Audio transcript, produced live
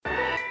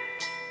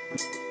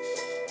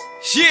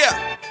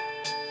Yeah.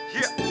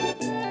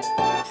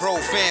 Pro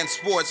Fan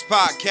Sports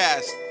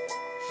Podcast.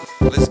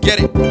 Let's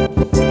get it. Pro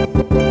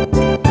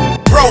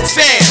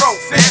fans,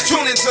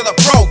 tune into the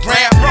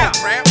program.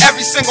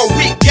 Every single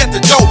week, get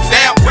the dope,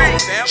 fam.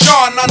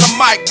 Sean on the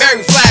mic,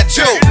 very flat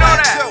too.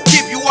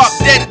 Keep you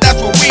updated, that's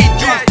what we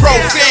do. Pro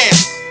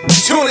fans,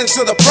 tune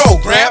into the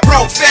program.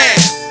 Pro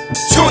fans,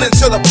 tune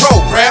into the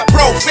program.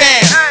 Pro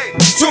fans,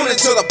 tune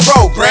into the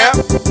program.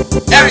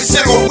 Every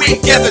single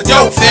week, get the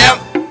dope,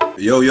 fam.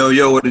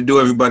 Yo, what to do,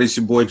 everybody? It's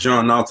your boy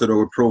John Alto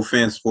with Pro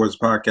Fan Sports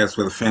Podcast,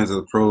 where the fans of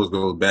the pros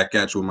go back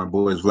at you with my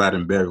boys Vlad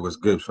and Barry. What's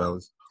good,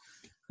 fellas?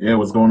 Yeah,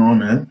 what's going on,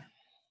 man?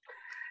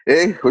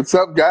 Hey, what's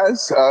up,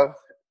 guys?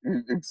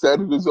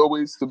 Excited as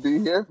always to be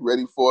here,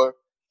 ready for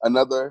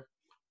another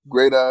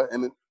great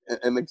and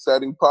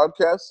exciting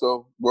podcast.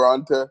 So we're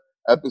on to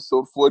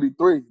episode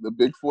 43, the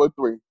Big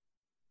 4-3.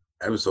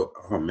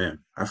 Oh man,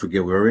 I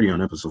forget we're already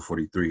on episode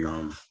 43.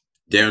 Darren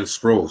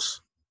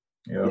Sproles.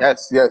 Yep.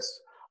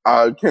 Yes.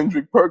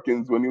 Kendrick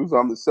Perkins when he was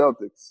on the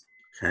Celtics.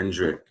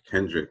 Kendrick.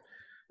 Kendrick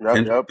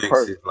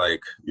thinks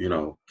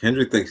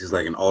he's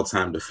like an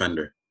all-time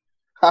defender.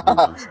 You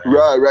know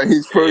right.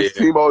 He's first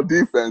team all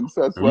defense.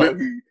 That's what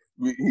he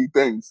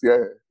thinks.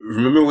 Yeah.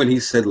 Remember when he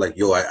said like,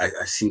 "Yo, I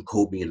seen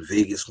Kobe in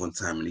Vegas one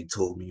time, and he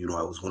told me,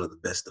 I was one of the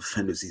best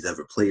defenders he's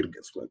ever played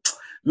against." Like,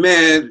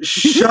 man,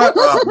 shut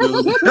up,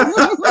 dude.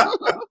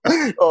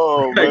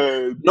 Oh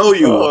man, no,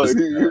 you. He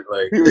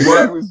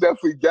was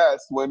definitely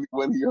gassed when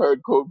he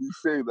heard Kobe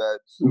say that.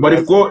 But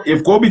if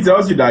Kobe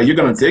tells you that, you're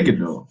gonna take it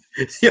though.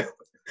 Yeah,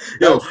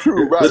 that's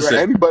true. Right.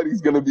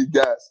 Anybody's gonna be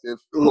gassed if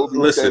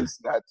Kobe says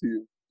that to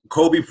you.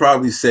 Kobe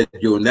probably said,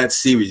 "Yo, in that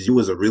series, you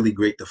was a really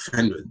great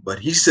defender," but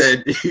he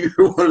said,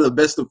 "You're one of the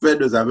best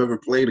defenders I've ever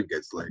played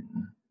against." Like,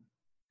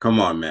 come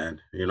on, man.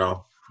 I'm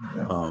not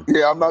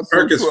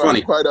so sure.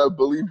 I quite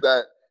believe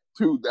that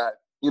too. That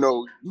he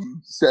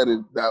said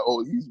it that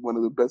he's one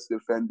of the best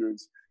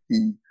defenders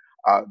he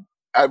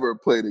ever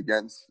played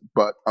against.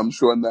 But I'm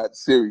sure in that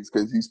series,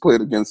 because he's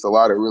played against a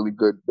lot of really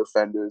good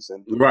defenders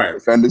and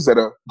defenders that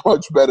are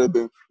much better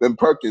than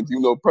Perkins.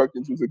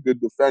 Perkins was a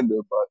good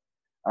defender, but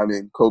I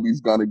mean,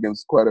 Kobe's gone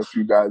against quite a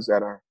few guys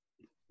that are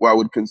what I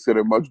would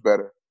consider much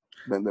better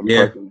than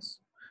Perkins.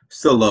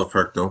 Still love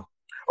Perk, though.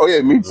 Oh,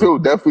 yeah, me too.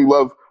 Definitely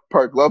love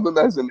Perk. Love him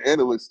as an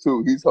analyst,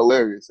 too. He's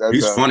hilarious.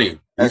 He's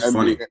funny. He's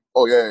funny.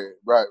 Oh, yeah,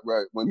 right.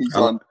 When he's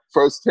on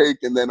First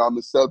Take and then on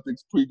the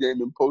Celtics pregame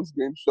and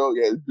postgame show,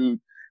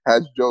 dude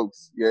has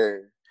jokes. Yeah.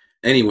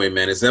 Anyway,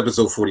 man, it's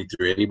episode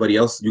 43. Anybody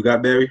else you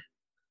got, Barry?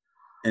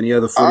 Any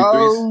other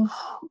 43s?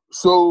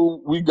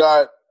 So we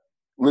got,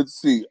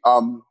 let's see,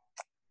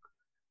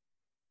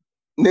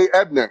 Nate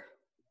Ebner.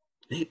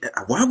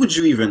 Why would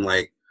you even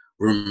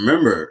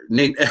remember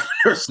Nate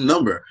Ebner's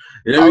number?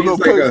 He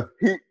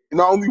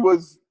not only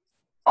was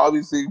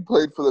obviously he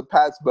played for the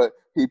Pats, but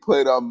he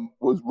played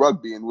was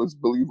rugby and was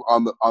believe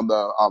on the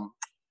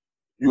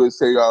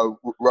USA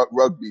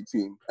rugby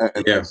team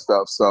and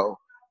stuff. So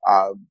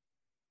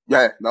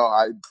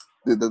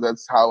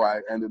that's how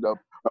I ended up.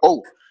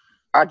 Oh,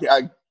 I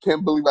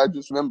can't believe I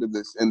just remembered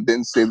this and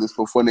didn't say this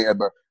before Nate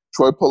Ebner.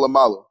 Troy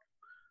Polamalu.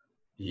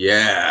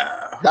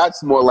 Yeah.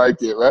 That's more like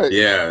it, right?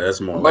 Yeah,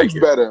 that's more like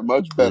it.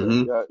 Much better.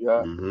 Mm-hmm.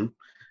 Yeah. Mm-hmm.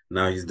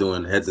 Now he's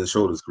doing Heads and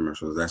Shoulders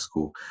commercials. That's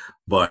cool.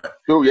 But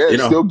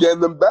still getting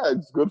them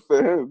bags. Good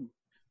for him.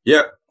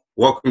 Yeah.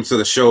 Welcome to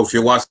the show. If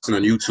you're watching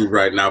on YouTube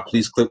right now,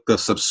 please click the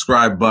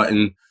subscribe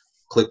button,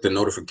 click the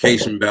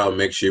notification bell,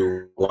 make sure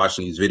you're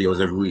watching these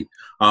videos every week.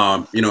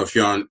 If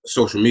you're on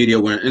social media,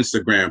 we're on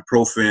Instagram,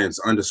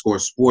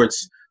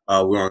 profans_sports.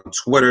 We're on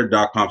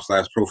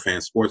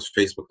twitter.com/profansports,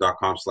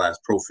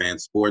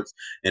 facebook.com/profansports.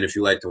 And if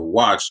you like to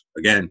watch,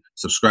 again,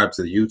 subscribe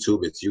to the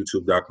YouTube. It's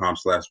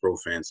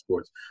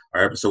youtube.com/profansports.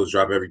 Our episodes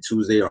drop every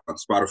Tuesday on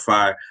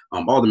Spotify,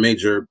 all the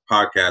major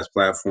podcast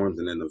platforms,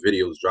 and then the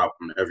videos drop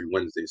on every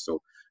Wednesday.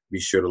 So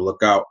be sure to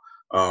look out.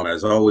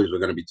 As always, we're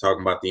going to be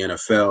talking about the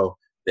NFL,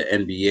 the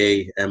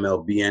NBA,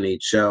 MLB,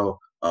 NHL,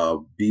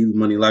 Be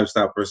Money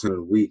Lifestyle Person of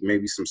the Week,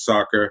 maybe some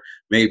soccer,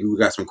 maybe we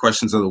got some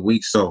questions of the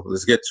week. So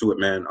let's get to it,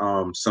 man.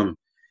 Some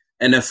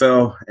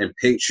NFL and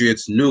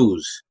Patriots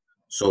news.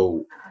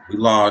 So we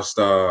lost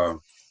a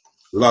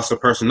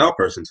personnel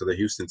person to the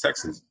Houston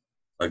Texans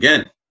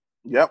again.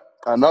 Yep,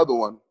 another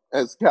one,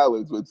 as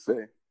Khaled would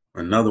say.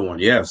 Another one,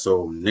 yeah.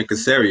 So Nick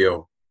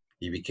Caserio,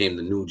 he became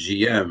the new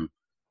GM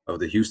of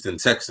the Houston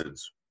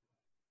Texans.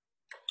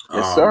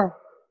 Yes, sir.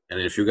 And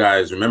if you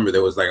guys remember,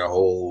 there was a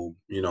whole,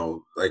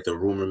 the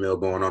rumor mill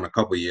going on a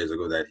couple of years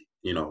ago that,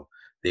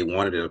 they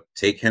wanted to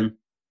take him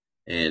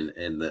and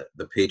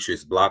the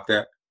Patriots blocked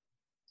that.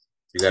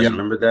 You guys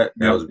remember that?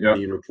 That was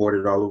being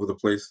reported all over the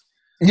place.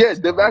 Yeah,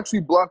 they've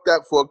actually blocked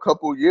that for a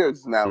couple of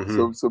years now. Mm-hmm.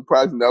 So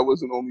surprising, that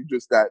wasn't only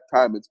just that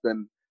time. It's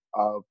been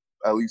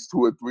at least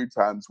 2 or 3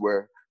 times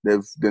where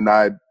they've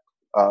denied,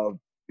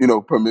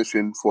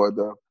 permission for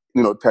the,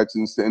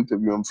 Texans to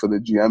interview him for the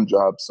GM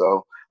job.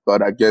 So,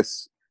 but I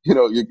guess,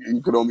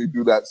 you could only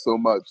do that so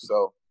much.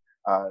 So,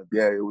 I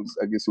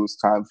guess it was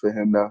time for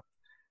him to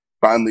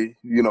finally,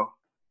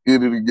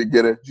 either to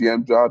get a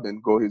GM job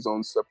and go his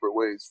own separate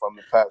ways from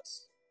the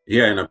Pats.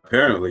 Yeah, and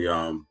apparently,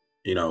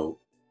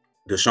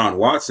 Deshaun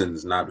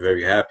Watson's not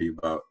very happy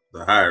about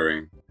the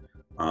hiring.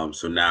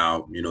 So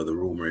now, the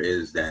rumor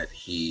is that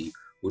he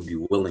would be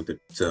willing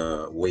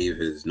to waive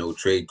his no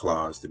trade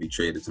clause to be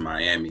traded to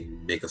Miami,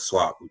 make a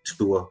swap with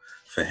Tua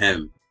for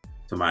him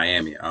to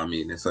Miami. I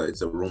mean, it's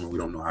a rumor. We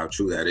don't know how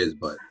true that is,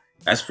 but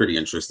that's pretty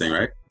interesting,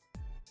 right?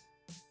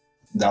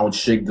 That would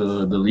shake the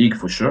league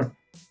for sure.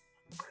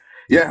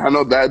 Yeah, I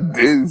know that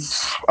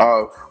is,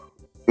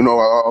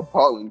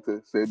 appalling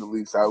to say the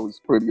least. I was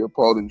pretty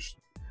appalled and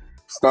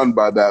stunned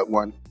by that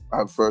when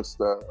I first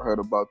heard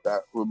about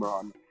that rumor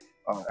on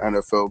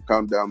NFL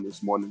Countdown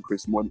this morning.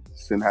 Chris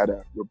Mortensen had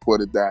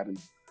reported that, and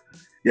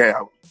yeah,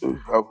 I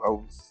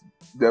was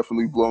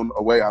definitely blown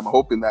away. I'm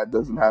hoping that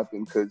doesn't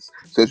happen because,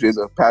 especially as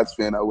a Pats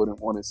fan, I wouldn't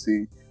want to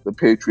see the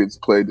Patriots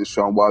play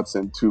Deshaun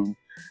Watson 2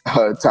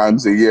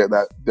 times a year.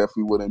 That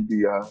definitely wouldn't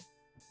be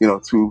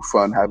too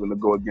fun having to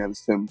go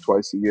against him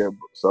twice a year.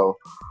 So,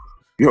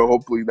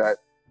 hopefully that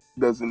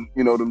doesn't,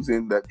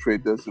 that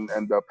trade doesn't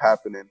end up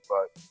happening.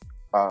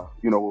 But,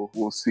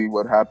 we'll see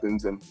what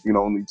happens, and,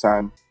 only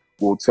time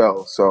will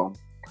tell. So,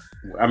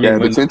 I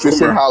mean, it's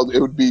interesting how it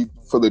would be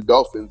for the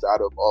Dolphins out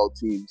of all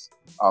teams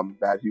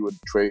that he would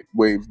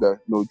waive the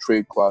no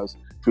trade clause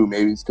to.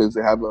 Maybe it's because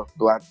they have a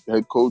black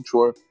head coach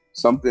or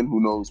something.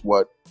 Who knows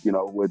what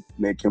would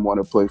make him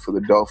want to play for the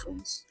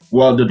Dolphins.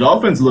 Well, the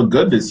Dolphins look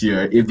good this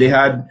year. If they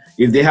had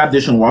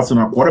Deshaun Watson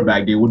on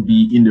quarterback, they would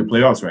be in the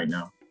playoffs right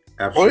now.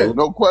 Absolutely. Oh, yeah,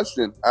 no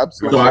question.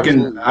 Absolutely.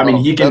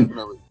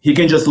 So he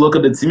can just look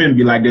at the team and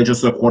be like, they're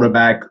just a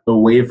quarterback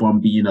away from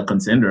being a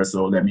contender,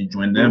 so let me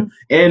join them.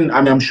 Mm-hmm.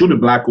 And I'm sure the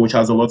black coach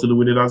has a lot to do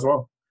with it as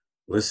well.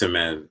 Listen,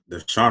 man,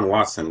 Deshaun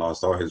Watson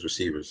lost all his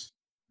receivers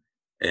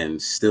and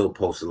still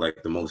posted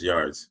like the most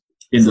yards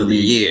in the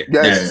league. Year.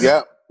 Yes,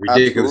 yeah.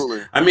 Ridiculous.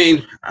 Absolutely. I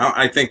mean,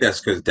 I think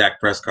that's because Dak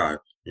Prescott,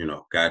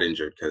 got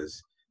injured,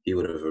 because he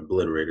would have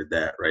obliterated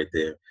that right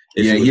there.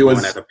 If he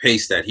was going at the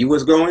pace that he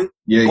was going.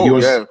 Yeah,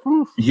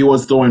 he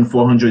was throwing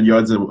 400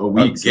 yards a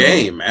week.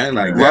 Game, man.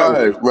 Like,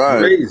 that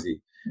was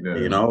crazy.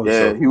 Yeah.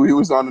 So, he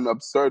was on an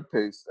absurd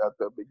pace at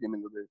the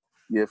beginning of the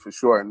year for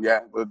sure. And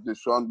but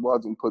Deshaun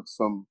Watson put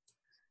some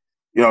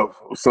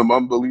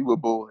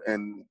unbelievable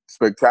and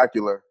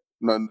spectacular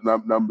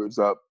numbers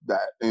up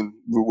and it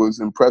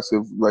was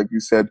impressive, like you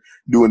said,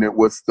 doing it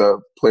with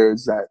the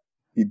players that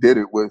he did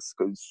it with,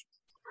 because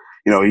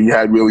he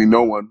had really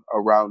no one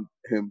around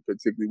him,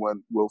 particularly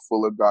when Will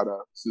Fuller got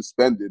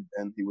suspended,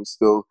 and he was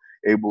still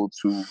able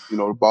to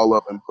ball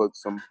up and put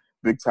some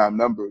big time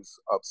numbers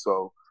up.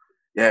 So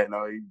he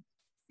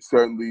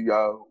certainly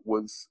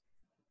was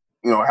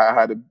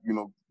had a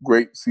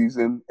great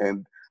season.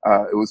 And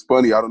it was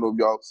funny, I don't know if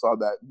y'all saw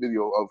that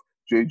video of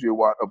J.J.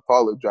 Watt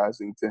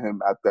apologizing to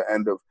him at the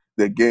end of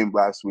the game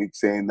last week,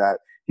 saying that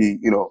he,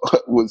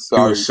 was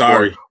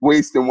sorry for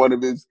wasting one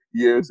of his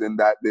years, and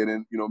that they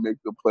didn't, make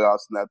the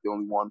playoffs, and that they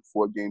only won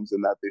 4 games,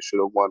 and that they should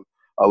have won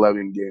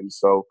 11 games.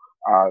 So,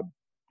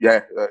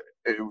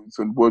 it's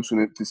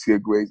unfortunate to see a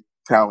great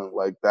talent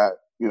like that,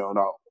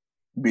 not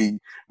be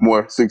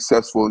more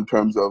successful in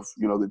terms of,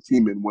 the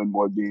team and win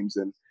more games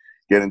and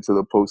get into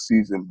the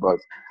postseason. But,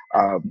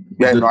 I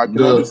can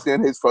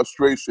understand his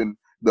frustration,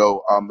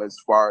 though, as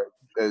far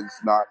as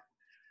not,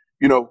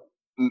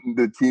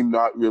 the team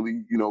not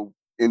really,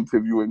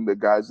 interviewing the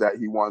guys that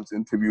he wants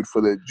interviewed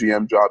for the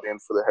GM job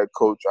and for the head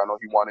coach. I know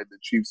he wanted the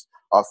Chiefs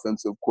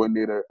offensive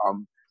coordinator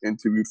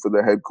interviewed for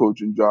the head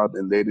coaching job,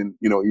 and they didn't,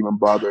 even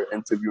bother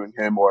interviewing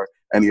him or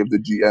any of the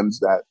GMs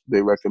that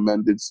they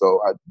recommended. So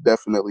I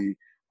definitely,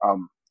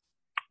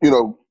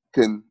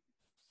 can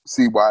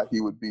see why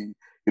he would be,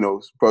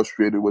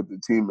 frustrated with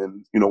the team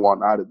and,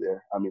 want out of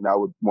there. I mean, I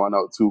would want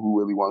out too. Who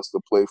really wants to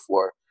play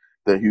for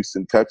the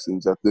Houston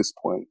Texans at this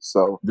point?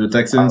 So the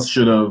Texans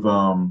should have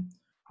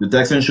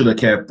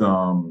kept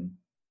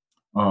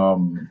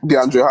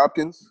DeAndre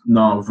Hopkins.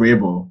 No,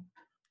 Vrabel,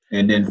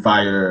 and then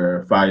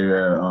fire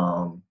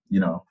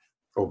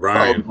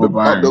O'Brien.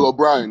 Bill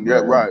O'Brien.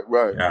 Yeah, right.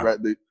 Yeah. Right.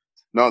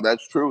 No,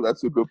 that's true.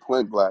 That's a good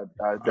point, Vlad.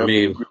 I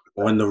mean,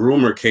 when the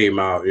rumor came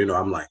out,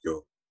 I'm like,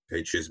 yo,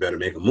 Patriots better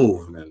make a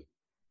move. And then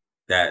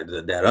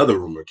that other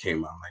rumor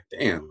came out. I'm like,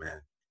 damn,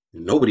 man,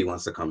 nobody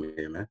wants to come in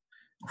here, man.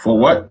 For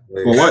what?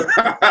 For what?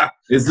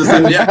 It's the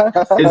same. Yeah.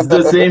 It's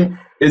the same.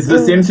 It's the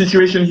same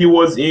situation he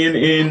was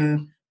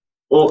in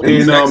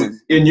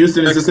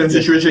Houston. It's the same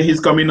situation he's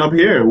coming up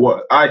here.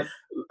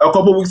 A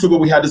couple of weeks ago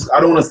we had this.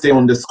 I don't want to stay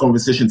on this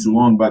conversation too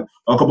long, but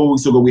a couple of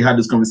weeks ago we had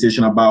this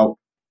conversation about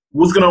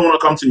who's gonna want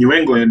to come to New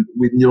England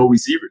with no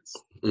receivers.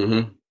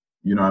 Mm-hmm.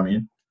 You know what I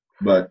mean?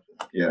 But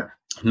yeah.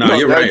 No,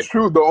 you're right. That's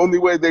true. The only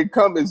way they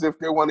come is if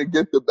they want to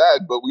get the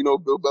bag. But we know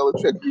Bill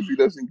Belichick usually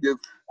doesn't give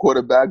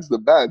quarterbacks the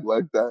bag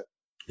like that.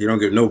 He don't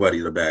give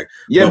nobody the bag.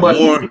 Yeah,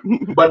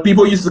 but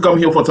people used to come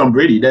here for Tom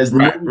Brady. There's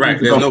right.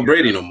 There's no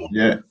Brady no more.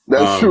 Yeah,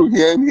 that's true.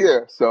 He ain't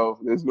here, so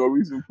there's no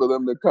reason for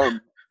them to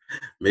come.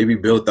 Maybe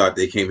Bill thought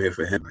they came here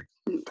for him. Like,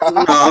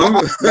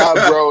 Nah,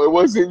 bro, it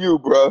wasn't you,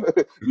 bro.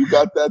 You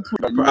got that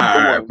tweet.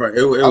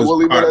 It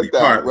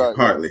was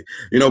partly.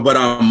 You know, but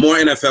more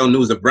NFL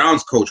news. The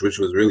Browns coach, which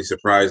was really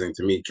surprising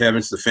to me,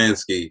 Kevin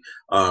Stefanski,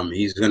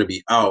 he's going to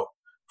be out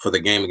for the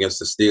game against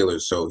the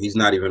Steelers, so he's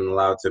not even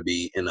allowed to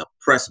be in a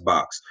press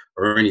box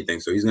or anything.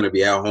 So he's going to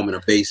be at home in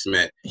a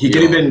basement. He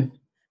can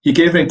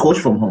even coach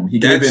from home. He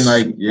can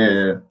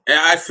even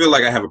I feel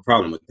like I have a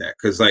problem with that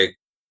because, like,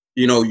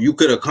 you know, you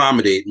could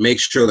accommodate, make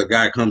sure the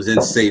guy comes in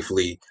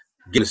safely.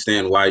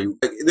 Understand why you.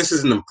 Like, this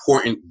is an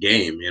important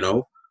game, you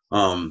know.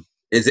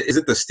 Is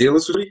it the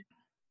Steelers?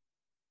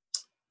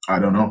 I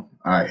don't know.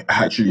 I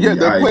actually.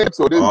 They're playing.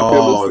 So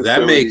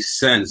that makes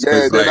sense.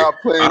 Yeah, they're not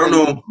playing. I don't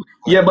know.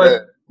 Yeah,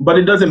 but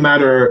it doesn't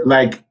matter.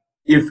 Like,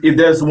 if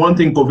there's one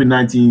thing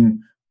COVID-19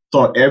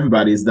 taught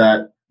everybody is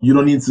that you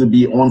don't need to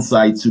be on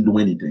site to do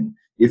anything.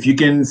 If you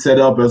can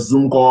set up a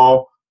Zoom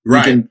call,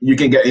 you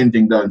can get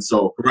anything done.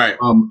 So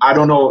I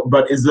don't know,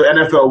 but is the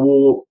NFL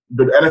rule?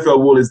 The NFL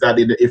rule is that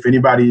if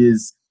anybody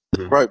is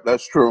right,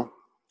 that's true.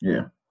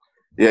 Yeah,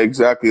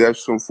 exactly.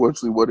 That's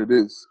unfortunately what it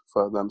is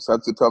for them. So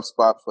that's a tough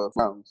spot for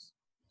Browns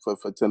for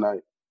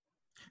tonight.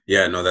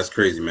 Yeah, no, that's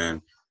crazy,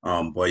 man.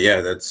 But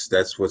yeah,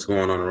 that's what's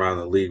going on around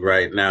the league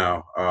right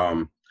now.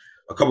 A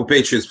couple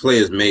Patriots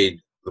players made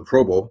the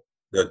Pro Bowl,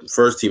 the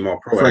first team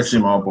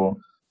All-Pro.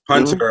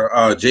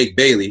 Hunter, Jake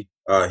Bailey,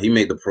 he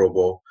made the Pro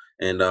Bowl,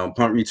 and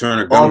punt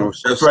returner Gunnar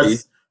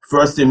Olszewski,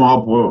 first team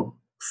All-Pro.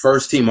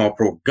 First team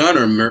All-Pro.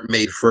 Gunnar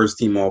made first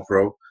team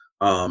All-Pro.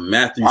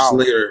 Matthew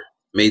Slater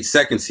made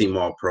second team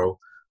All-Pro.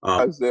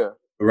 There.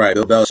 Right,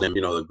 Bill Belichick,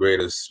 you know, the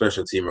greatest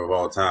special teamer of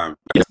all time.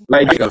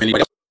 Like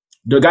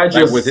the guy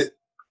just with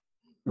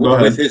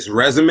his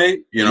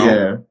resume, you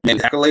know, and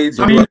accolades.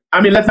 I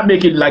mean, let's not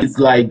make it like it's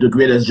like the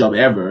greatest job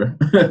ever.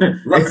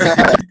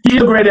 He's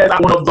the greatest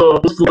one of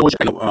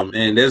the.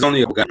 And there's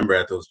only a guy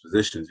at those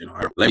positions, you know.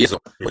 He's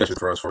especially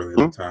for us for a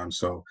really long time.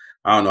 So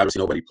I don't know. I've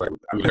seen nobody play.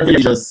 I mean,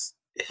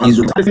 he's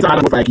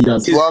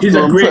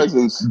a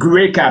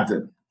great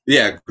captain.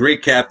 Yeah,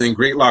 great captain,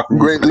 great locker room.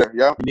 Great leader,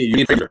 yeah. You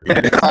need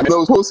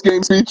those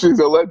post-game speeches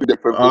are legendary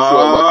for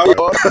sure.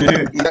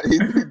 He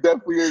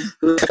definitely is.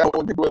 I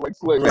want to do it like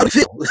Slade.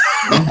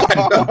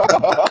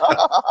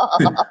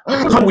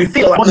 How we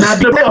feel? I want to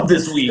be the playoff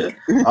this week.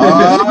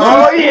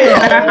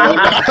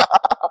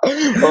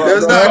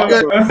 That's not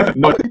good.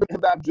 No,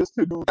 that just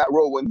to do that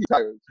role when he's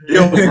tired.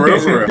 Yo, for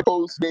real.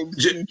 Post-game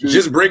speeches.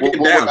 Just break it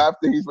down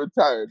after he's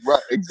retired.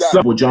 Right,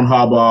 exactly. With John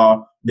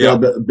Harbaugh. Bill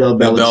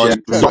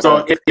Belichick.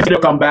 So if they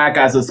come back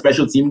as a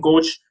special team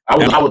coach, I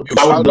would love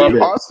it.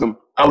 Awesome.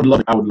 I would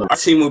love it. Our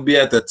team would be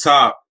at the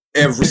top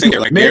every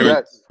single. Like maybe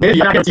I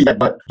can see that,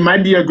 but he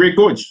might be a great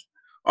coach.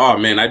 Oh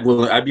man, I'd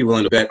be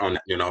willing to bet on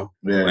that. You know,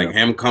 like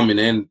him coming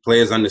in,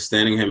 players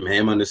understanding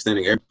him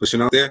understanding every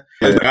position out there.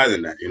 There's better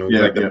than that. You know,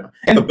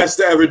 and the best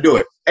to ever do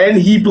it. And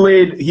he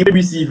played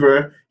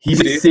receiver. He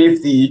played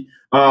safety.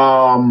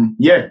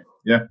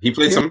 He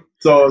played some.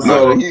 So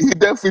he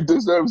definitely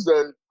deserves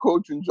that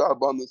coaching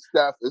job on the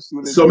staff as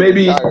soon as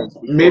maybe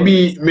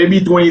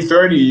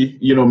 2030,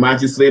 you know,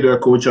 Matthew Slater,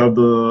 coach of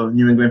the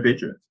New England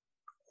Patriots.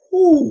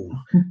 Ooh,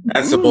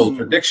 that's a bold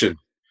prediction.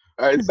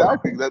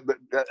 Exactly,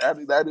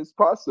 that is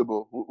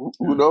possible.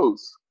 Who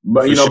knows?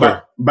 But you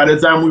know, by the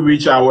time we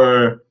reach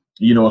our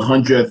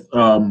 100th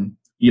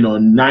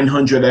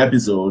 900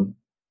 episode,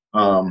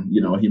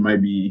 you know, he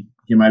might be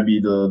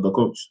the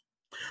coach.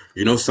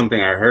 You know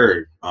something I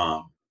heard,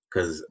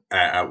 because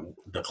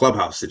the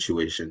clubhouse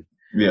situation.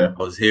 Yeah,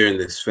 I was hearing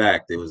this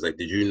fact. It was like,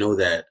 did you know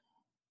that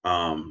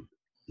over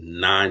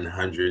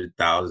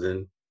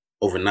 900,000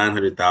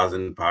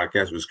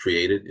 podcasts was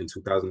created in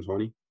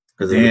 2020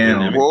 because of the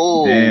pandemic?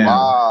 Whoa! Damn.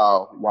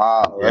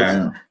 Wow!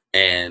 Yeah,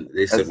 and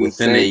they said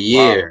within a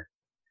year,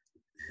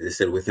 there's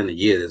going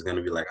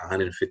to be like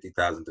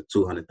 150,000 to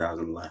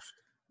 200,000 left.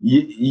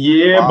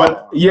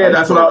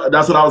 That's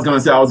what I was gonna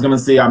say. I was gonna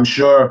say I'm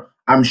sure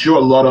a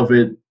lot of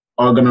it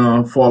are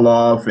gonna fall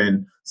off,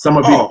 and some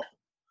of it.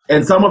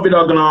 And some of it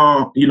are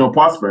gonna,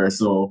 prosper.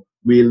 So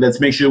let's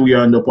make sure we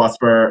are in the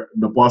prosper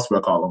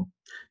column.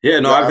 Yeah,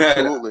 no, I've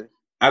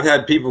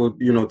had people,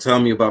 tell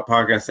me about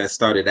podcasts that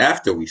started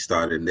after we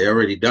started, and they're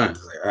already done.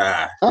 It's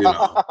like,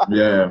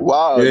 Yeah.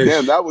 Wow,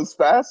 damn, that was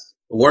fast.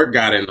 Work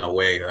got in the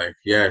way. Like,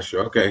 yeah,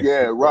 sure, okay.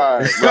 Yeah,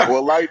 right.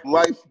 Well, life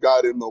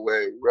got in the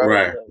way.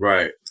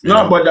 Right.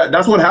 No, but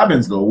that's what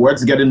happens though.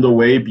 Works get in the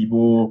way.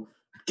 People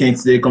can't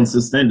stay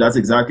consistent. That's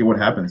exactly what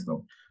happens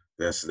though.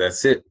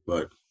 That's it.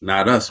 But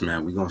not us,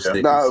 man. We're gonna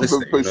stay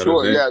consistent. For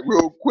sure. Yeah,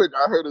 real quick,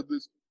 I heard of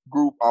this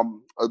group of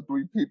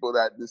 3 people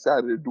that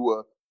decided to do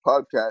a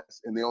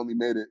podcast, and they only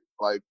made it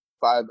like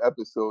 5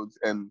 episodes,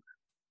 and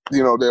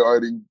they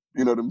already,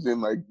 what I'm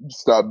saying, like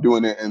stopped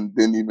doing it and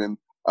didn't even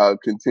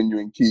continue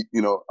and keep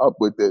up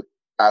with it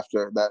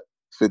after that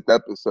 5th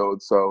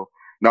episode. So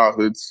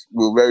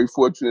we're very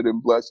fortunate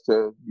and blessed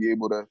to be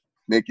able to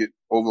make it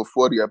over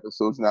 40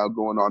 episodes now,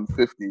 going on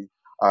 50.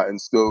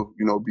 And still,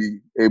 be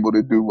able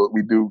to do what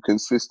we do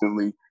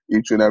consistently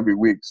each and every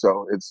week.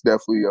 So it's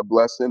definitely a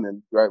blessing,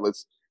 and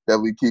let's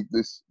definitely keep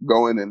this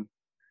going and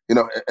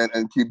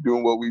and keep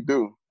doing what we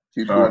do,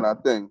 keep doing our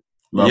thing.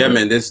 Yeah,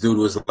 man. This dude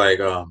was like,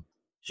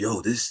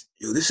 yo, this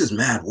is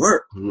mad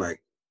work. I'm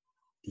like,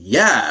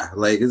 yeah,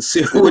 like,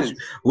 see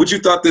what you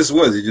thought this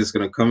was. You're just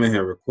gonna come in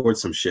here and record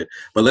some shit.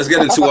 But let's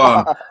get into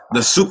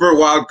the Super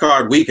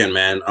Wildcard weekend,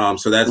 man.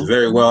 So that's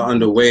very well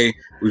underway.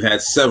 We've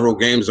had several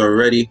games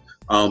already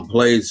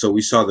played. So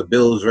we saw the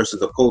Bills versus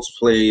the Colts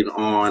played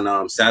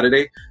on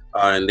Saturday,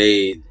 and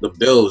the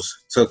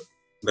Bills took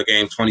the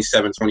game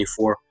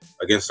 27-24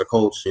 against the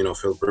Colts. You know,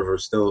 Philip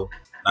Rivers still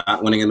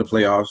not winning in the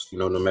playoffs. You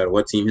know, no matter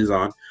what team he's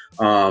on.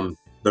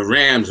 The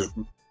Rams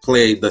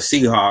played the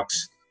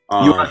Seahawks.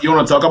 You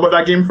want to talk about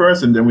that game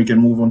first, and then we can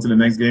move on to the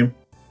next game?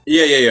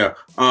 Yeah.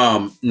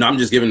 No, I'm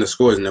just giving the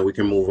scores, and then we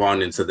can move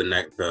on into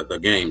the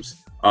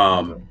games.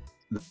 The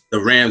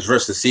Rams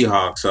versus the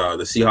Seahawks.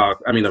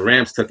 The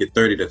Rams took it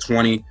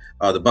 30-20.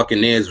 The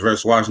Buccaneers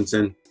versus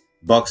Washington.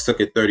 Bucks took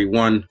it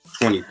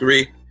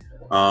 31-23.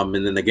 And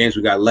then the games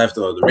we got left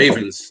are the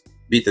Ravens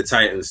beat the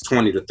Titans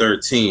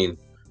 20-13.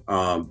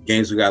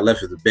 Games we got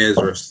left is the Bears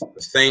versus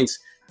the Saints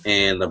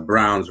and the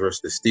Browns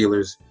versus the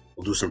Steelers.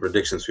 We'll do some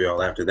predictions for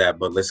y'all after that,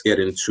 but let's get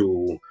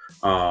into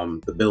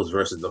the Bills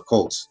versus the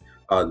Colts.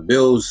 The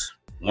Bills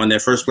won their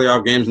first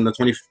playoff games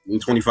in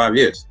 25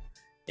 years,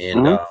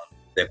 and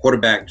their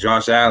quarterback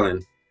Josh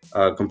Allen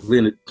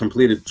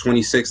completed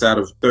 26 out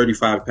of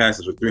 35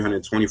 passes with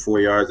 324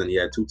 yards, and he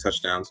had 2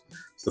 touchdowns.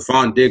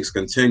 Stephon Diggs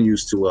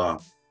continues to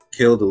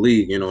kill the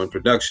league, in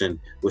production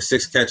with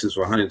 6 catches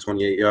for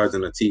 128 yards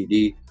and a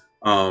TD.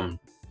 And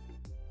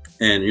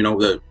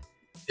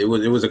it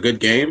was a good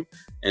game.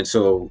 And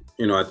so,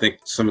 I think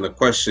some of the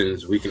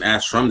questions we can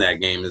ask from that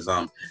game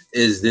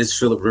is this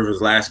Philip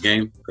Rivers' last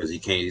game? Because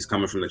he's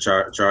coming from the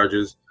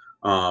Chargers.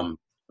 The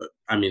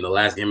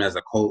last game as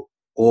a Colt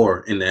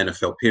or in the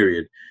NFL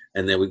period.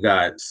 And then we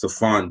got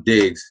Stephon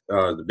Diggs,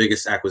 the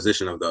biggest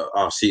acquisition of the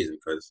offseason,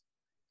 because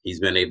he's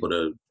been able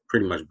to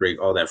pretty much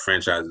break all that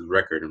franchise's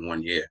record in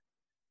 1 year.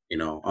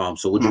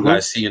 So what you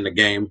guys see in the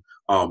game?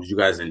 Did you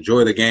guys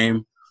enjoy the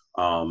game?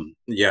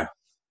 Yeah.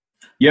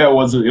 Yeah, it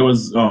was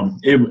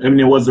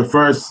the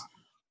first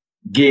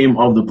game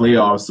of the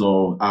playoffs,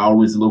 so I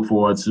always look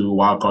forward to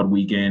Wildcard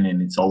weekend,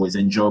 and it's always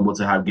enjoyable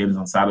to have games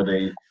on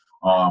Saturday.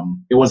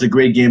 It was a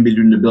great game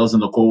between the Bills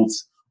and the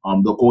Colts.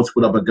 The Colts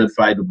put up a good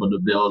fight, but the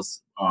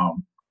Bills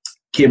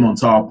came on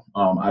top,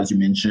 as you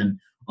mentioned.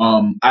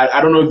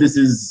 I don't know if this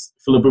is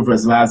Philip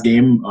Rivers' last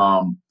game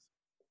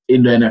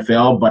in the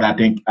NFL, but I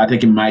think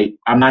it might.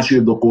 I'm not sure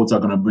if the Colts are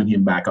going to bring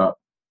him back up,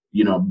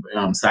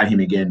 sign him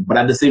again. But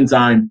at the same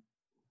time,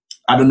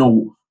 I don't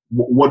know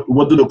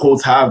what do the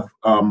Colts have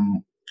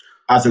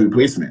as a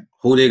replacement.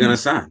 Who are they gonna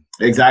sign?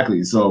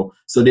 Exactly. So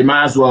they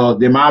might as well.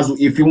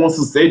 If he wants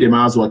to stay, they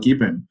might as well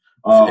keep him.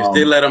 If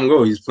they let him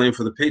go, he's playing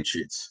for the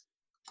Patriots.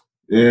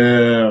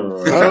 Yeah.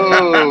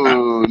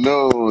 Oh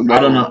no. I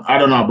don't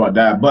know about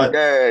that, but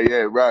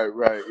yeah,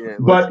 right. Yeah.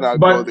 Let's not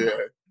go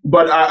there.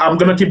 But I'm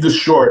gonna keep this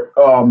short.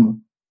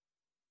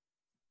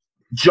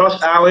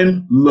 Josh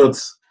Allen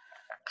looks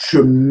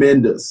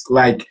tremendous.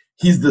 Like,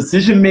 his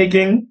decision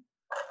making.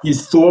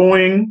 He's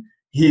throwing,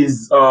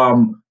 he's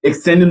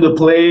extending the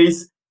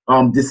plays,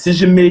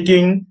 decision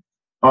making.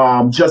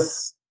 I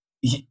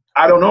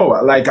don't know.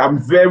 Like, I'm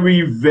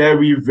very,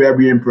 very,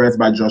 very impressed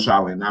by Josh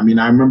Allen. I mean,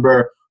 I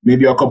remember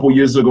maybe a couple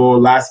years ago,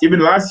 last year,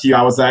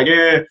 I was like,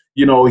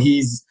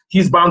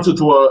 he's bound to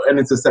throw an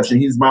interception.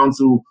 He's bound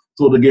to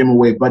throw the game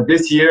away. But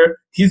this year,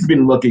 he's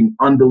been looking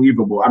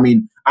unbelievable. I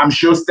mean, I'm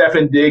sure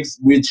Stephon Diggs,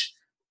 which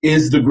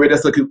is the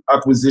greatest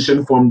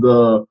acquisition from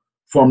the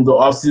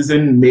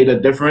offseason, made a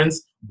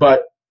difference.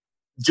 But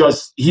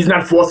just, he's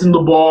not forcing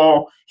the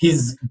ball.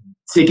 He's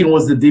taking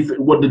what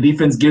the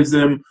defense gives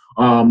him.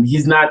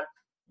 He's not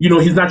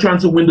trying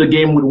to win the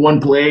game with one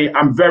play.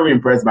 I'm very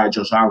impressed by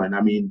Josh Allen. I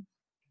mean,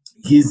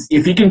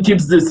 if he can keep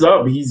this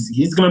up,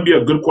 he's going to be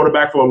a good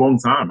quarterback for a long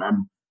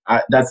time.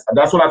 That's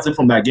what I took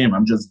from that game.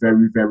 I'm just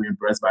very, very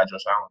impressed by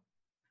Josh Allen.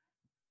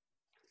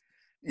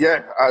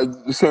 Yeah,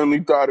 I certainly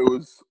thought it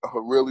was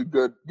a really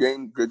good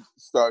game, good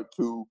start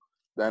to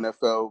the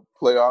NFL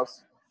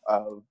playoffs,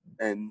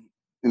 and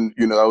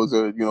that was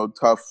a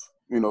tough,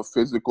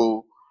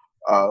 physical,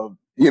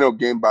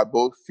 game by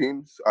both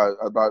teams.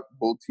 I thought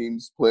both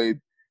teams played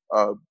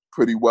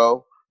pretty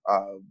well.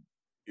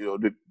 There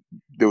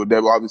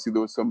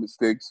were some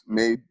mistakes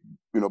made,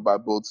 by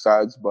both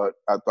sides, but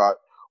I thought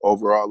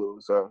overall it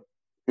was a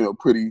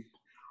pretty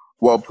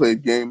well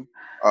played game.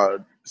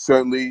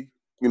 Certainly,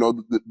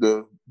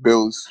 the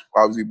Bills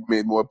obviously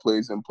made more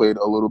plays and played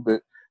a little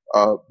bit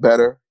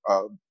better,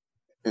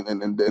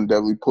 and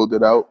definitely pulled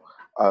it out.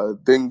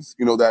 Things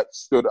that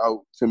stood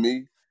out to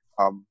me.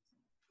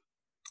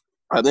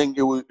 I think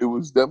it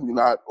was definitely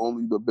not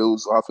only the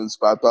Bills' offense,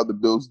 but I thought the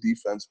Bills'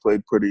 defense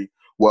played pretty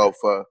well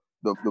for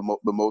the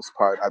most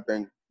part. I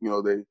think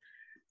they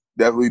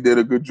definitely did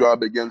a good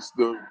job against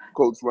the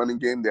Colts running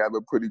game. They have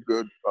a pretty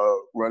good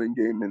running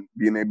game and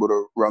being able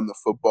to run the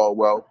football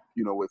well,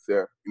 with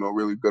their,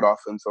 really good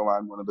offensive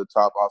line, one of the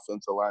top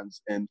offensive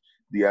lines in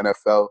the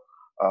NFL.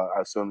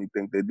 I certainly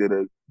think they did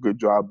a good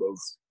job of,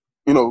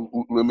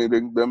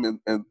 limiting them in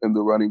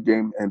the running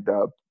game and,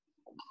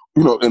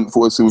 and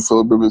forcing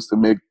Phillip Rivers to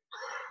make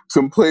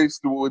some plays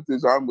with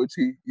his arm, which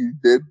he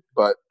did,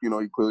 but, he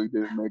clearly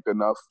didn't make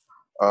enough.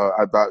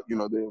 I thought,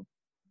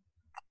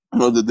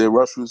 that their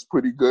rush was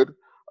pretty good,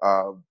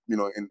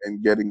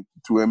 and getting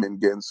to him and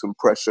getting some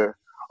pressure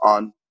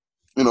on,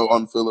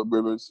 on Phillip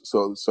Rivers.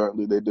 So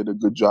certainly they did a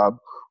good job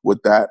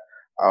with that.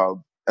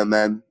 And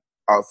then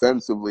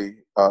offensively,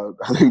 I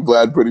think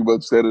Vlad pretty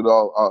much said it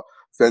all.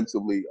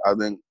 Offensively, I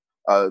think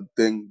a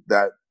thing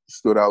that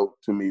stood out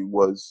to me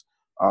was,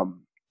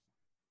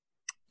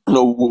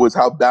 was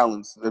how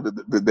balanced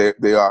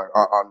they are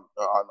on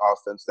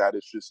offense. That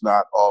it's just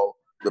not all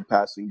the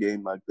passing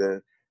game. Like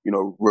the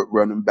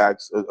running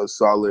backs are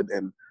solid,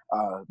 and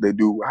they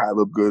do have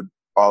a good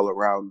all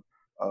around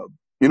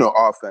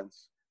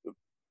offense.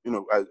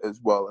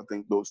 As well. I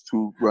think those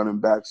two running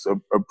backs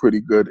are pretty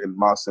good, and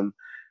Moss and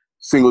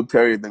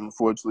Singletary. Then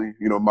unfortunately,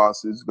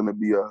 Moss is going to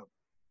be a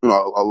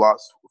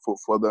loss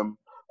for them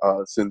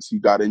since he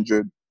got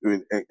injured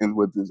and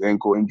with his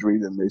ankle injury,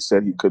 and they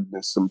said he could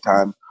miss some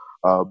time.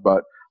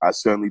 But I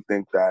certainly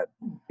think that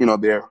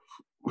they're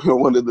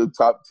one of the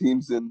top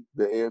teams in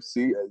the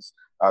AFC, as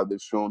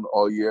they've shown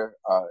all year,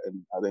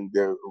 and I think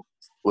they're a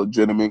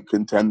legitimate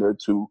contender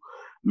to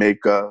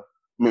make to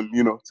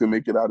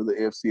make it out of the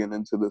AFC and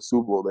into the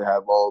Super Bowl. They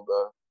have all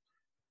the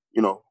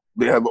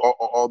they have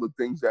all the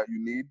things that you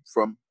need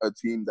from a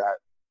team that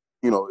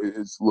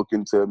is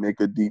looking to make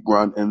a deep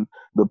run in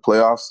the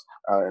playoffs,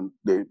 and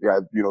they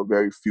have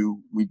very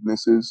few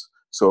weaknesses.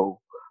 So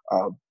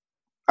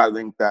I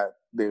think that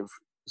they've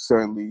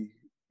certainly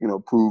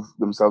proved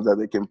themselves that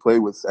they can play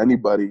with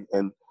anybody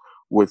and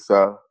with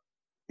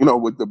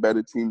with the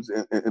better teams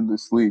in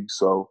this league.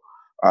 So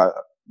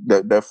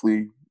that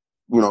definitely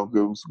it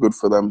was good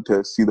for them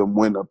to see them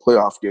win a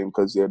playoff game,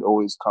 because they had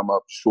always come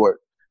up short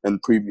in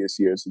previous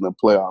years in the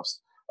playoffs.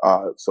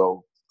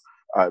 So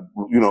I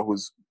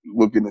was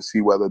looking to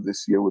see whether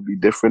this year would be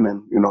different,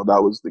 and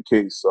that was the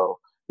case. So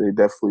they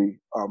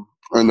definitely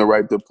earn the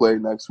right to play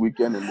next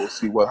weekend, and we'll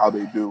see how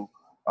they do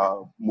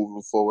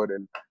moving forward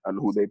and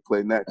who they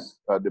play next,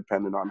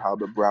 depending on how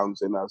the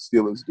Browns and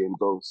Steelers game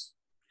goes.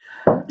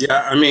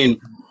 Yeah, I mean,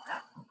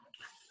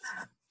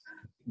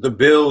 the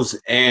Bills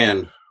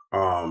and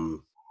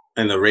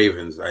the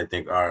Ravens, I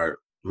think, are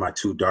my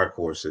two dark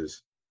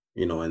horses,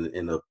 in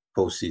the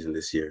postseason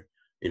this year.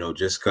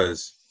 Just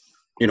because,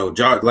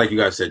 like you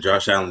guys said,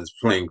 Josh Allen is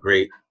playing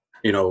great.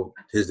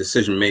 His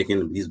decision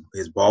making,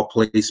 his ball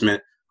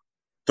placement,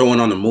 throwing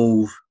on the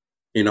move.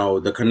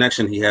 The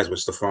connection he has with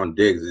Stephon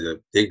Diggs,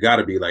 they got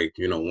to be like,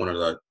 one of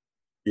the,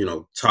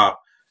 top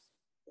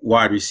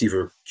wide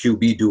receiver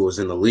QB duos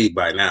in the league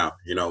by now,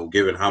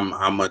 given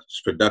how much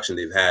production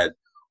they've had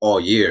all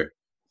year.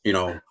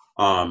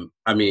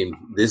 I mean,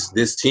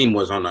 this team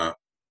was on a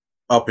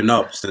up and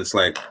up since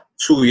like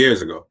 2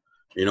 years ago,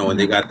 and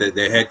they got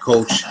their head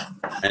coach,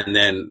 and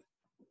then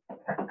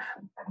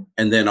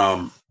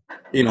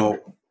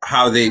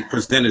how they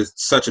presented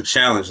such a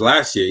challenge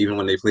last year, even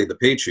when they played the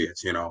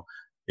Patriots,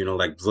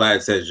 like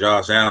Vlad said,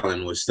 Josh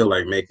Allen was still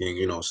like making,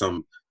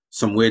 some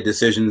weird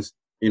decisions,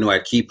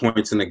 at key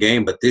points in the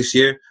game. But this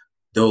year,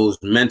 those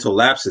mental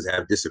lapses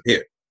have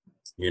disappeared.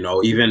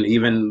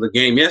 Even the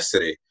game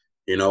yesterday,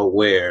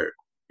 where,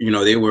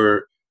 they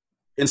were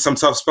in some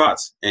tough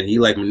spots, and he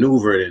like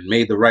maneuvered and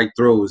made the right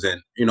throws,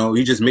 and,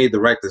 he just made the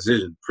right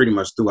decision pretty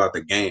much throughout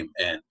the game.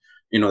 And,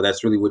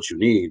 that's really what you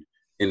need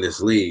in this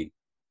league,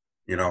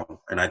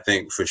 and I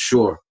think for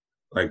sure,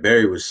 like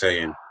Barry was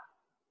saying,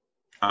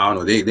 I don't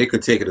know, they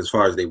could take it as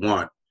far as they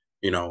want,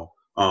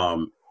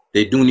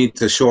 they do need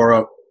to shore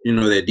up,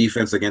 their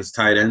defense against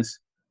tight ends,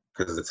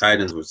 because the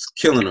tight ends was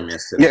killing them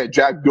yesterday. Yeah,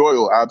 Jack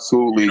Doyle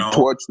absolutely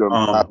torched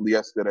them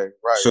yesterday.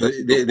 Right. So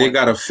they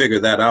got to figure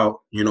that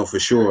out, for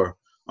sure.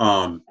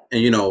 And,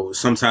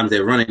 sometimes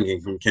their running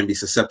game can be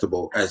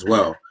susceptible as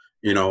well,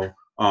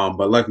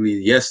 but luckily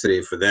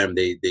yesterday for them,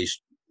 they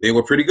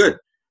were pretty good.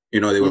 They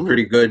were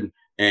pretty good,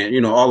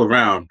 and, all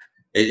around.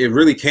 It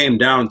really came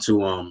down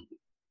to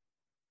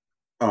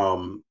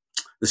the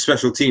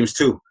special teams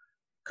too.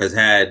 Because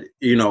had,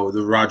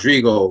 the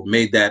Rodrigo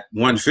made that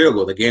one field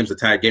goal, the game's a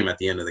tied game at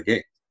the end of the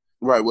game.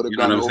 Right, would have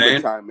gone to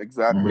overtime,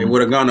 exactly. It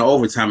would have gone to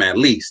overtime at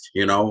least,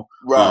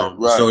 Right.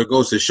 So it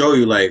goes to show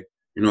you, like,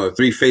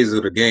 3 phases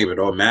of the game, it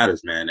all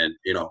matters, man. And,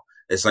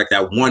 it's like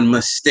that one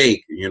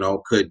mistake,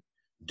 could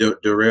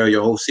derail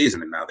your whole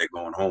season, and now they're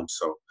going home.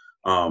 So,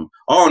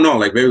 all in all,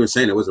 like Barry was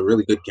saying, it was a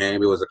really good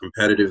game. It was a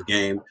competitive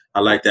game.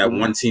 I like that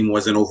one team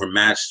wasn't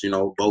overmatched.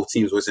 Both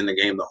teams was in the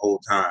game the whole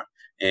time.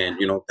 And,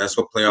 that's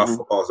what playoff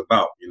football is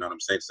about. You know what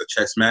I'm saying? It's a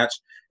chess match.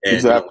 And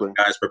exactly. When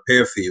guys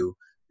prepare for you,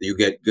 you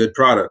get good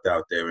product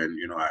out there. And,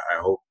 I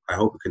hope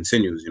it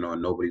continues,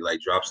 and nobody like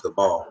drops the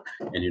ball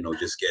and,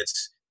 just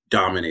gets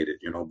dominated,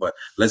 But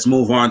let's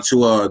move on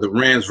to the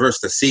Rams versus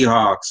the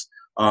Seahawks.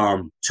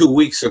 2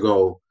 weeks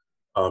ago,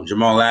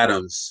 Jamal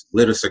Adams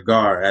lit a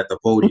cigar at the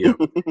podium.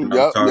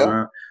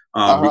 About?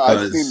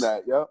 I've seen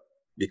that,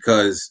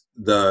 because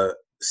the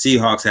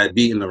Seahawks had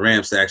beaten the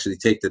Rams to actually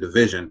take the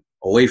division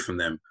away from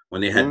them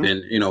when they had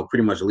been,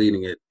 pretty much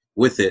leading it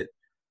with it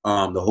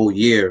the whole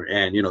year.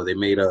 And, they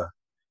made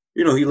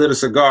he lit a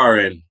cigar.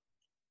 And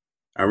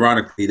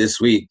ironically, this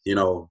week,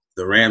 the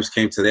Rams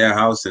came to their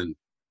house and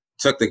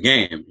took the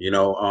game.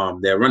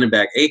 Their running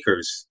back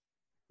Akers,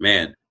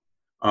 man,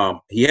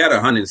 he had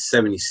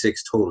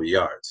 176 total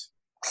yards.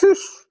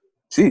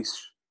 Jeez.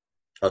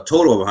 A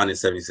total of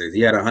 176.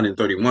 He had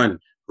 131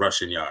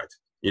 rushing yards,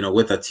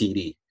 with a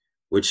TD,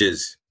 which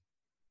is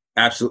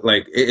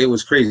absolutely it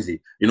was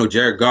crazy.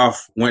 Jared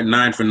Goff went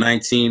 9 for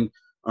 19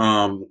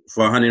 for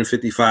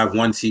 155,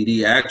 one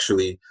TD.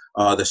 Actually,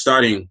 the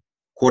starting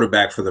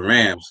quarterback for the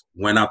Rams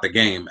went out the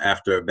game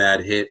after a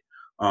bad hit.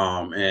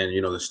 And,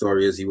 the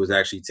story is he was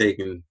actually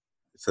taken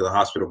to the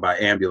hospital by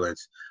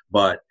ambulance.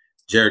 But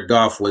Jared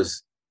Goff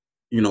was,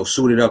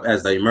 suited up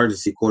as the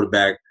emergency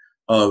quarterback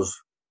of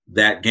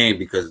that game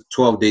because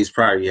 12 days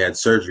prior he had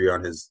surgery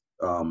on his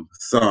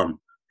thumb,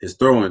 his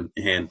throwing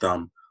hand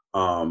thumb,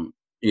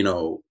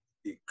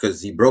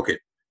 because he broke it.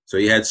 So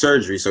he had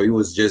surgery. So he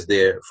was just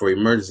there for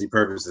emergency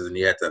purposes, and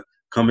he had to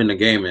come in the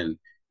game, and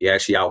he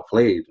actually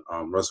outplayed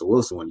Russell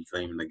Wilson when he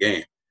came in the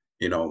game.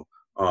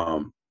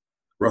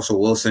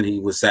 Russell Wilson, he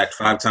was sacked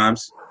 5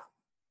 times.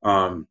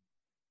 Aaron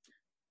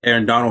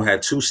Donald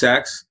had 2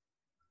 sacks.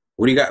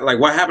 What do you got?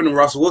 What happened to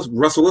Russell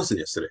Wilson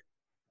yesterday?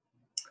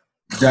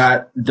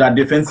 That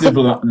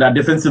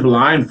defensive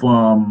line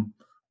from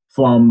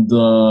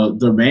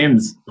the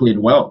Rams played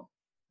well.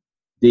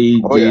 They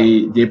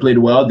played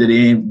well. They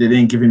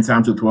didn't give him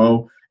time to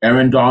throw.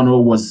 Aaron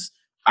Donald was.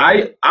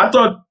 I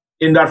thought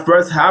in that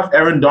first half,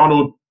 Aaron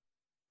Donald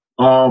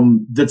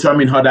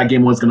determined how that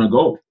game was gonna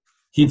go.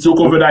 He took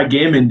over that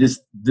game and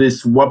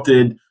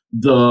disrupted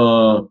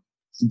the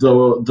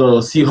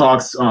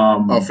Seahawks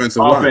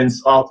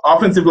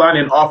offensive line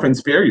and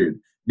offense period.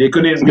 They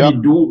couldn't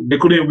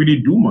really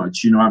do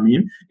much, you know what I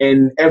mean?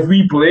 And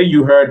every play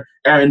you heard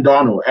Aaron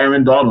Donald,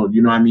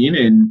 you know what I mean?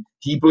 And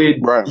he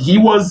played he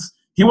was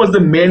the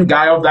main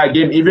guy of that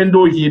game, even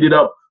though he ended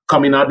up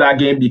coming out that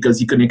game because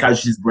he couldn't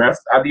catch his breath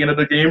at the end of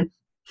the game.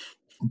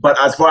 But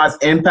as far as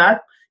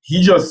impact,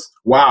 he just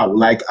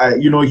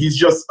he's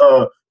just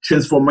a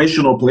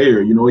transformational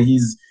player.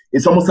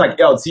 It's almost like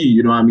LT,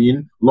 you know what I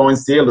mean?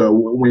 Lawrence Taylor.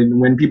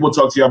 When people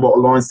talk to you about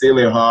Lawrence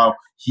Taylor, how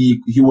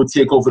he would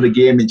take over the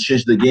game and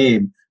change the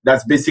game.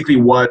 That's basically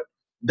what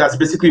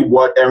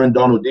Aaron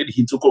Donald did.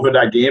 He took over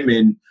that game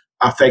and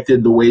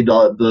affected the way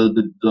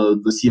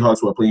the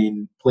Seahawks were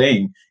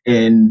playing.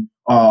 And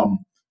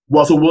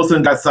Russell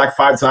Wilson got sacked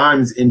 5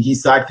 times, and he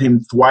sacked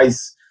him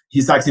twice.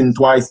 He sacked him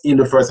twice in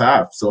the first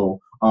half. So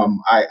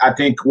I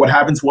think what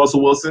happened to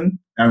Russell Wilson,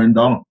 Aaron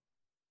Donald.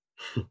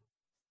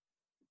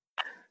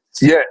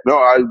 Yeah, no,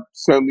 I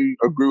certainly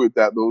agree with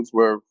that. Those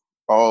were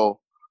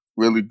all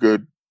really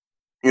good,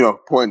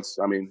 points.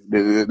 I mean,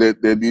 their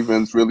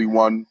defense really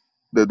won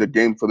the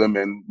game for them,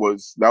 and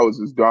that was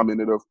as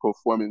dominant of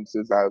performance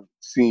as I've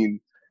seen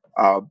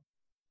in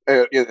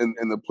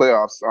the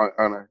playoffs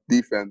on a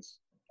defense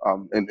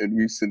in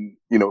recent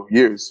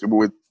years.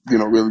 With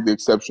really the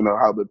exception of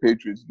how the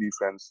Patriots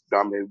defense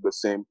dominated the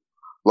same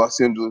Los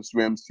Angeles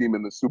Rams team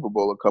in the Super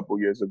Bowl a couple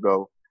years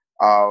ago.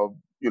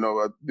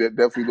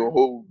 Definitely the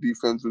whole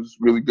defense was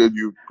really good.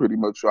 You pretty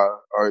much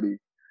already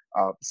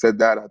said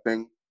that. I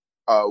think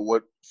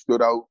what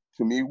stood out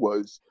to me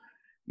was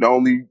not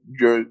only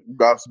Jared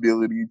Goff's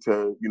ability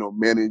to,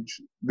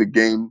 manage the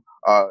game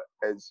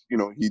as,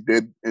 he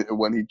did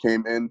when he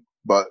came in,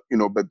 but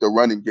the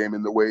running game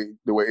and the way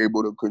they were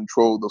able to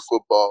control the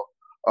football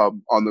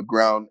on the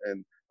ground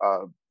and,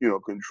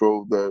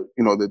 control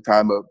the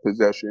time of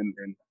possession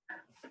and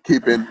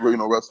keeping,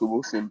 Russell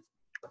Wilson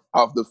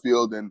off the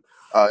field and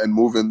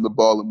moving the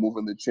ball and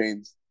moving the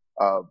chains,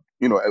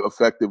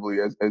 effectively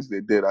as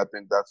they did. I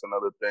think that's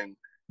another thing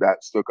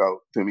that stuck out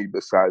to me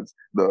besides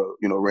the,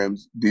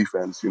 Rams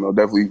defense.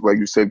 Definitely, like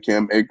you said,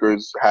 Cam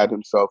Akers had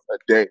himself a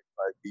day.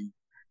 Like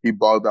he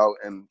balled out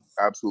and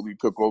absolutely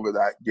took over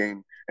that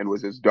game and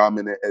was as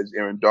dominant as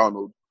Aaron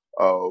Donald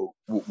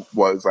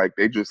was. Like,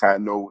 they just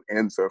had no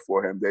answer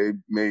for him. They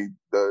made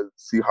the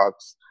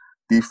Seahawks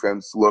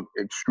defense look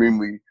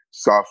extremely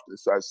soft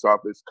as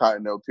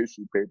cottonelle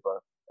tissue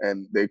paper,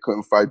 and they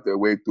couldn't fight their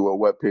way through a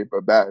wet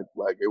paper bag.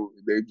 Like,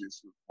 they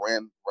just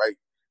ran right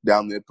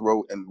down their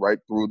throat and right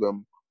through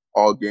them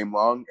all game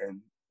long,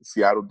 and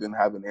Seattle didn't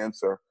have an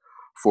answer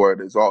for it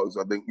as all.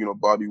 So I think,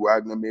 Bobby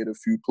Wagner made a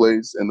few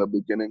plays in the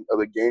beginning of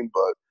the game,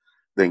 but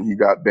then he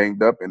got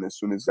banged up, and as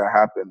soon as that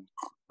happened,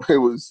 it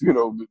was,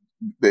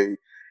 they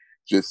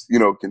just,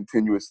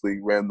 continuously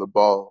ran the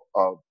ball,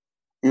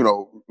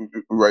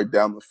 right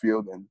down the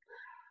field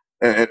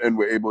and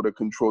were able to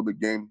control the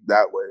game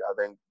that way. I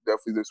think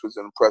definitely this was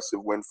an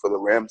impressive win for the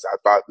Rams. I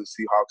thought the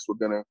Seahawks were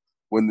going to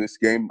win this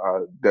game.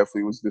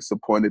 Definitely was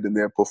disappointed in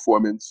their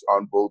performance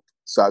on both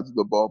sides of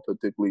the ball,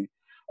 particularly,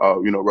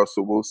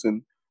 Russell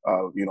Wilson,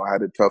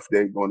 had a tough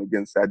day going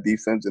against that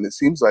defense. And it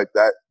seems like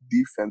that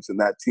defense and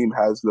that team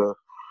has the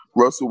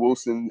Russell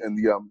Wilson and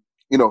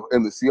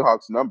and the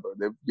Seahawks number.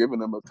 They've given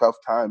them a tough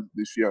time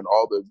this year in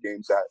all the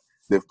games that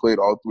they've played,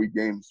 all 3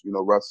 games.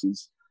 Russ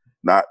is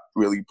not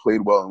really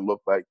played well and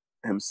looked like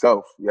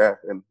himself. Yeah,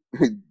 and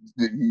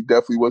he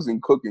definitely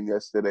wasn't cooking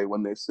yesterday.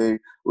 When they say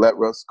let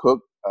Russ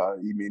cook,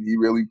 he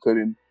really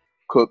couldn't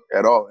cook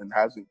at all and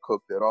hasn't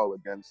cooked at all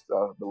against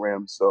the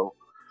Rams. So,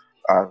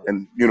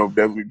 and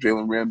definitely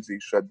Jalen Ramsey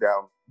shut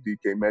down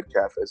DK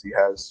Metcalf as he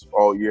has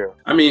all year.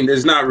 I mean,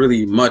 there's not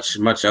really much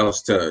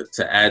else to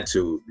add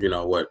to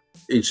what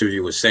each of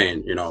you was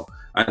saying.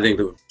 I think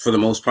that for the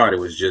most part it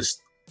was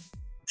just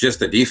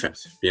the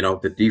defense.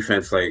 The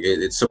defense, like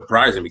it's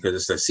surprising because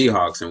it's the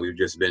Seahawks and we've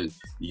just been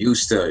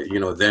used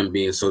to them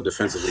being so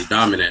defensively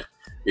dominant.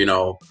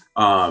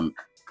 Coming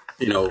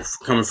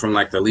from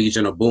like the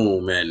Legion of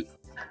Boom and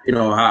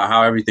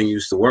how everything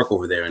used to work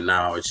over there, and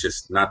now it's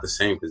just not the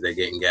same because they're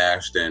getting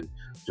gashed and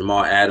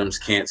Jamal Adams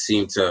can't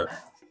seem to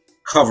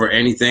cover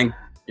anything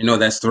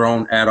that's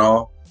thrown at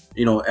all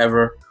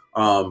ever,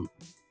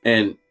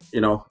 and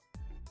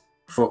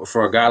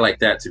for a guy like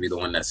that to be the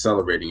one that's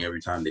celebrating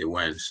every time they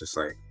win, it's just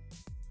like,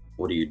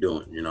 what are you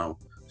doing?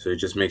 So it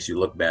just makes you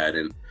look bad.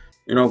 And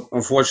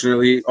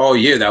unfortunately all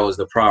year that was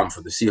the problem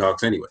for the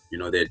Seahawks anyway.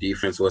 Their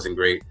defense wasn't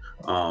great.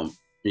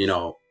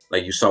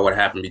 Like you saw what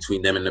happened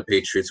between them and the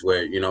Patriots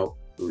where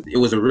it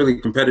was a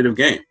really competitive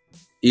game,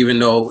 even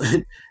though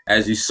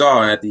as you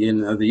saw at the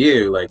end of the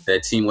year, like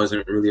that team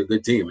wasn't really a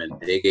good team and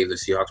they gave the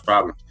Seahawks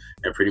problems,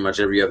 and pretty much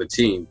every other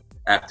team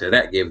after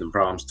that gave them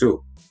problems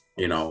too.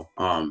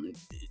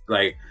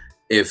 Like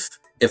if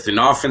an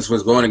offense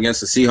was going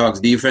against the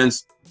Seahawks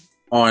defense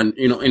on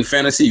in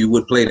fantasy, you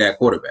would play that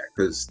quarterback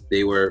because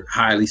they were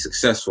highly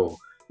successful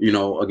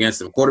against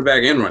them,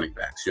 quarterback and running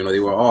backs. They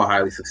were all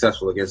highly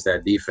successful against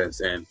that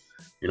defense, and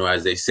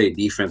as they say,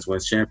 defense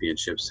wins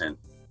championships, and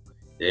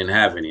they didn't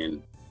have any.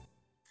 And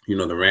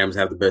the Rams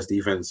have the best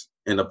defense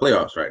in the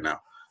playoffs right now.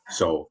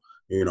 So,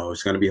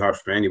 it's going to be hard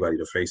for anybody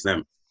to face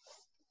them.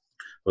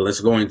 But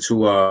let's go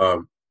into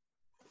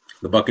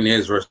the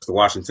Buccaneers versus the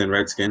Washington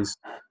Redskins.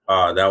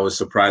 That was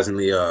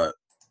surprisingly a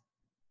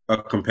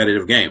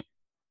competitive game,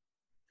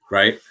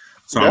 right?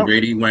 Tom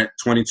Brady went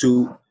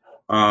 22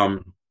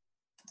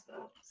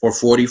 for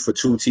 40 for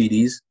 2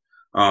 TDs.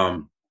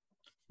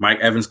 Mike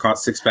Evans caught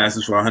 6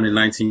 passes for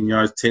 119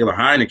 yards. Taylor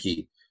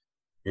Heineke,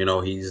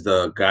 he's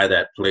the guy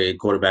that played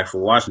quarterback for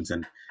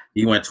Washington.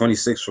 He went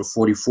 26 for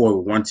 44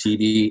 with 1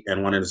 TD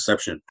and 1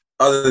 interception.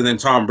 Other than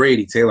Tom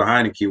Brady, Taylor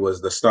Heineke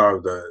was the star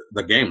of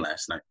the game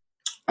last night.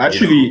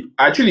 Actually,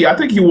 I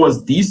think he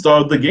was the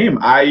star of the game.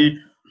 I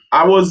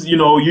was,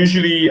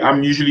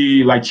 I'm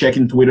usually like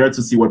checking Twitter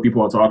to see what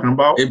people are talking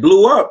about. It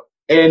blew up.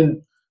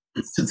 And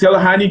Taylor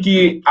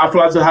Heineke, I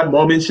feel like he had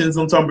more mentions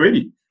than Tom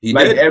Brady. He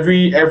like did.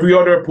 Every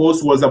other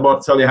post was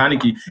about Taylor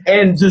Heineke,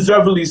 and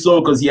deservedly so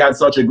because he had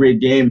such a great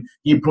game.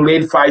 He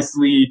played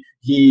feistly.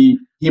 He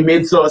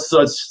made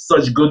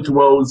such good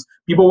throws.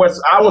 I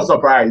was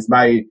surprised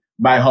by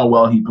how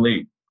well he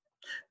played.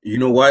 You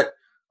know what?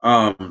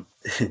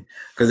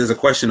 Because there's a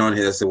question on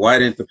here that said, why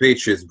didn't the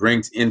Patriots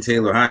bring in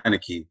Taylor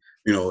Heineke?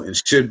 And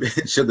should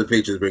the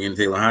Patriots bring in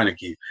Taylor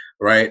Heineke,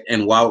 right?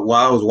 And while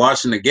I was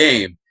watching the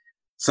game,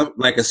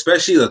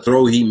 especially the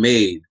throw he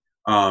made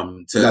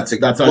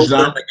that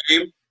touchdown,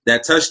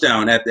 that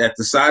touchdown at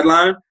the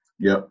sideline.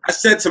 Yep. I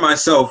said to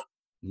myself,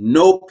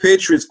 no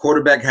Patriots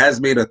quarterback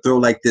has made a throw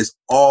like this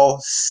all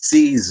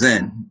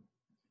season.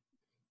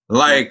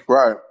 Like,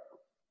 right.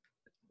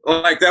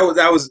 Like that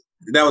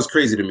was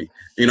crazy to me,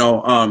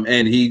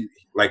 and he,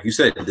 like you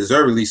said,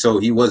 deservedly so.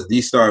 He was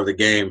the star of the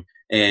game,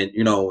 and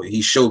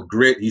he showed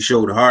grit, he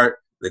showed heart.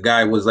 The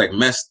guy was like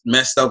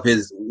messed up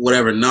his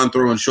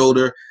non-throwing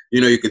shoulder.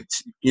 You could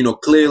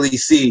clearly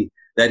see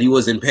that he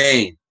was in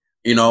pain.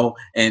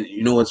 And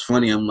what's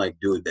funny? I'm like,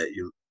 dude,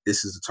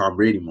 this is a Tom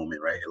Brady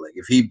moment right here. Like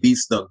if he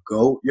beats the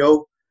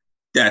GOAT,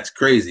 that's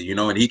crazy.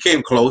 And he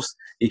came close.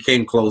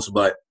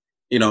 But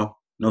no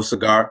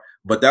cigar.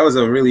 But that was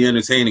a really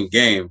entertaining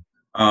game.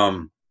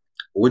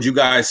 What'd you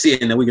guys see?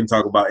 And then we can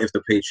talk about if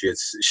the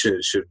Patriots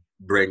should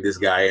bring this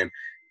guy in,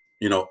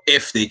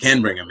 if they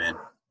can bring him in.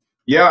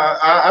 Yeah,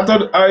 I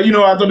thought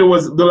it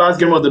was the last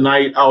game of the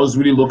night. I was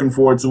really looking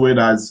forward to it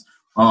as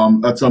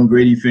a Tom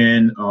Brady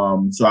fan.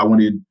 So I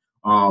wanted,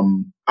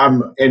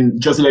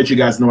 and just to let you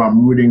guys know,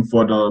 I'm rooting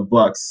for the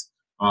Bucs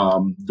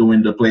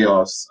doing the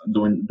playoffs,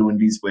 doing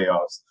these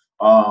playoffs.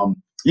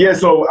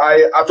 So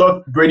I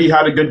thought Brady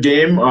had a good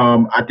game.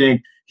 I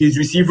think his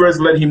receivers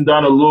let him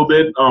down a little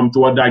bit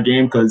toward that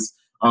game because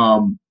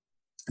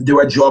they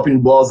were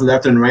dropping balls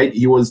left and right.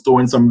 He was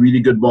throwing some really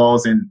good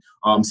balls, and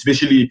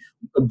especially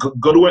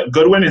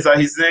Goodwin, is that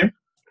his name?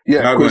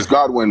 Yeah,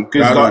 Godwin.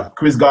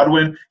 Chris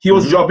Godwin. He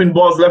was dropping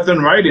balls left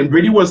and right, and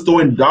Brady was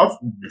throwing darts.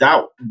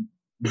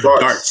 Oh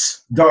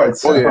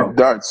yeah,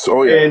 darts.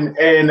 Oh yeah.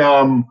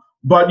 And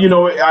but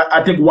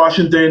I think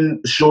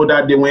Washington showed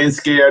that they weren't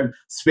scared,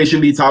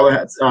 especially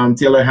Taylor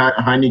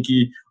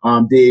Heineke.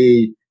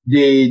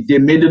 They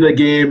made it a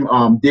game.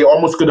 They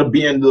almost could have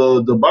been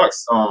the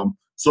Bucs.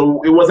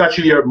 So it was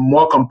actually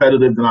more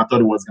competitive than I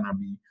thought it was gonna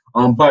be.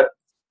 But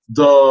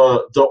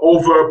the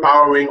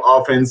overpowering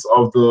offense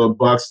of the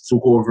Bucs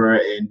took over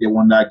and they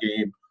won that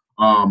game.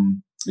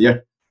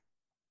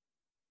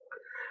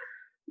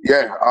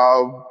 Yeah,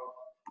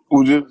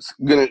 was just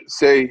gonna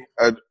say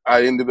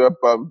I ended up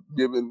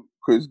giving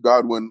Chris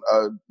Godwin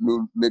a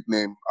new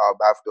nickname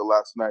after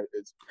last night.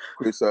 It's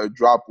Chris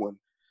Dropwin.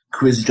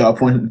 Chris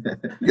Dropwin.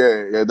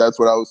 yeah, that's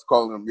what I was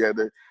calling him. Yeah,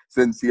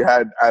 since he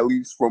had, at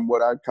least from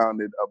what I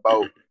counted,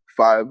 about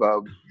 5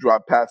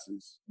 drop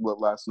passes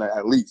last night.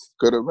 At least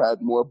could have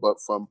had more, but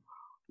from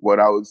what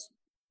I was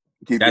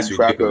keeping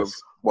track of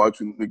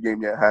watching the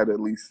game, yeah, had at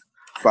least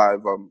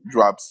 5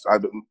 drops.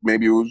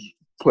 Maybe it was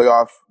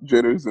playoff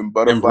jitters and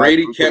butterflies. And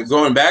Brady kept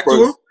going back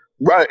to him?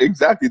 Right,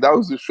 exactly. That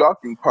was the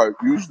shocking part.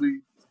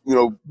 Usually,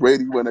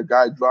 Brady, when a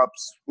guy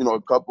drops,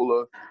 a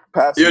couple of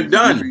passes, you're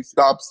done. He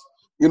stops,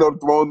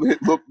 throwing hit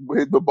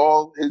the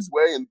ball his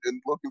way and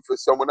looking for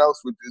someone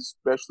else, which is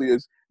especially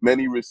as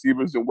many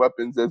receivers and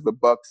weapons as the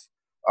Bucs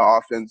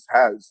offense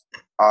has.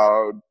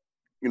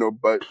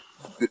 But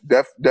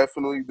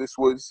definitely this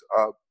was,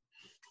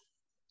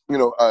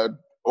 an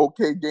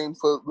okay game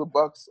for the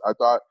Bucs. I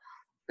thought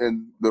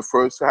in the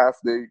first half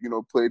they,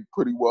 played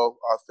pretty well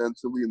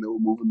offensively and they were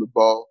moving the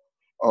ball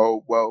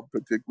well,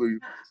 particularly,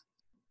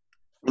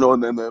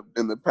 and then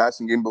in the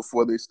passing game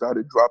before they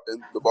started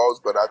dropping the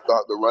balls. But I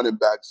thought the running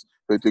backs,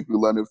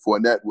 particularly Leonard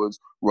Fournette, was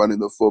running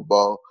the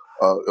football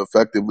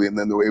effectively, and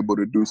then they were able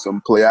to do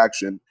some play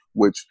action,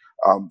 which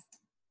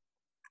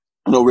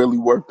really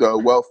worked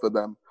well for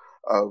them.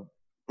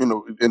 In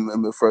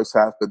the first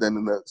half, but then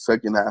in the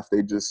second half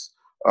they just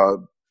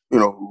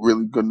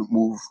really couldn't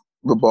move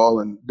the ball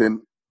and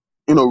didn't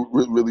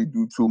really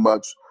do too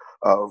much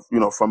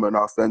from an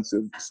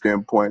offensive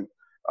standpoint.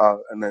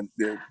 And then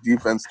their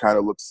defense kind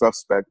of looked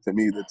suspect to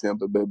me, the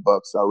Tampa Bay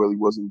Bucs. I really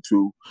wasn't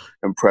too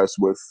impressed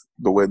with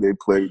the way they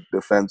played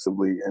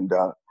defensively. And,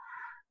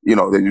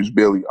 they just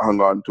barely hung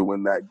on to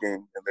win that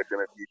game. And they're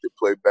going to need to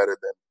play better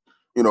than,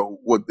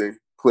 what they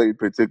played,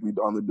 particularly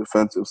on the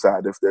defensive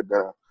side, if they're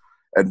going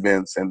to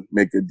advance and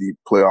make a deep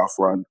playoff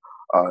run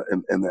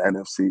in the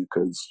NFC.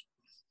 Because,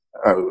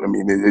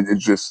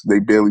 it's just they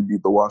barely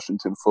beat the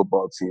Washington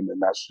football team.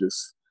 And that's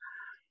just,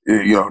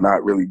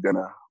 not really going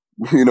to,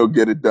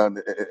 get it done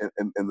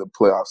in the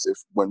playoffs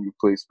when you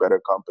place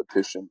better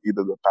competition,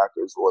 either the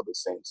Packers or the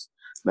Saints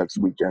next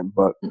weekend.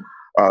 But, it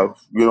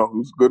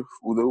was good.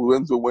 The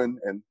win's a win.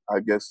 And I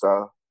guess,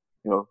 the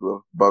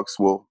Bucs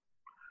will,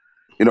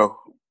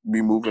 be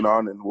moving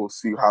on and we'll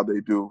see how they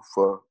do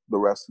for the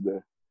rest of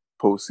the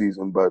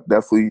postseason. But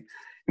definitely,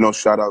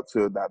 shout out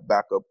to that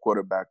backup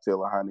quarterback,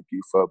 Taylor Heineke,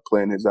 for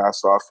playing his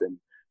ass off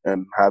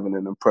and having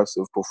an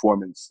impressive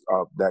performance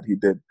that he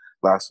did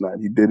last night.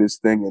 He did his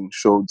thing and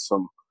showed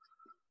some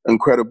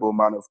incredible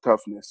amount of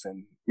toughness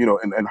and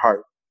and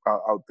heart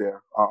out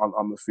there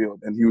on the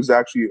field. And he was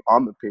actually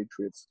on the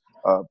Patriots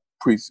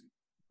he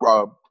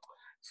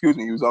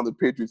was on the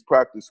Patriots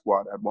practice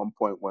squad at one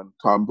point when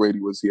Tom Brady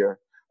was here.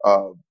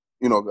 I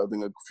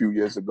think a few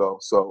years ago.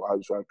 So I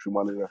just actually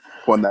wanted to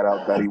point that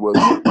out, that he was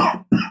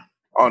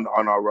on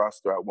our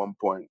roster at one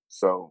point.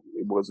 So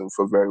it wasn't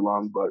for very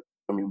long, but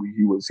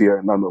he was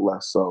here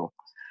nonetheless. So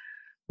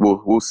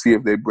we'll see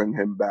if they bring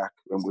him back,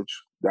 in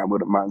which I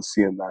wouldn't mind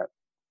seeing that.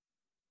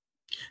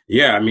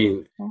 Yeah,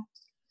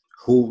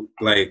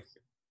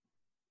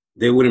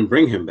 they wouldn't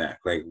bring him back.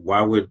 Like,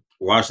 why would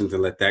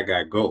Washington let that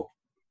guy go?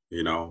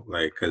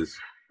 Because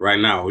right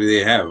now, who do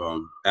they have?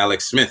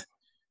 Alex Smith.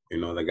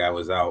 The guy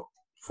was out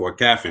for a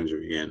calf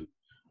injury, and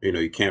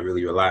you can't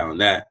really rely on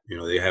that.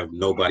 They have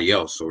nobody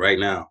else. So right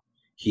now,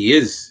 he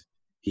is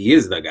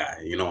the guy.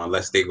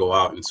 Unless they go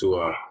out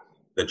into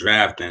the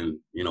draft and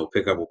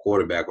pick up a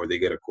quarterback, or they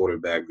get a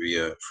quarterback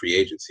via free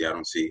agency. I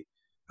don't see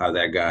how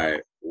that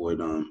guy would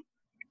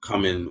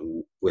come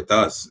in with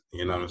us.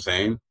 You know what I'm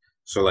saying?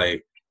 So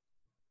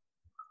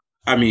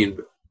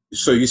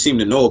so you seem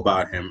to know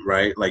about him,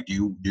 right? Like, do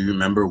you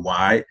remember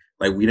why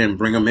we didn't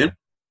bring him in?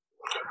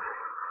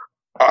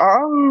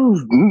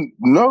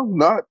 No,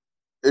 not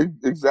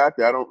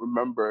exactly. I don't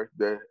remember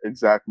the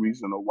exact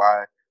reason of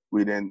why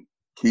we didn't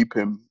keep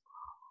him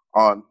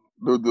on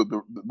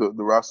the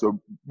roster,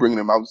 bringing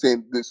him. I was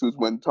saying this was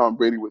when Tom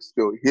Brady was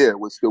still here,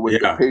 was still with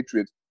the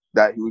Patriots,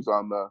 that he was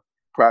on the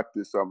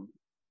practice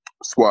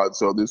squad.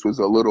 So this was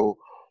a little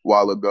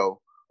while ago.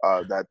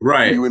 That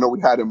right.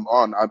 We had him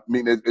on.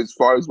 As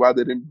far as why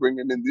they didn't bring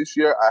him in this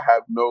year, I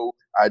have no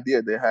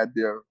idea. They had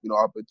their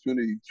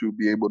opportunity to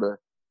be able to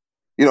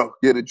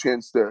get a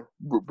chance to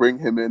bring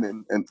him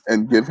in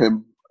and give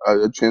him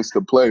a chance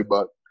to play.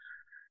 But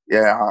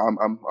yeah,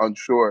 I'm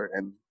unsure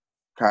and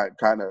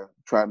kind of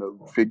trying to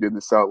figure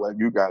this out, like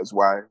you guys,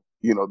 why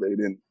they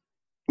didn't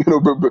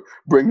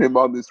bring him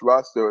on this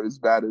roster as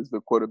bad as the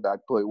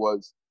quarterback play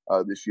was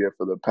this year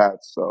for the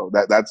Pats. So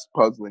that's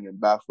puzzling and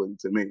baffling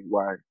to me,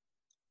 why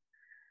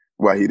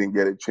he didn't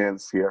get a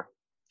chance here.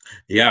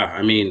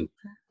 Yeah,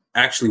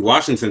 actually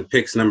Washington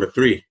picks number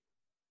 3.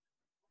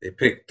 They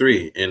picked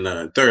 3 in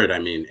the third.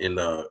 In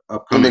the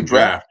upcoming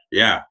draft.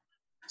 Yeah.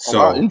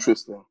 So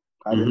interesting.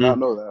 I did not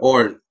know that.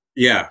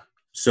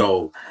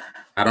 So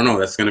I don't know.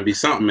 That's going to be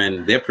something,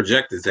 and they're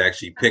projected to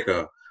actually pick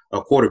a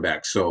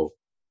quarterback. So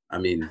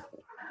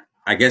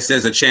I guess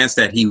there's a chance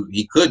that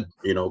he could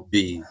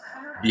be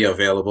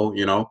available.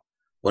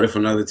 what if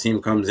another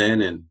team comes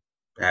in and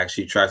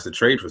actually tries to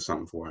trade for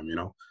something for him?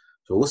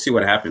 So we'll see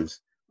what happens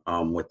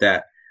with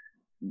that.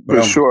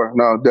 For sure.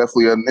 No,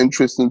 definitely an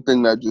interesting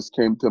thing that just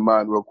came to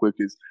mind real quick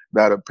is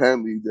that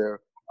apparently they're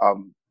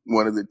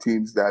one of the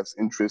teams that's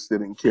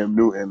interested in Cam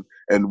Newton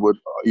and would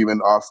even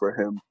offer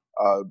him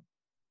a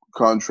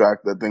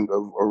contract, I think,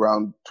 of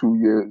around 2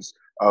 years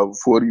of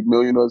 $40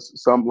 million or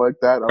something like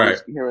that. I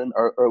was hearing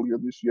earlier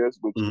this year,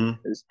 which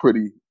is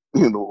pretty,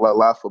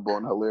 laughable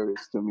and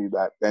hilarious to me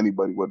that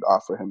anybody would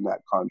offer him that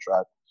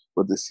contract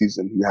for the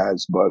season he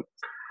has. But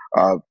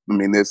I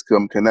mean, there's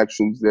some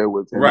connections there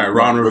with him. Right,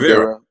 Ron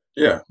Rivera.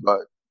 Yeah.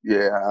 But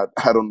yeah,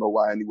 I don't know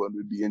why anyone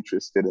would be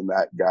interested in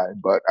that guy.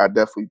 But I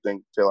definitely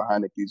think Taylor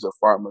Heineke's a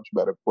far much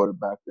better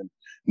quarterback than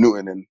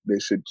Newton, and they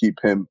should keep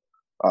him,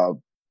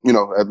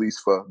 at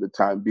least for the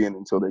time being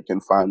until they can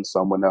find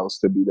someone else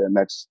to be their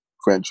next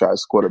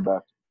franchise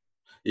quarterback.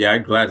 Yeah,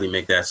 I'd gladly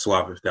make that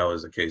swap if that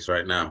was the case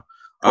right now.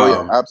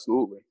 Yeah,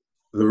 absolutely.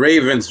 The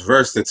Ravens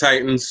versus the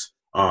Titans.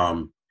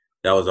 That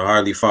was a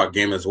hardly fought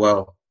game as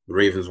well. The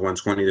Ravens won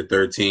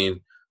 20-13.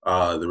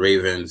 The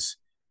Ravens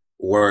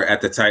were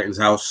at the Titans'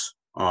 house.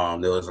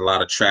 There was a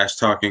lot of trash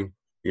talking,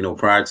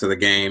 prior to the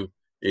game.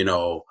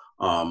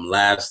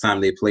 Last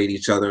time they played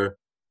each other,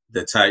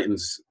 the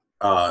Titans.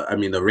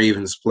 The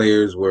Ravens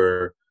players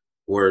the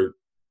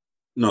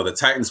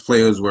Titans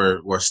players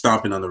were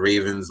stomping on the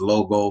Ravens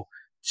logo.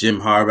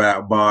 Jim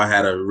Harbaugh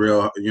had a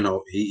real,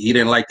 he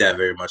didn't like that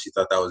very much. He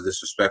thought that was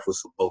disrespectful.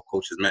 So both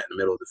coaches met in the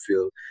middle of the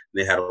field.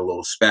 And they had a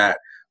little spat.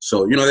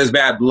 So, there's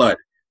bad blood.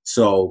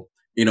 So,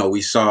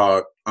 we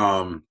saw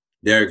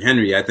Derrick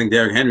Henry. I think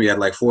Derrick Henry had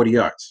like 40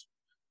 yards,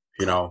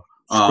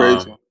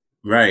 crazy.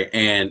 Right.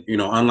 And,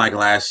 unlike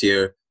last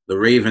year, the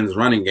Ravens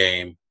running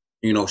game,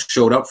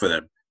 showed up for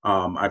them.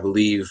 I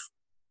believe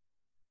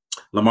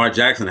Lamar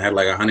Jackson had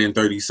like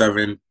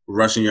 137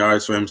 rushing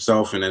yards for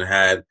himself and then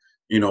had,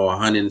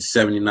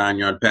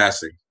 179-yard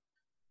passing,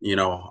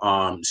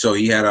 so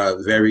he had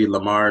a very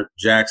Lamar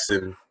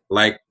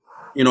Jackson-like,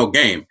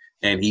 game.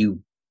 And he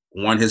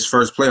won his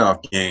first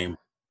playoff game,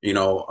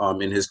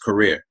 in his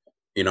career.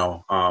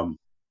 I'm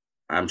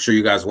sure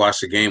you guys watched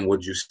the game.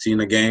 What did you see in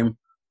the game?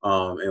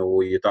 And what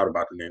were your thoughts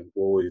about the game?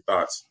 What were your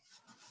thoughts?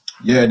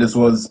 Yeah, this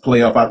was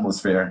playoff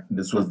atmosphere.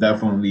 This was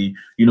definitely,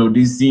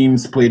 these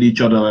teams played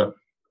each other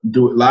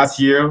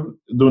last year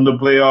during the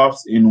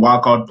playoffs in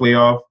Wildcard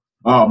playoff.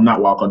 Not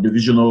Wildcard,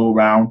 divisional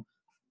round.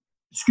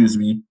 Excuse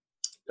me.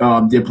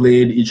 They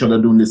played each other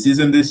during the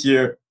season this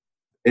year,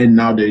 and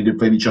now they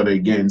played each other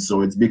again. So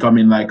it's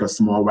becoming like a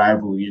small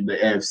rivalry in the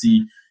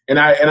AFC. And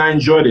I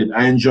enjoyed it.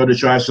 I enjoyed the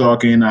trash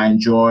talking. I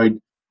enjoyed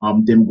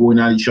them going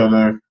at each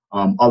other.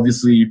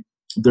 Obviously,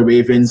 the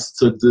Ravens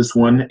took this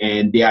one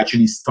and they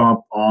actually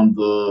stomped on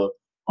the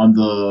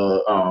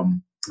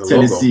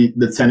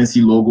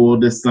Tennessee logo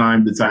this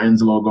time, the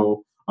Titans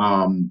logo.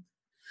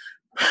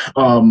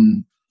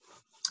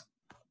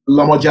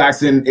 Lamar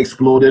Jackson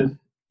exploded.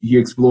 He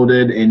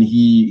exploded and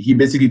he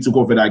basically took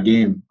over that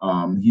game.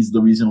 He's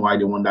the reason why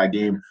they won that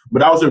game. But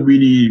that was a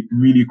really,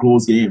 really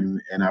close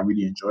game and I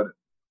really enjoyed it.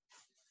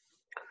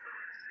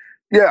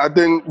 Yeah, I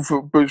think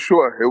for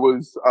sure it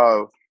was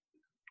a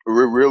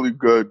really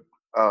good,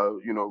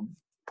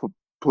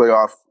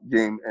 playoff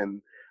game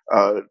and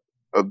a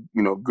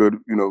good,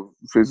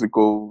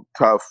 physical,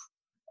 tough,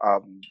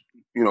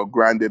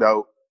 grinded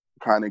out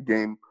kind of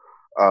game.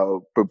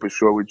 But for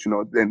sure, which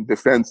then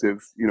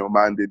defensive,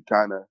 minded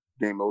kind of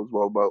game as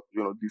well. But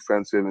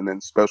defensive and then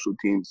special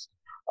teams,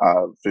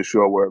 for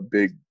sure, were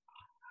big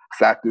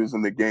factors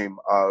in the game.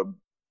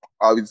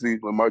 Obviously,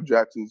 Lamar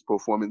Jackson's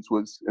performance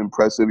was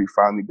impressive. He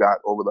finally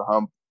got over the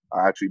hump.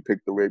 I actually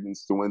picked the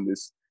Ravens to win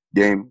this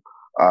game.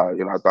 I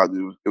thought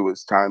it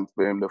was time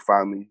for him to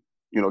finally,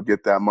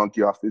 get that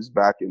monkey off his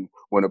back and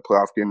win a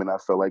playoff game. And I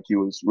felt like he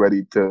was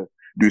ready to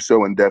do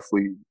so and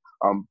definitely,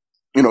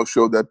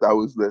 showed that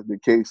was the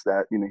case,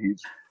 that,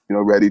 he's,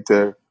 ready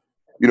to,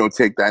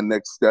 take that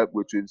next step,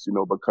 which is,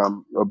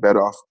 become a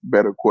better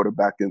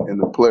quarterback in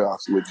the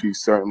playoffs, which he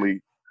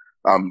certainly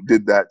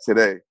did that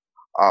today.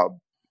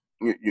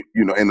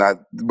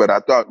 But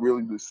I thought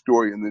really the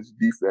story in this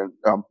defense,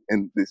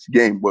 in this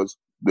game, was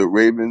the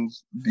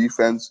Ravens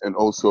defense and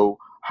also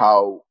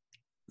how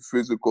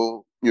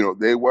physical,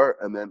 they were,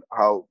 and then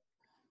how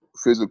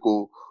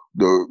physical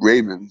the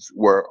Ravens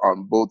were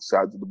on both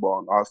sides of the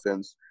ball, on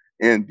offense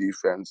and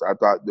defense. I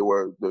thought they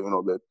were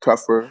the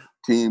tougher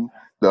team.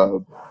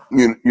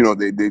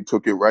 They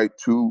took it right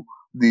to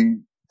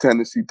the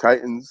Tennessee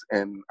Titans,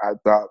 and I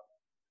thought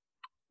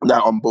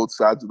that on both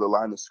sides of the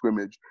line of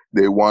scrimmage,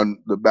 they won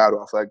the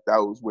battle. I feel like that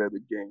was where the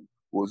game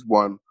was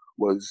won,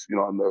 was,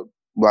 on the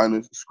line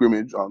of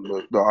scrimmage, on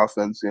the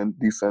offense and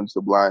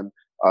defensive line.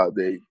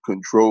 They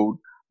controlled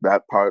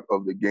that part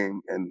of the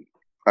game, and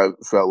I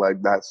felt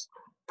like that's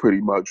pretty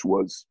much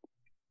was,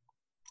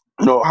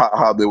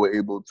 how they were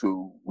able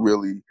to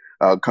really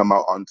come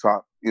out on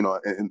top,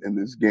 in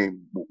this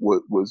game,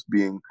 was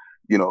being,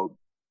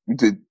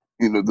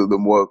 the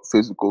more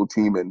physical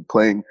team and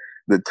playing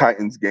the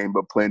Titans game,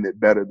 but playing it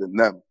better than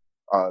them.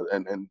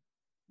 And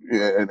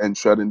and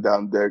shutting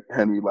down Derrick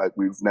Henry like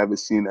we've never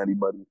seen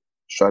anybody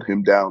shut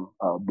him down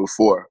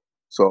before.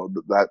 So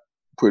that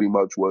pretty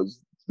much were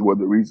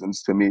the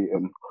reasons to me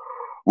and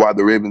why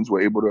the Ravens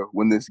were able to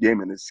win this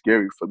game. And it's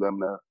scary for them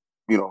to,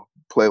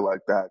 play like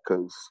that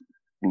because,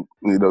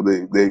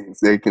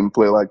 they can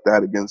play like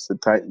that against the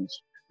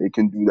Titans. They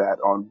can do that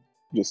on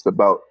just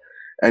about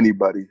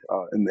anybody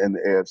in the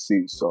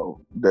AFC.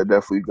 So they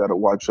definitely got to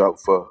watch out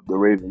for the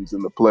Ravens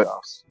in the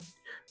playoffs.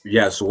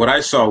 Yeah, so what I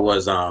saw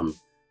was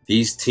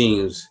these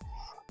teams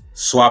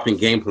swapping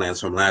game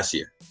plans from last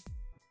year.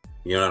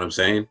 You know what I'm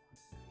saying?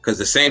 Because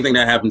the same thing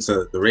that happened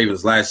to the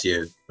Ravens last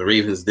year, the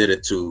Ravens did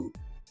it to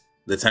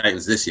the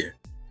Titans this year.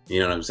 You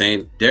know what I'm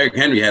saying? Derrick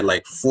Henry had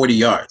like 40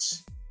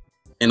 yards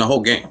in the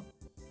whole game.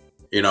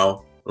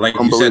 Like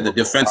you said, the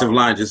defensive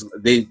line just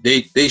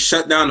they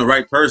shut down the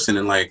right person,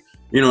 and like,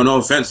 no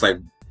offense, like,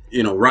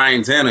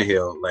 Ryan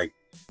Tannehill, like,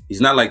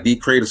 he's not like the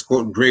greatest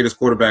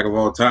quarterback of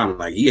all time.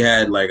 Like, he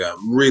had like a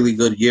really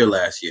good year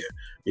last year,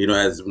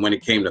 as when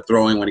it came to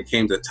throwing, when it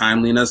came to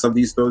timeliness of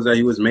these throws that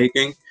he was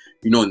making,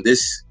 and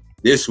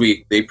this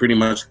week they pretty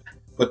much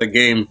put the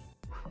game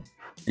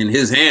in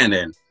his hand,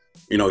 and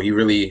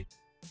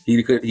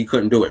he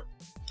couldn't do it.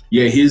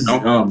 Yeah, his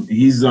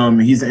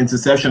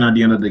interception at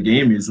the end of the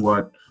game is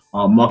what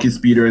Marcus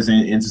Peters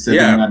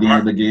intercepted at the end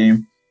of the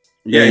game.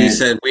 Yeah, he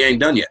said we ain't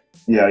done yet.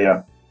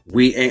 Yeah.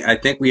 I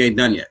think we ain't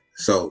done yet.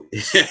 So,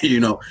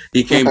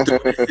 he came through.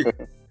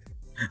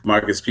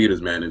 Marcus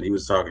Peters, man, and he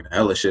was talking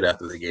hella shit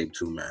after the game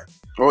too, man.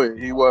 Oh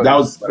yeah, he was.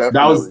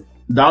 That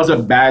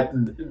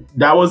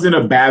wasn't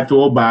a bad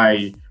throw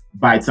by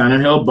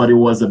Tannehill, but it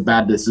was a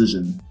bad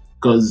decision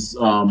because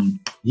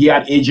he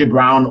had AJ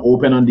Brown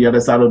open on the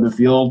other side of the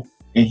field,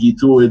 and he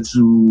threw it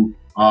to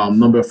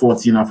number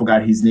 14. I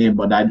forgot his name,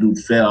 but that dude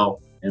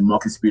fell, and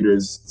Marcus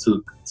Peters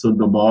took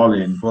the ball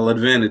and full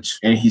advantage,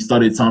 and he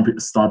started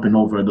stomping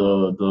over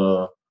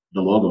the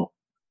logo.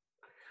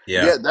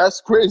 Yeah,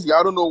 that's crazy.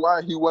 I don't know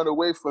why he went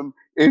away from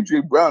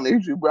AJ Brown.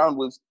 AJ Brown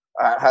was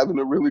having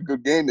a really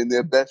good game and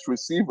their best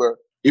receiver.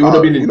 It would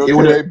have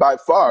been by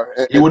far.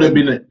 It would have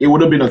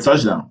been a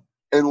touchdown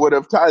and would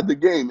have tied the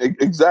game.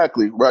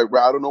 Exactly. Right.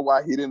 I don't know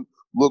why he didn't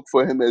look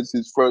for him as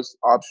his first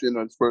option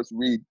or his first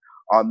read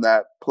on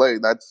that play.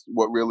 That's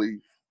what really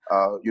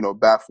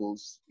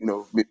baffles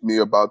me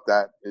about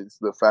that is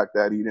the fact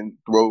that he didn't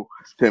throw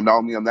to him not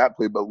only on that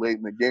play but late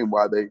in the game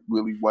while they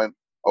really went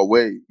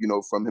away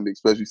from him,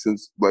 especially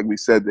since, like we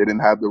said, they didn't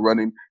have the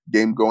running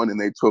game going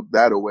and they took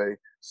that away.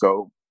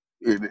 So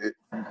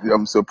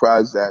I'm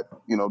surprised that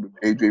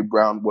AJ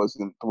Brown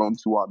wasn't thrown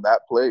to on that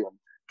play and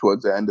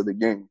towards the end of the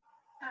game.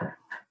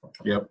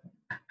 Yep.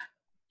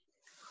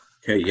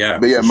 Okay, yeah.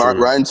 But yeah,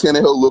 Ryan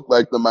Tannehill looked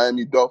like the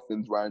Miami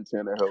Dolphins. Ryan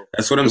Tannehill.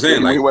 That's what I'm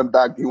saying. He went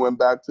back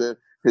to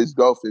his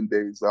Dolphin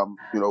days.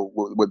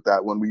 With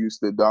that when we used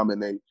to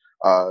dominate,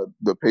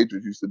 the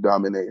Patriots used to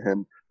dominate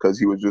him because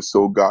he was just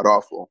so god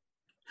awful.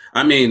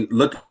 I mean,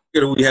 look at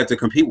who we had to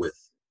compete with,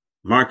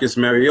 Marcus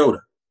Mariota.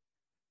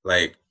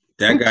 Like,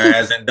 that guy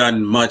hasn't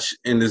done much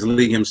in this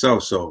league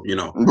himself, so it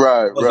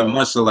wasn't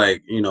much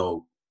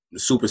to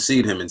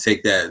supersede him and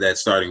take that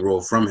starting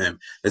role from him,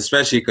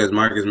 especially because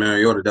Marcus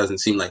Mariota doesn't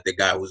seem like the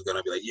guy who's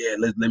gonna be like, yeah,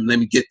 let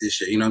me get this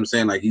shit. You know what I'm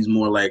saying? Like, he's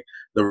more like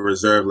the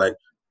reserve, like,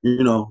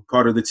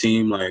 part of the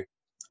team, like,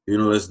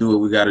 let's do what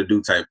we got to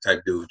do type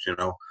dude.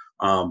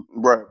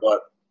 Right.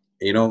 But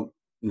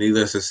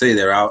needless to say,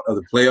 they're out of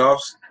the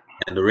playoffs,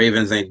 and the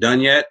Ravens ain't done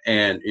yet.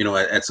 And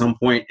at some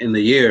point in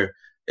the year,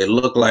 it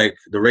looked like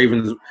the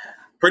Ravens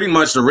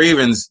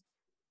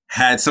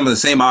had some of the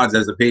same odds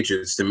as the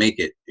Patriots to make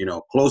it,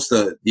 close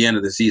to the end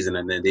of the season.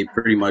 And then they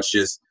pretty much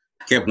just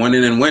kept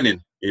winning and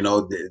winning.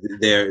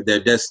 Their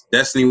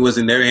destiny was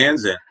in their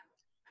hands, and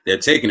they're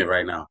taking it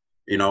right now.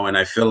 And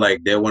I feel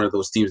like they're one of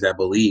those teams that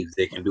believe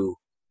they can do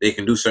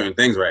certain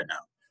things right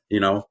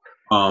now.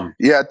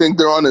 Yeah, I think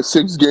they're on a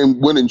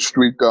 6-game winning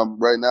streak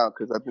right now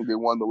because I think they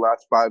won the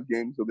last 5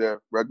 games of their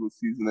regular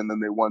season and then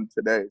they won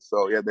today.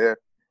 So yeah, they're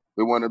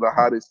one of the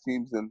hottest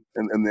teams in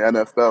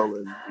the NFL,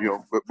 and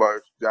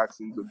Lamar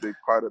Jackson's a big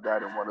part of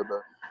that and one of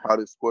the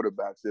hottest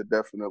quarterbacks. They're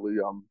definitely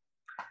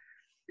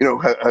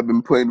have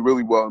been playing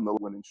really well in the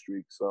winning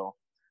streak. So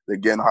they're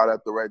getting hot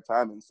at the right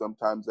time, and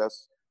sometimes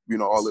that's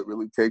all it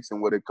really takes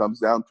and what it comes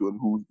down to, and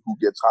who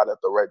gets hot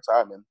at the right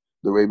time. And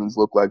the Ravens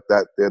look like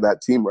that. They're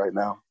that team right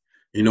now.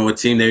 You know what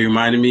team they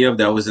reminded me of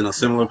that was in a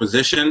similar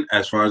position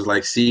as far as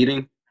like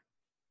seeding?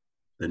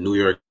 The New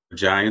York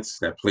Giants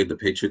that played the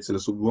Patriots in the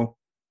Super Bowl.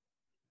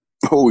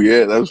 Oh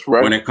yeah, that's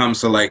right. When it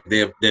comes to like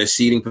their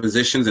seeding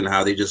positions and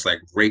how they just like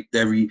raked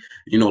every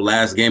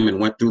last game and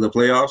went through the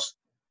playoffs.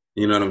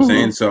 You know what I'm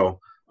saying? So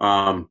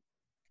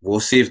we'll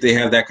see if they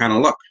have that kind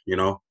of luck.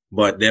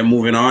 But they're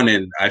moving on,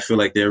 and I feel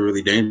like they're a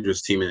really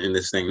dangerous team in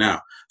this thing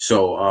now.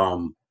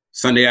 So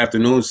Sunday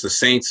afternoon, it's the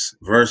Saints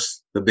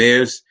versus the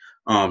Bears.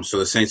 So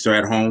the Saints are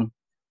at home.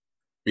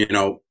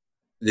 They're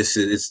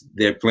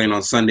playing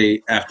on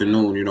Sunday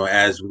afternoon,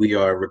 as we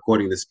are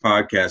recording this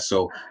podcast.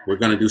 So we're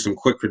going to do some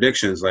quick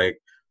predictions, like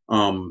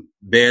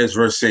Bears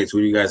versus Saints. What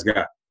do you guys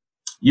got?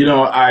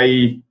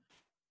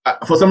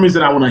 for some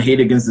reason I want to hate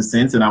against the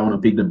Saints and I want to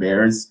pick the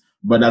Bears,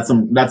 but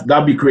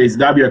that'd be crazy.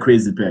 That'd be a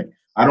crazy pick.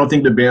 I don't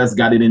think the Bears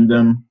got it in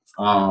them.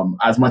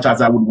 As much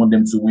as I would want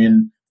them to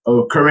win.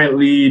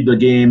 Currently, the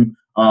game,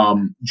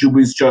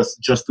 Juby's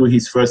just threw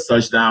his first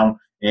touchdown,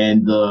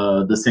 and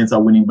the Saints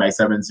are winning by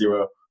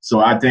 7-0. So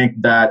I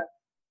think that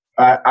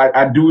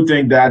I do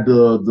think that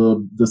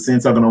the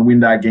Saints are gonna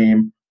win that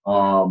game.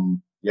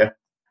 Yeah,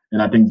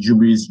 and I think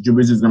Juby's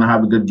is gonna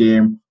have a good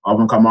game.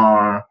 Alvin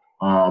Kamara,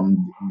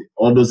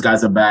 all those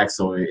guys are back,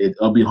 so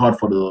it'll be hard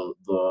for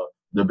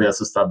the Bears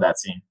to stop that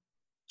team.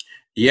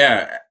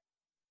 Yeah,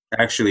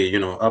 actually,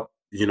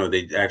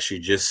 they actually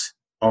just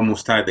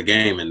almost tied the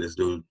game, and this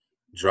dude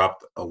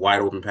dropped a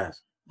wide open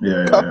pass.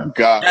 Yeah.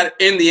 God. That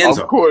in the end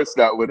zone. Of course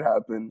that would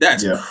happen.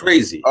 That's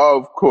crazy.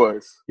 Of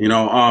course.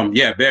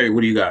 Yeah, Barry,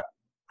 what do you got?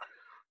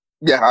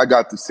 Yeah, I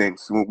got the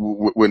Saints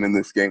winning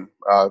this game.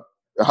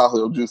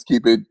 I'll just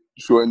keep it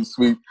short and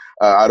sweet.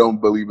 I don't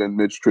believe in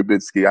Mitch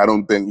Trubisky. I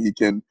don't think he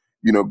can,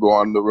 go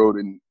on the road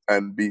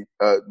and beat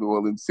New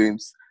Orleans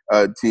Saints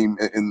team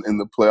in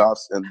the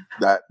playoffs, and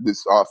that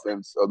this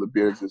offense of the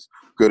Bears is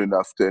good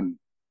enough to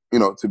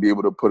be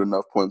able to put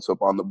enough points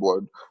up on the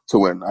board to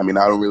win. I mean,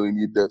 I don't really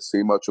need to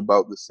say much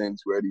about the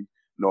Saints. We already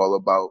know all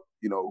about,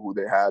 who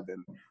they have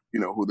and,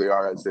 who they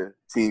are as a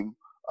team.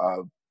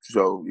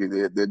 So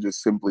they're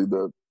just simply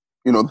the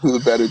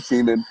better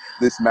team in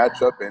this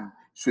matchup and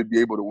should be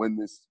able to win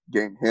this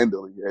game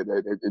handily.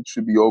 It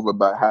should be over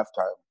by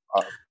halftime.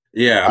 I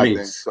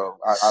think so.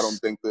 I don't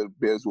think the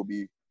Bears will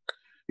be,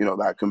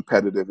 that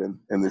competitive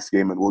in this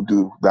game and will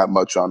do that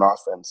much on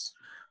offense.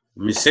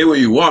 I mean, say what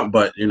you want,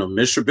 but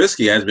Mitch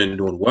Trubisky has been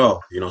doing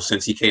well,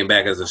 since he came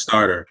back as a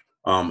starter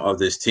of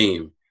this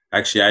team.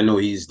 Actually, I know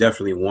he's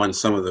definitely won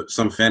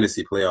some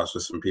fantasy playoffs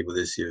with some people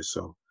this year.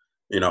 So,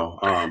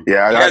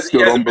 I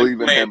still don't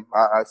believe in him.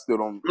 I still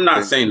don't. I'm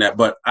not saying that,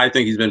 but I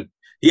think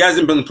he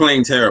hasn't been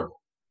playing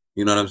terrible.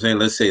 You know what I'm saying?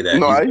 Let's say that.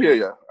 No, I hear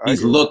you.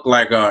 He's looked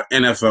like an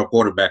NFL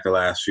quarterback the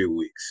last few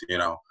weeks.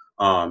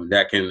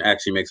 That can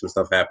actually make some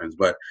stuff happen.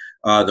 But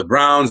the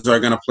Browns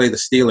are going to play the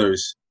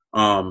Steelers.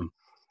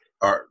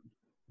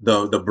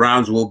 The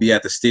Browns will be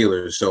at the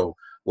Steelers. So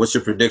what's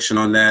your prediction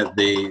on that?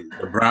 The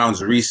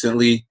Browns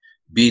recently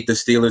beat the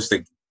Steelers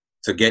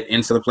to get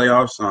into the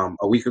playoffs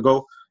a week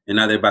ago, and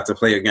now they're about to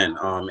play again.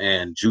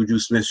 And Juju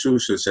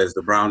Smith-Schuster says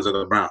the Browns are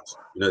the Browns.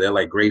 They're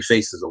like gray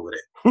faces over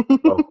there.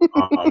 So,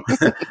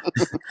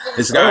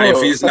 this guy, if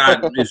he's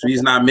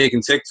not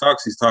making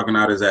TikToks, he's talking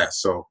out his ass.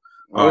 So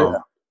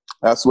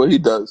that's what he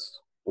does.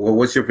 Well,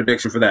 what's your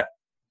prediction for that?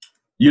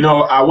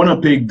 I want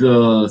to pick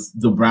the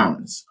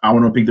Browns.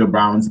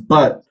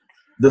 But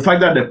the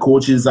fact that the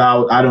coach is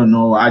out, I don't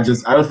know. I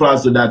just feel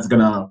as though that's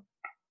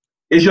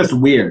it's just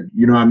weird.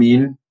 You know what I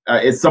mean?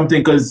 It's something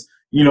because,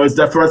 it's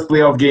their first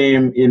playoff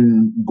game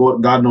in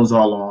God knows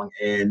how long.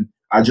 And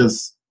I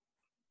just,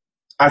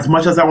 as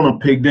much as I want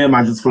to pick them,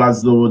 I just feel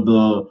as though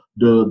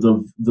the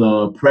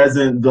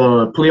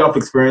playoff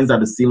experience that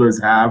the Steelers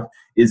have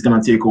is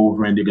going to take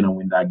over and they're going to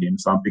win that game.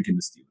 So I'm picking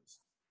the Steelers.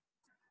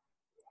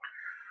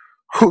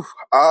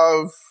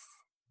 I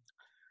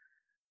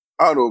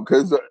don't know,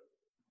 because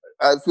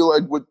I feel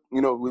like with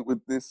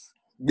this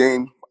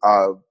game,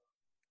 even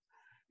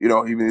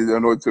I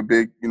know it's a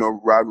big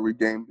rivalry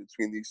game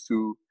between these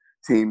two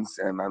teams,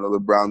 and I know the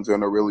Browns are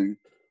in a really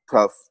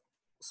tough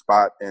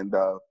spot, and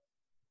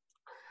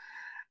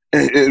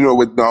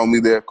with not only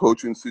their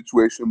coaching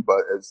situation,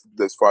 but as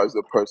far as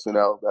the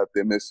personnel that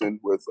they're missing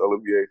with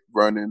Olivier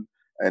Vernon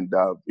and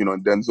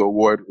Denzel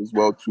Ward as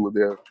well, two of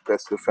their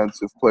best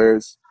defensive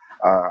players.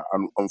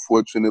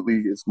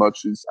 Unfortunately, as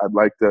much as I'd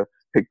like to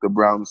pick the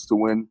Browns to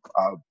win,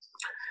 I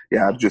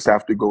just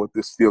have to go with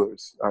the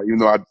Steelers. Even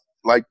though I'd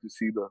like to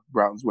see the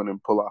Browns win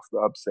and pull off the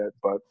upset,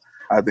 but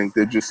I think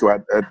they're just so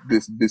at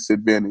this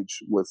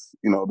disadvantage with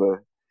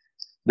the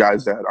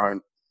guys that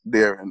aren't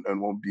there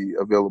and won't be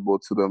available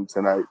to them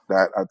tonight.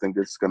 That I think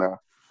it's gonna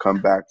come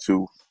back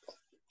to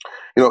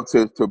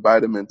to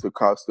bite them and to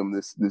cost them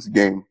this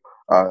game.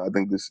 I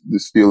think the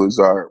Steelers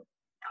are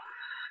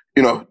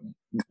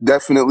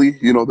definitely,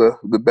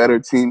 the better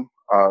team,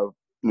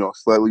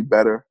 slightly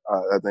better.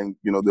 I think,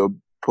 they'll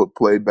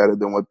play better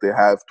than what they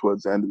have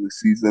towards the end of the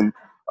season,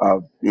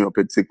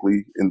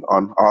 particularly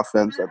on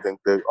offense. I think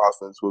their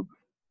offense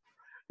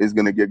is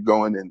going to get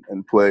going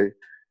and play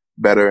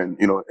better and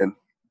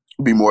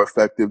be more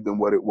effective than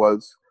what it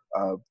was.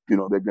 They're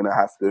going to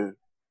have to,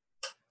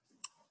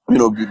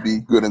 be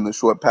good in the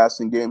short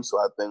passing game. So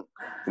I think,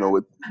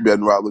 with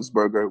Ben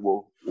Roethlisberger,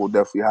 will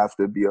definitely have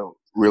to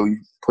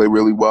play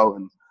really well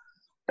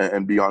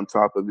and be on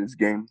top of this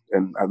game.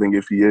 And I think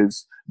if he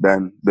is,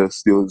 then the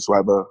Steelers will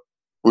have a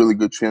really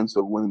good chance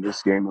of winning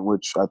this game, in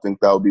which I think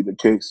that will be the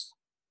case.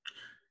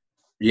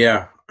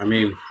 Yeah, I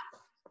mean,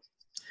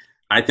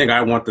 I think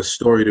I want the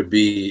story to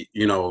be,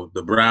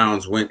 the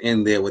Browns went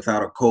in there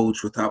without a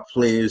coach, without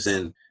players,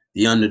 and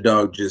the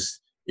underdog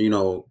just,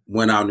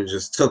 went out and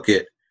just took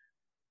it,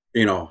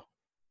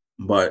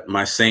 But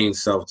my sane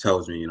self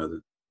tells me,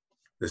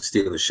 the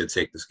Steelers should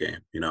take this game,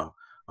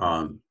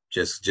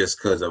 just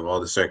because of all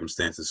the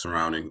circumstances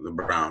surrounding the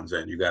Browns,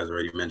 and you guys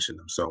already mentioned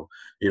them. So,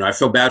 I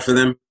feel bad for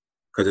them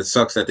because it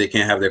sucks that they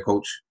can't have their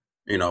coach.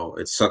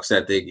 It sucks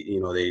that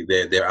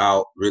they're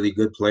out really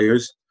good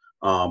players.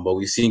 But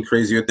we've seen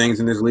crazier things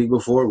in this league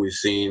before. We've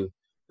seen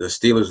the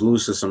Steelers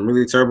lose to some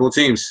really terrible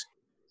teams.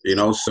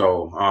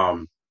 So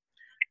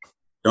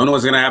don't know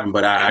what's gonna happen,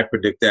 but I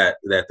predict that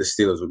the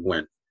Steelers would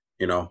win.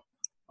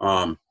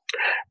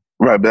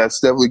 Right, but that's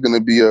definitely going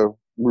to be a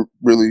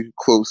really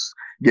close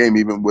game,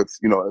 even with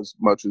as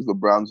much as the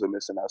Browns are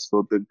missing. I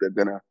still think they're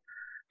going to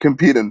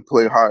compete and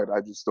play hard. I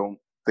just don't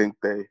think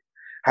they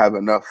have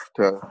enough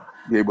to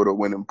be able to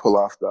win and pull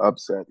off the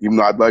upset. Even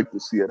though I'd like to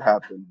see it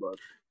happen, but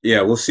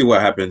yeah, we'll see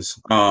what happens.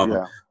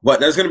 But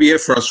that's going to be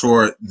it for us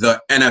for the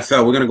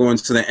NFL. We're going to go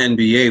into the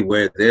NBA,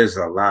 where there's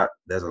a lot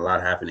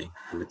happening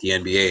with the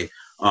NBA.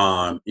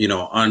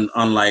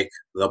 Unlike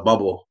the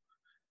bubble,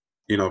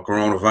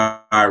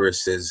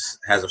 coronavirus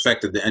has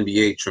affected the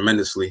NBA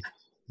tremendously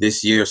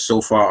this year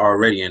so far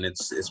already, and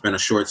it's been a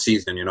short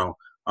season.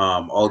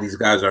 All these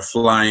guys are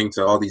flying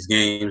to all these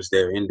games.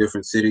 They're in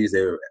different cities.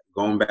 They're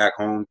going back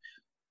home.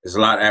 There's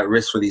a lot at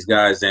risk for these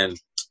guys, and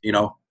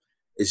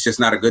it's just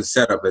not a good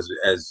setup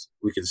as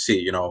we can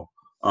see.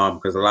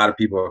 Because a lot of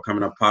people are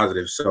coming up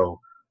positive. So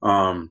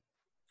the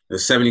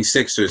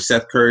 76ers,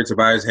 Seth Curry,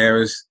 Tobias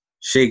Harris,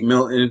 Shake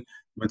Milton,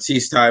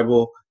 Matisse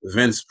Thybulle,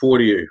 Vincent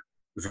Poirier.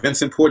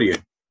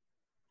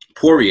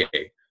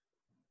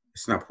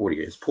 It's not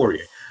Poirier. It's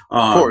Poirier.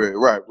 Poirier,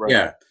 right.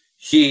 Yeah,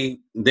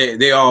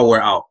 they all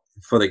were out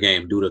for the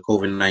game due to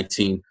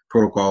COVID-19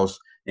 protocols,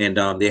 and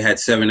they had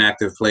 7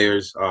 active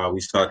players.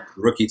 We saw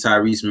rookie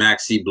Tyrese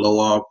Maxey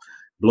blow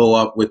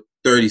up with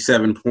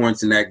 37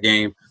 points in that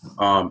game.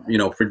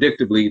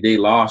 Predictably they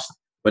lost,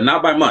 but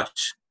not by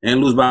much. They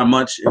didn't lose by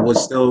much. It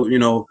was still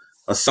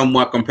a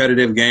somewhat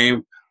competitive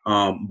game.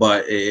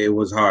 But it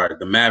was hard.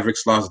 The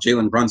Mavericks lost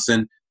Jalen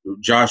Brunson,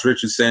 Josh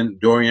Richardson,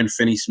 Dorian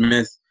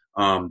Finney-Smith.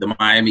 The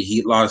Miami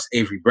Heat lost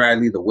Avery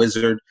Bradley. The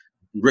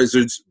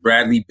Wizards,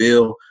 Bradley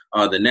Beal.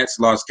 The Nets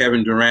lost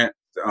Kevin Durant.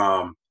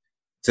 To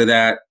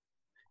that,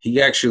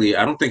 he actually,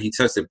 I don't think he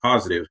tested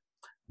positive,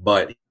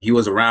 but he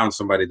was around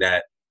somebody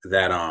that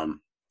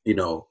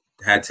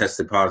had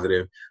tested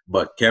positive.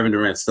 But Kevin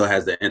Durant still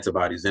has the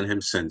antibodies in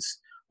him since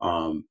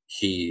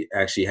he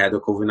actually had the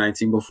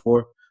COVID-19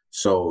 before.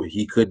 So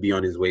he could be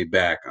on his way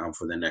back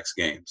for the next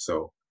game.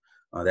 So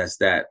that's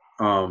that.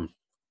 And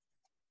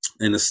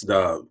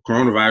the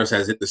coronavirus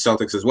has hit the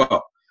Celtics as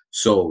well.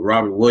 So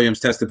Robert Williams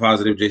tested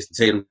positive. Jason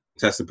Tatum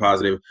tested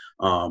positive.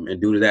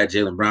 And due to that,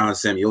 Jaylen Brown,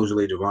 Semi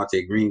Ojeleye,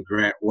 Javonte Green,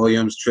 Grant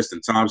Williams,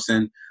 Tristan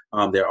Thompson,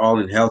 they're all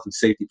in health and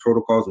safety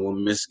protocols and will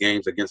miss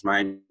games against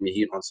Miami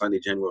Heat on Sunday,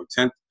 January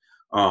 10th.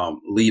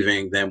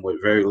 Leaving them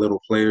with very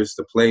little players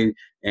to play.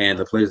 And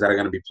the players that are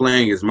going to be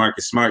playing is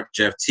Marcus Smart,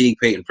 Jeff Teague,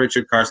 Peyton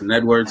Pritchard, Carson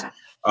Edwards,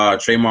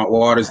 Tremont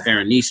Waters,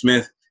 Aaron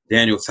Nesmith,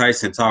 Daniel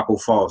Tice, and Taco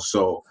Fall.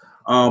 So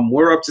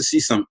we're up to see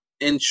some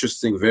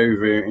interesting, very,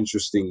 very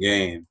interesting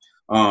game.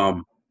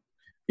 How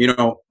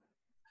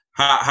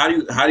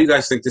do you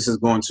guys think this is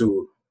going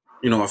to,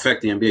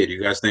 affect the NBA? Do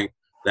you guys think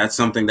that's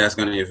something that's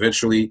going to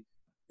eventually,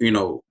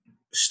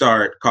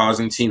 start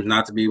causing teams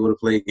not to be able to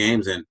play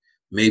games and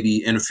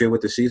maybe interfere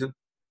with the season?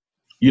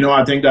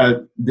 I think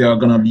that there are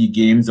going to be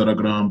games that are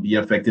going to be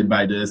affected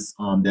by this.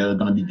 There are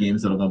going to be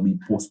games that are going to be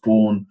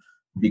postponed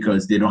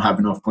because they don't have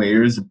enough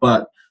players.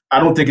 But I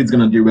don't think it's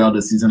going to derail the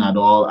season at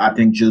all. I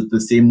think just the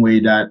same way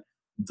that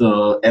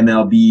the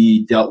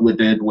MLB dealt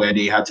with it, where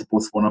they had to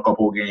postpone a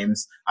couple of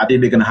games, I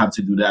think they're going to have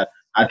to do that.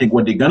 I think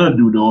what they're going to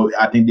do, though,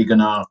 I think they're going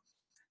to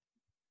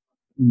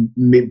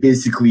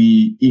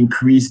basically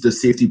increase the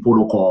safety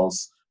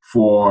protocols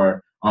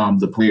for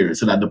the players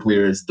so that the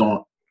players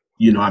don't,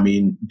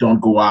 don't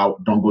go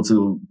out, don't go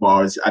to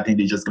bars. I think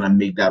they're just going to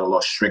make that a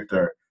lot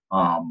stricter.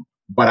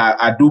 But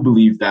I do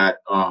believe that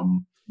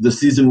the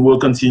season will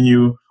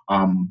continue.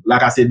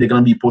 Like I said, they're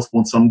going to be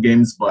postponed some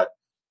games, but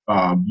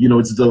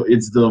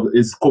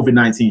it's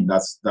COVID-19.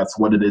 That's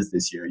what it is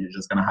this year. You're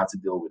just going to have to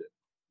deal with it.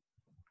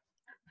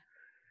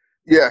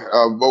 Yeah,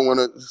 I want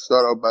to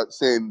start out by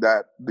saying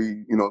that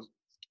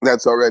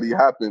that's already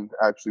happened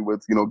actually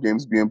with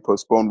games being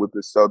postponed with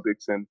the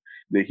Celtics and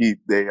the Heat.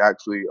 They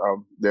actually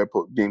their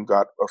game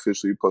got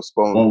officially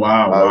postponed. Oh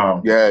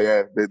wow!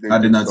 Yeah. They I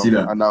did not see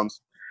that.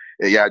 Announced.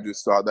 Yeah, I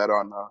just saw that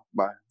on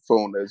my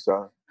phone as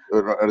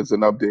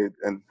an update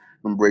and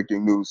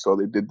breaking news. So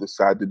they did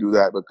decide to do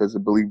that because I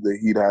believe the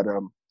Heat had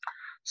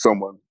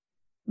someone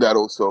that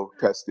also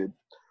tested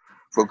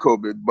for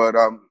COVID. But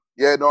I'm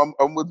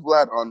with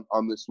Vlad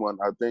on this one.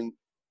 I think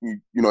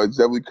it's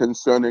definitely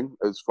concerning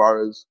as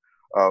far as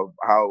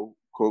how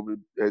COVID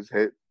has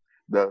hit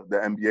the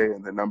NBA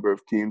and the number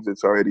of teams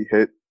it's already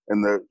hit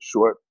in the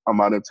short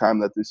amount of time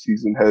that this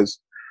season has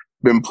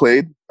been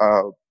played.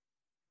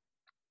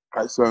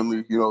 I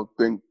certainly,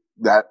 think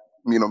that,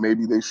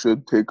 maybe they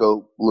should take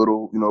a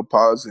little,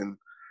 pause and,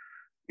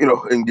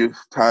 and give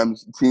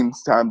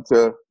teams time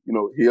to,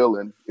 heal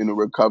and,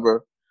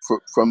 recover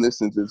from this,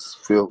 since it's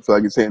feel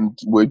like it's hitting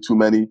way too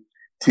many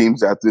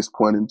teams at this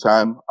point in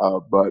time.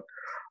 But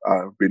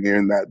Been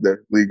hearing that the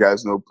league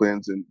has no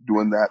plans in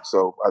doing that,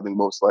 so I think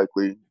most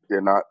likely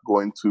they're not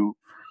going to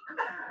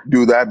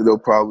do that. They'll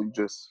probably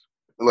just,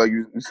 like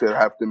you said,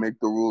 have to make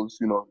the rules,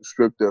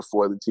 stricter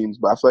for the teams.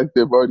 But I feel like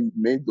they've already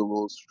made the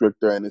rules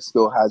stricter, and it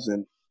still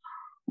hasn't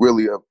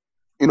really,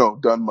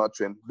 done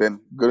much and been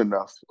good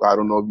enough. I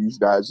don't know if these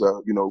guys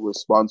are,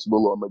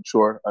 responsible or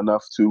mature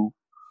enough to,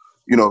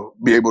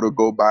 be able to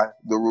go by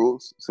the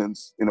rules,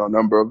 since, a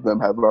number of them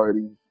have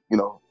already,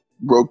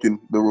 broken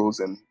the rules,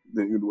 and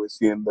we're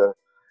seeing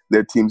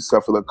their teams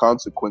suffer the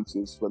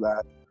consequences for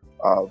that.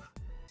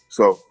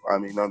 So, I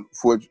mean,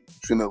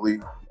 unfortunately,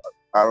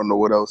 I don't know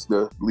what else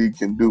the league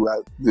can do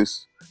at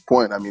this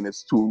point. I mean,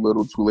 it's too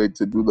little too late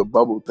to do the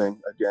bubble thing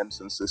again,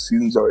 since the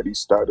season's already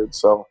started.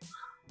 So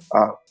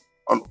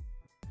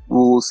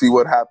we'll see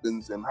what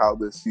happens and how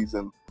this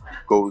season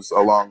goes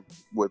along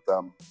with,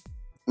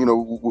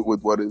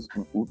 with what has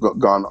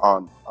gone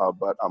on.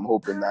 But I'm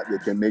hoping that they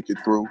can make it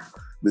through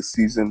the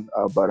season.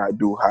 But I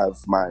do have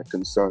my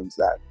concerns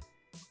that,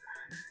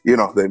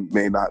 they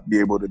may not be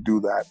able to do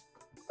that,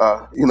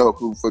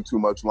 for too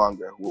much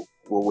longer. We'll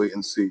wait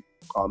and see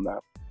on that.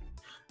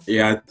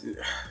 Yeah,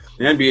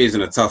 the NBA is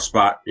in a tough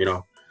spot.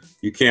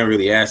 You can't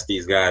really ask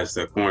these guys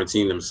to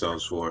quarantine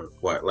themselves for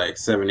like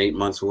 7-8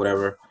 months or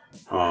whatever.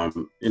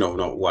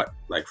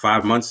 Like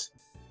 5 months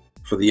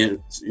for the end,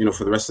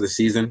 for the rest of the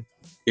season.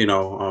 Be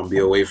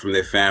away from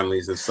their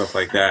families and stuff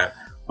like that.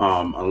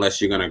 Unless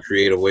you're gonna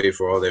create a way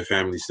for all their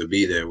families to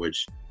be there,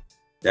 which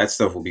that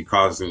stuff will be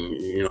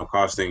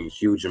costing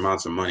huge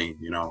amounts of money.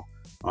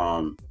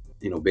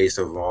 Based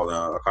off all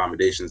the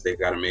accommodations they've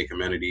got to make,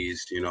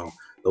 amenities,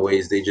 the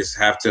ways they just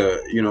have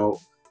to,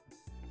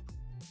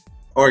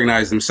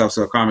 organize themselves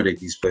to accommodate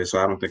these players.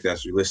 So I don't think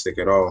that's realistic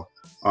at all.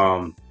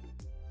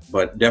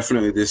 But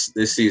definitely this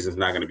season is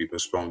not going to be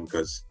postponed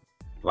because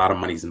a lot of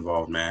money's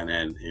involved, man.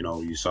 And,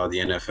 you saw the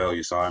NFL,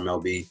 you saw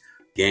MLB,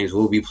 games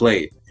will be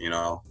played.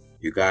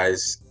 You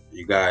guys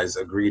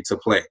agreed to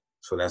play.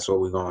 So that's what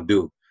we're going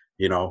to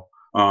do.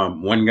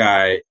 One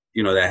guy,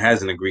 that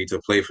hasn't agreed to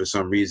play for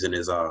some reason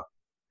is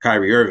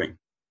Kyrie Irving.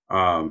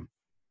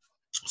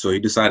 So he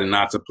decided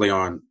not to play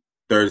on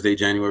Thursday,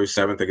 January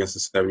 7th against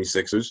the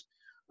 76ers.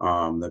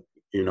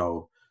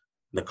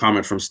 The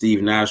comment from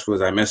Steve Nash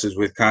was, I messaged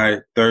with Kai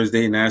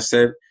Thursday. Nash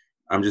said,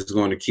 I'm just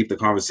going to keep the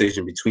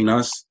conversation between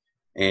us.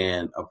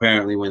 And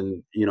apparently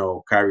when,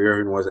 Kyrie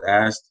Irving was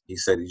asked, he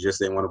said he just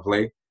didn't want to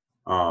play.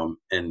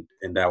 And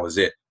that was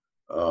it.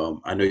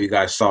 I know you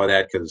guys saw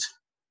that because,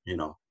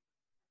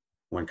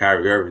 when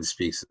Kyrie Irving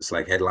speaks, it's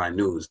like headline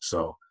news.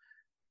 So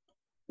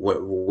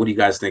what do you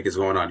guys think is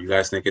going on? You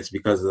guys think it's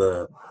because of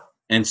the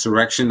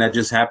insurrection that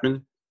just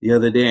happened the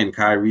other day and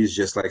Kyrie's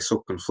just like so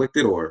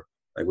conflicted, or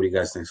like what do you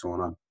guys think is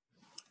going on?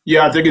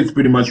 Yeah, I think it's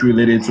pretty much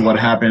related to what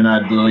happened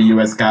at the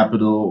U.S.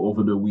 Capitol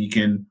over the week.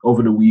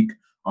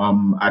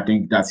 I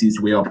think that's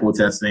his way of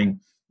protesting,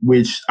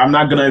 which I'm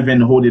not gonna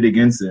even hold it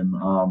against him.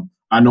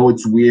 I know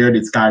it's weird.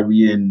 It's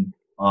Kyrie, and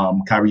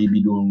Kyrie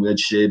be doing weird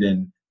shit,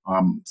 and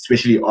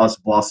especially us,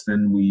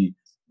 Boston, we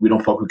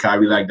don't fuck with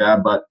Kyrie like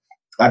that. But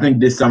I think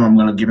this time I'm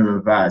gonna give him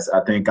a pass.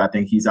 I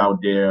think he's out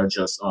there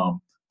just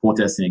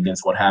protesting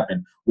against what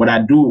happened. What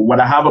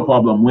I have a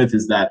problem with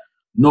is that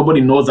nobody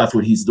knows that's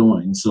what he's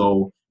doing.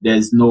 So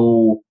there's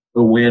no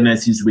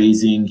awareness he's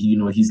raising.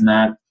 He's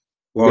not.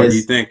 Well, do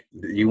you think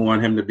you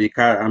want him to be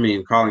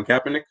Colin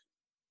Kaepernick?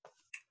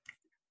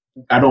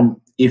 I don't.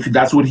 If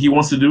that's what he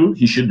wants to do,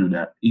 he should do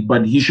that.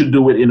 But he should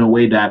do it in a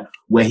way that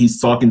where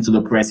he's talking to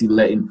the press, he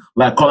letting,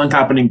 like Colin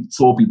Kaepernick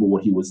told people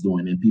what he was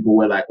doing, and people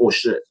were like, "Oh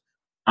shit,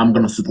 I'm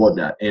gonna support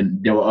that."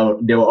 And there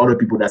were other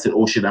people that said,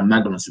 "Oh shit, I'm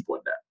not gonna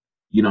support that."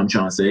 You know what I'm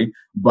trying to say?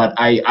 But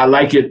I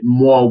like it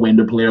more when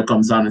the player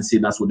comes out and say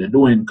that's what they're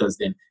doing, because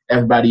then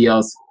everybody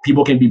else,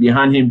 people can be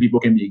behind him, people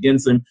can be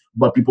against him,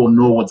 but people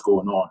know what's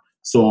going on.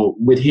 So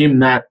with him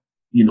not,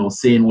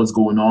 saying what's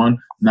going on,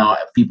 now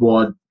people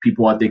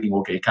are thinking,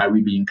 okay,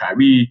 Kyrie being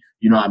Kyrie,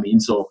 you know what I mean?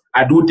 So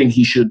I do think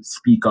he should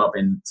speak up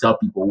and tell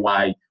people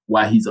why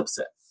he's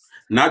upset.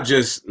 Not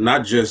just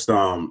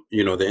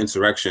the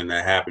insurrection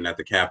that happened at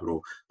the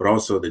Capitol, but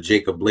also the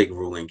Jacob Blake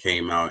ruling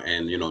came out,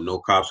 and no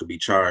cops will be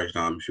charged.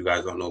 If you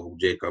guys don't know who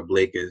Jacob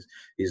Blake is,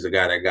 he's the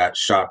guy that got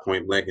shot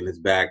point blank in his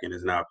back and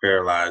is now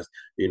paralyzed.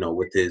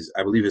 With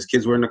I believe his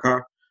kids were in the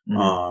car.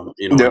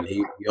 Mm-hmm. And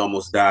he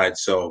almost died.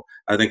 So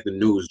I think the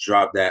news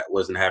dropped that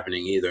wasn't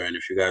happening either. And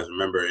if you guys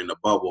remember in the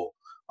bubble,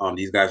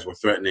 these guys were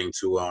threatening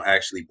to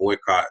actually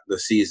boycott the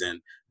season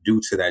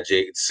due to that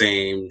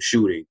same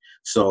shooting.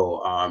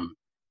 So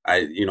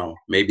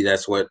maybe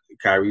that's what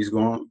Kyrie's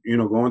going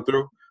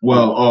through.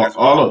 Well,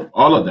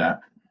 all of that.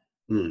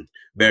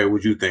 Barry,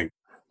 what do you think?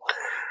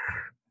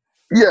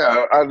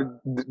 Yeah, I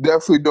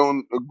definitely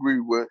don't agree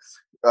with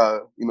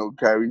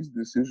Kyrie's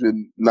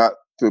decision not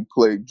to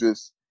play,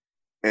 just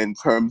in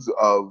terms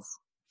of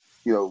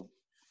you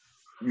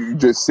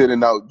just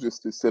sitting out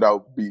just to sit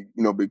out,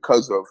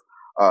 because of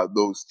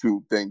those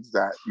two things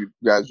that you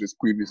guys just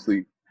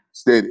previously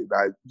stated.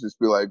 I just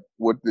feel like,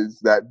 what does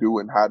that do,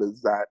 and how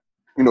does that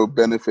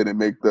benefit and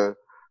make the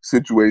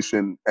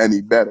situation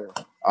any better?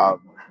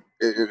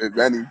 if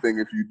anything,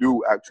 if you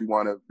do actually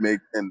want to make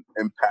an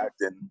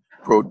impact and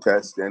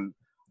protest and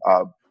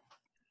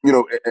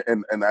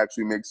and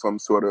actually make some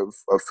sort of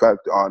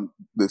effect on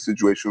the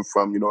situation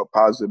from a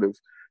positive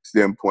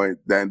standpoint,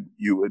 then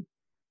you would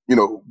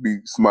be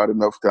smart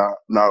enough to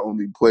not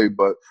only play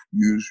but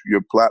use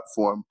your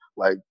platform,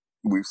 like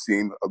we've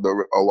seen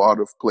a lot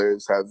of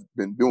players have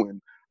been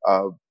doing,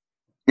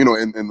 in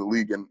the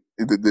league and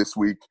this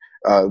week,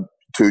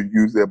 to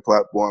use their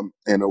platform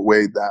in a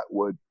way that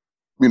would,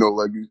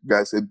 like you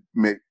guys said,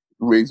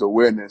 raise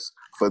awareness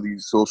for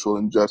these social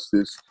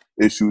injustice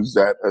issues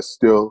that are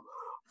still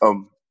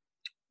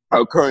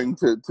occurring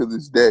to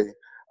this day,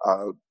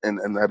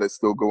 and that is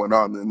still going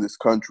on in this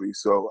country.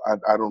 So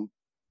I don't,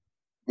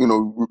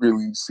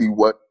 really see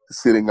what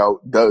sitting out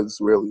does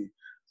really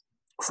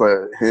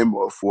for him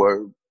or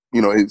for,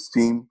 his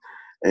team,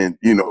 and,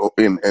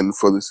 and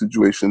for the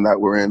situation that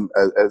we're in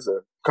as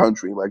a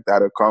country. Like,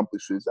 that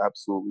accomplishes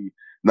absolutely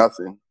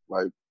nothing.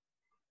 Like,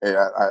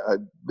 I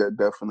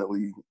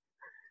definitely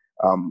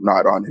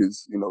not on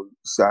his,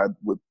 side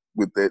with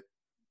it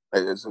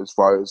as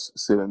far as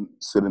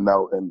sitting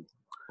out and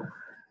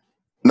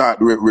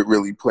not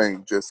really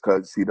playing just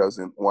because he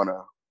doesn't want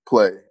to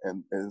play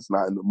and is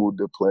not in the mood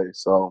to play.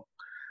 So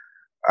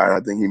I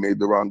think he made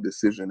the wrong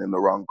decision and the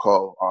wrong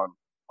call on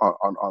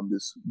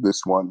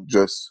this one,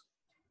 just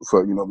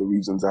for the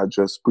reasons I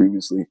just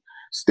previously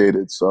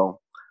stated. So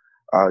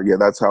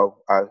that's how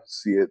I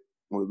see it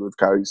with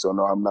Kyrie. So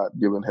no, I'm not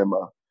giving him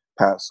a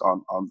pass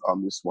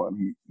on this one.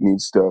 He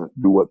needs to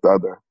do what the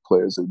other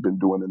players have been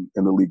doing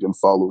in the league and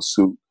follow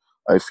suit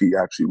if he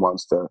actually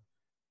wants to,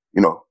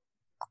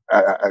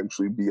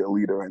 actually be a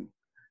leader and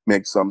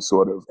make some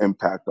sort of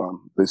impact on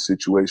this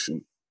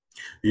situation.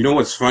 You know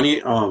what's funny?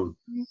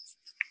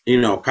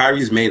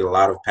 Kyrie's made a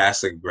lot of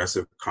passive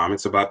aggressive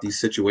comments about these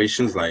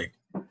situations, like,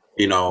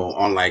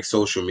 on like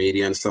social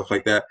media and stuff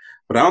like that.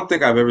 But I don't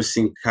think I've ever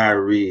seen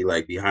Kyrie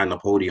like behind the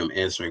podium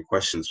answering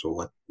questions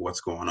for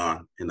what's going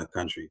on in the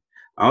country.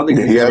 I don't think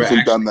he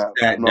hasn't done that.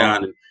 Sat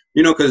down and,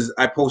 because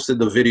I posted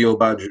the video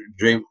about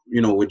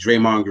with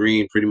Draymond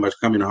Green pretty much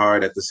coming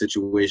hard at the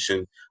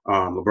situation.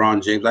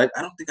 LeBron James. I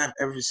don't think I've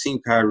ever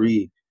seen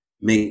Kyrie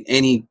make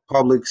any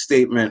public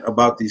statement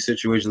about these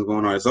situations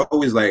going on. It's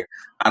always like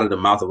out of the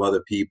mouth of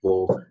other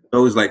people. It's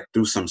always like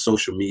through some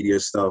social media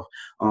stuff.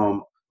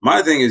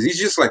 My thing is, he's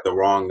just like the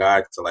wrong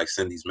guy to like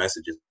send these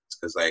messages,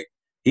 because like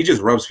he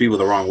just rubs people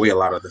the wrong way a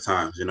lot of the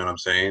times. You know what I'm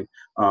saying?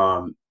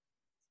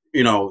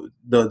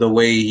 The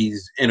way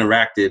he's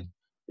interacted,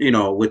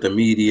 with the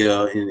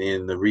media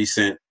in the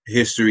recent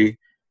history,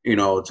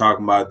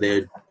 talking about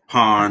their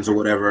pawns or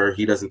whatever.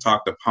 He doesn't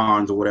talk to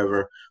pawns or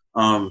whatever.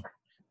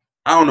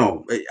 I don't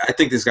know. I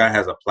think this guy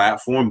has a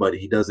platform, but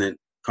he doesn't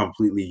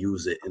completely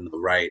use it in the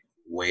right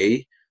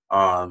way.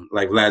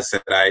 Like Vlad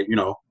said, I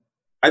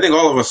think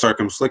all of us are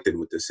conflicted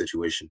with this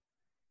situation.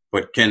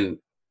 But can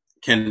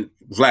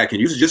Vlad, can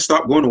you just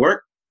stop going to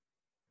work?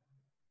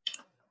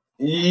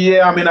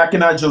 Yeah, I mean, I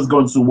cannot just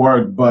go to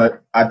work,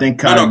 but I think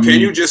Kyrie... No,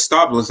 can you just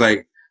stop? It's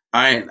like,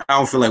 I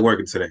don't feel like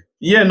working today.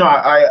 Yeah, no,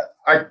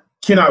 I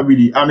cannot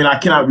really. I mean, I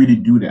cannot really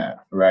do that,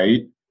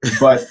 right?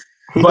 But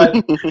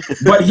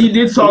but he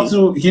did talk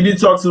to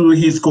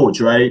his coach,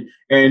 right?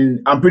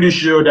 And I'm pretty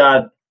sure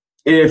that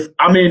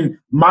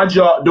my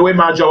job, the way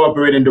my job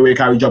operates and the way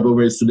Kyrie's job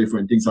operates is two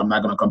different things, so I'm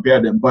not gonna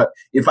compare them. But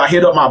if I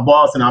hit up my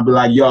boss and I'll be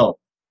like, yo,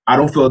 I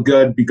don't feel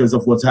good because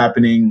of what's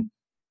happening,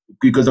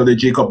 because of the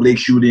Jacob Blake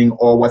shooting,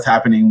 or what's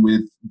happening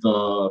with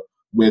the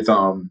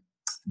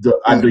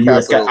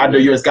US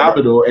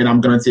Capitol, and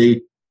I'm gonna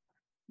take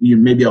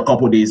maybe a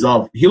couple of days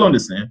off, he'll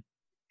understand.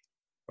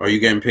 Are you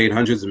getting paid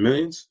hundreds of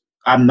millions?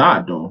 I'm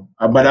not, though.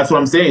 But that's what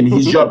I'm saying.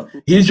 His job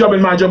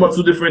and my job are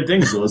two different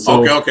things, though.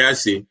 So, okay, I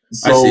see.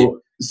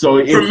 So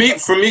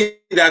for me,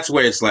 that's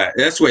where it's like.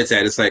 That's where it's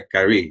at. It's like,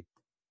 Kyrie,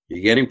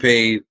 you're getting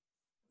paid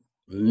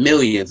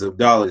millions of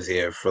dollars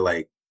here for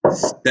like,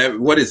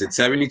 what is it,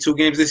 72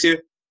 games this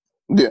year?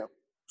 Yeah.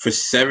 For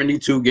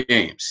 72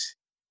 games.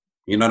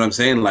 You know what I'm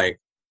saying? Like,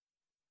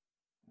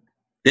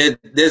 there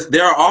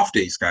are off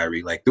days,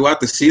 Kyrie. Like, throughout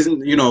the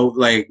season,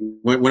 like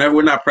whenever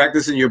we're not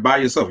practicing, you're by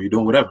yourself. You're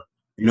doing whatever.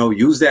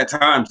 Use that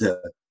time to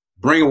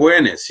bring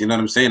awareness. You know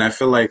what I'm saying? I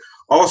feel like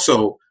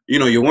also,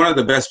 you're one of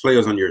the best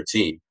players on your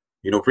team,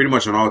 pretty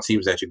much on all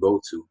teams that you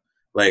go to.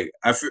 Like,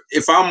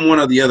 if I'm one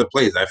of the other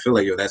players, I feel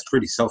like, that's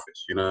pretty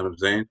selfish. You know what I'm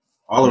saying?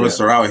 All of us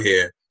are out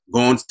here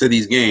going to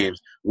these games.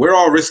 We're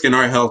all risking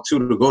our health,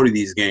 too, to go to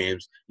these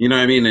games. You know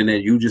what I mean? And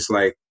then you just,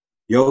 like,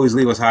 you always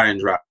leave us high and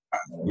dry.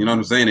 You know what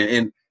I'm saying?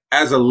 And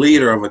as a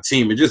leader of a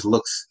team, it just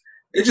looks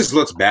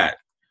bad.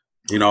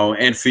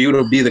 And for you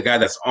to be the guy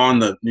that's on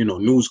the,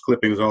 news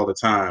clippings all the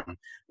time.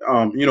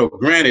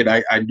 Granted,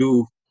 I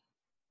do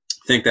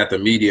think that the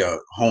media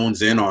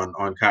hones in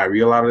on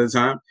Kyrie a lot of the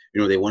time.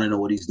 They want to know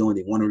what he's doing.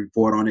 They want to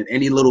report on it.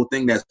 Any little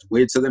thing that's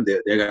weird to them,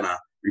 they're going to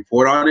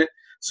report on it.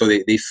 So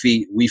we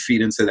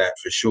feed into that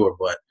for sure.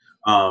 But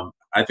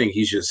I think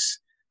he's just,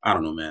 I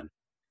don't know, man.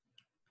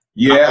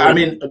 Yeah, I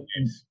mean,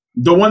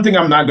 The one thing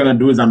I'm not gonna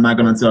do is I'm not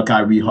gonna tell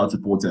Kyrie how to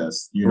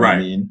protest. You know what I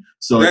mean?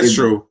 So that's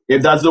true.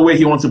 If that's the way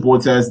he wants to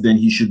protest, then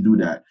he should do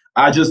that.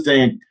 I just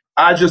think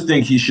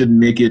he should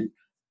make it.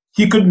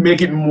 He could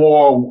make it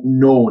more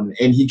known,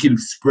 and he can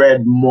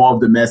spread more of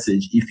the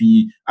message if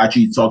he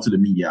actually talked to the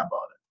media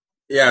about it.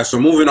 Yeah. So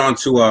moving on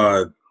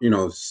to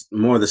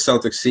more of the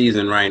Celtics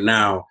season right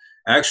now.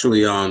 Actually,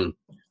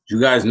 you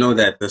guys know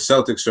that the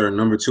Celtics are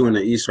number 2 in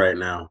the East right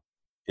now,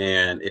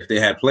 and if they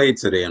had played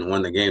today and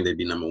won the game, they'd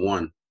be number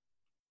 1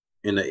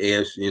 in the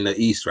AFC in the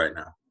East right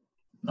now.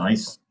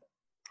 Nice.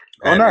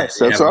 And nice.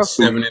 That's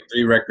awesome.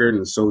 7-3 record,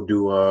 and so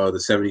do the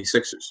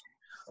 76ers.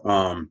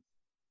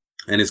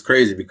 And it's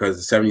crazy because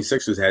the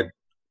 76ers had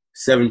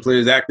 7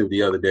 players active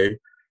the other day,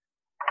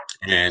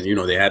 and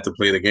they had to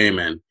play the game.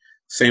 And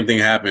same thing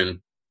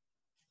happened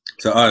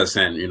to us,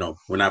 and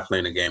we're not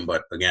playing the game,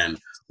 but again,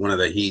 one of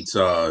the Heat's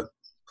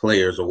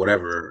players or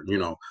whatever,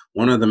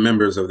 one of the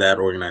members of that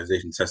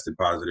organization tested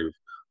positive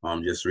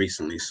just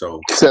recently. So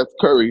Seth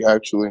Curry,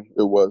 actually,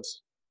 it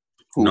was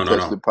who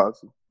tested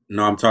positive.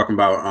 No, I'm talking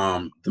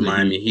about the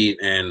Miami Heat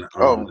and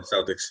the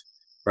Celtics.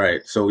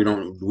 Right. So we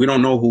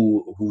don't know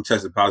who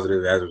tested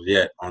positive as of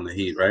yet on the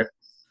Heat, right?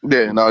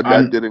 Yeah, no,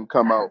 that didn't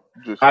come out.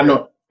 I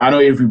know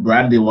Avery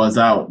Bradley was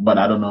out, but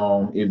I don't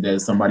know if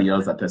there's somebody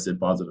else that tested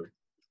positive.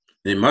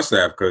 They must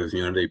have, because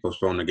they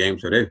postponed the game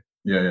today.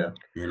 Yeah.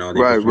 They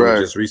postponed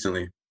it just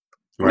recently.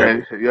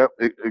 Right. Yeah,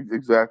 yep,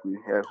 exactly.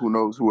 Yeah, who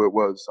knows who it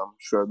was? I'm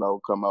sure that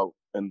will come out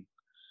in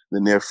the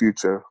near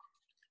future.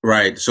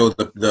 Right. So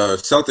the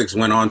Celtics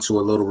went on to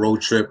a little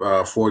road trip,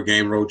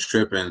 4-game road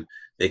trip, and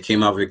they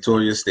came out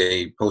victorious.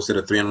 They posted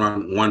a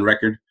 3-1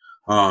 record,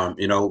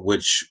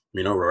 which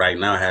right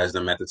now has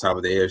them at the top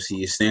of the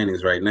AFC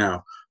standings right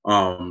now.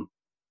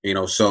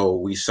 So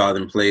we saw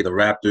them play the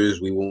Raptors.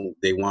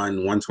 They won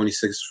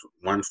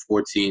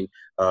 126-114.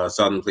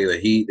 Saw them play the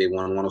Heat. They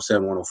won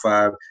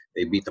 107-105.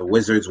 They beat the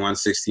Wizards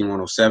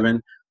 116-107.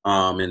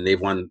 And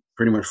they've won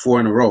pretty much 4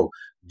 in a row.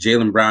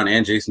 Jaylen Brown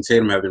and Jason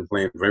Tatum have been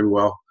playing very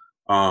well.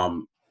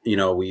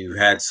 We've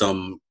had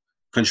some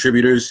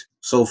contributors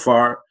so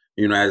far.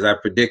 As I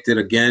predicted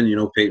again,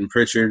 Peyton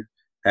Pritchard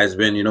has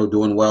been,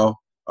 doing well.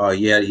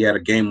 He had a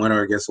game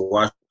winner against the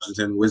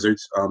Washington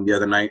Wizards the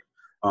other night.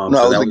 No, it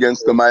was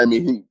against the Miami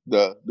Heat,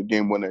 the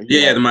game winner.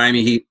 Yeah, the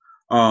Miami Heat.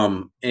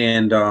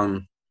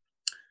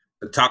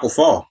 Taco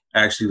Fall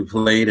actually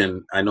played,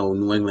 and I know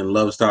New England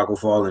loves Taco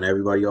Fall, and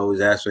everybody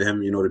always asks for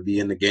him, to be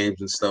in the games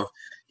and stuff.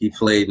 He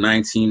played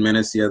 19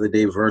 minutes the other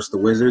day versus the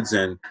Wizards,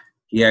 and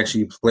he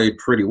actually played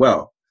pretty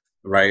well,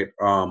 right?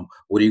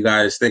 What are you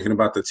guys thinking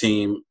about the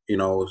team,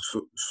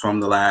 from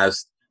the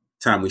last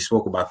time we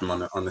spoke about them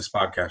on this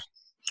podcast?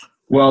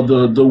 Well,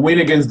 the win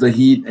against the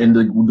Heat and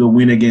the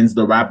win against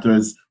the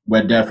Raptors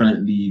were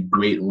definitely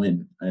great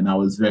win, and I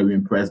was very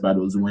impressed by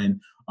those wins.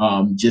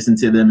 Jason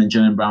Tatum and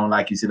Jaylen Brown,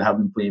 like you said, have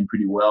been playing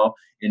pretty well,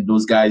 and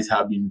those guys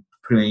have been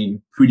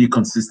playing pretty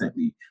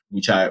consistently,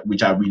 which I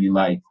really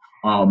like.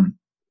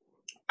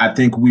 I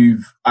think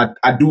I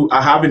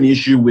have an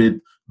issue with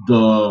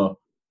the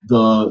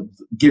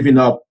giving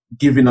up.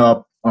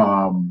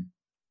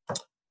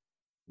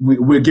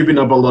 We're giving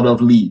up a lot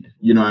of lead.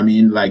 You know what I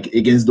mean? Like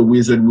against the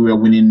Wizards, we were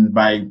winning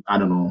by, I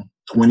don't know,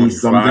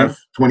 25.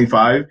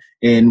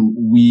 And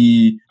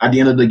we, at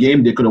the end of the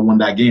game, they could have won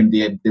that game.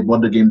 They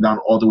brought the game down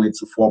all the way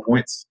to 4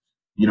 points.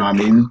 You know what I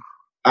mean?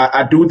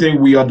 I do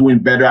think we are doing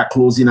better at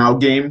closing out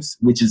games,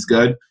 which is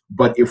good.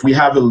 But if we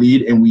have a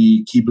lead and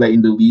we keep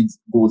letting the leads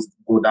go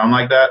down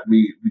like that,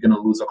 we're going to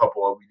lose a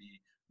couple of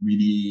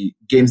really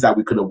games that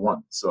we could have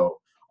won. So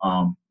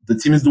the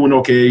team is doing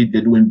okay.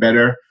 They're doing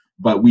better.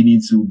 But we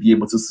need to be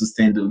able to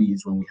sustain the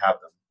leads when we have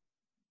them.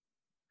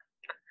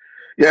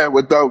 Yeah,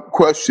 without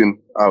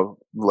question,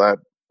 Vlad.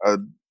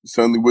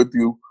 Certainly with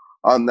you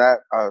on that.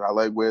 I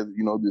like where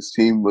this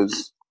team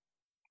was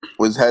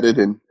headed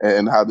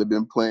and how they've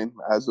been playing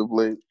as of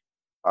late.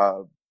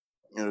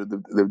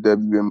 They've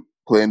been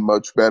playing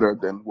much better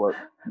than what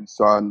we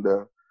saw in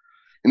the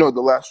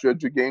last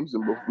stretch of games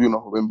and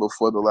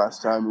before the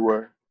last time we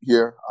were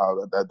here.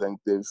 I think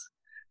they've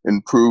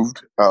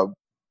improved.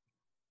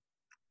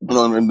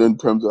 In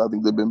terms of, I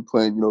think they've been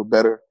playing,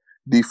 better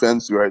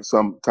defense, right?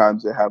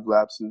 Sometimes they have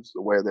lapses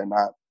where they're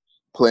not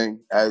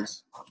playing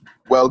as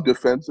well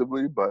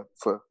defensively, but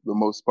for the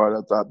most part,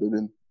 I thought they've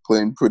been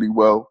playing pretty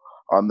well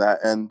on that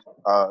end.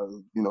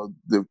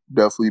 They've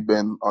definitely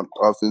been on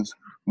offense,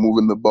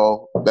 moving the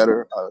ball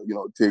better,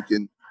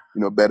 taking,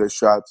 better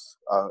shots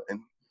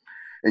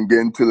and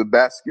getting to the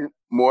basket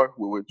more,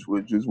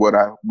 which is what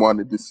I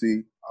wanted to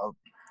see,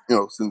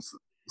 since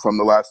from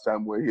the last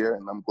time we're here.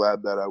 And I'm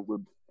glad that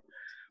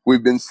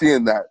we've been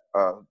seeing that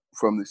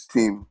from this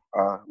team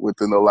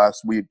within the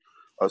last week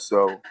or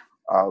so.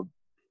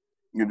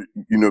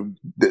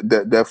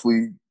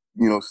 Definitely,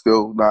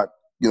 still not,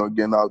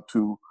 getting out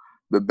to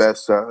the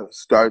best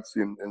starts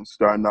and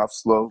starting off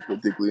slow,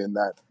 particularly in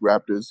that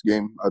Raptors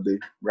game. The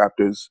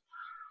Raptors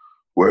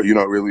were,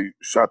 really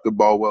shot the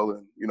ball well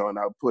and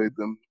outplayed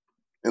them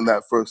in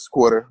that first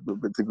quarter,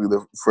 but particularly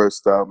the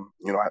first,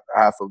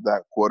 half of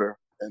that quarter.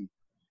 And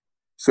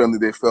certainly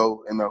they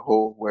fell in a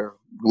hole where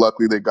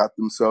luckily they got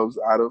themselves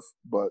out of,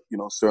 but,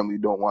 certainly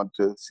don't want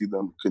to see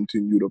them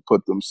continue to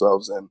put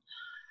themselves in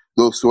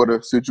those sort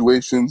of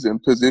situations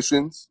and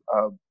positions,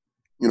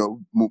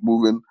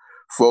 moving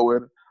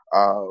forward.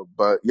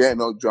 But yeah,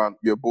 no, John,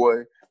 your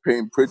boy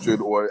Payne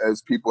Pritchard, or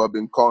as people have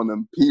been calling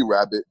him,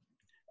 P-Rabbit.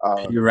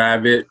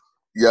 P-Rabbit.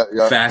 Yeah.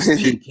 Fast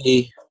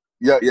PP.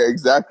 Yeah,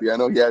 exactly. I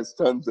know he has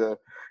tons of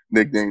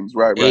nicknames.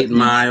 Right. 8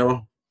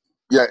 Mile.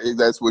 Yeah,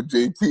 that's what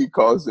JT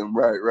calls him.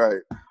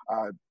 Right.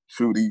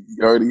 Shoot, he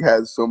already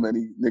has so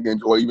many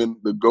nicknames, or even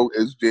the GOAT,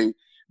 as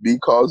JB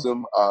calls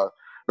him.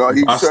 No,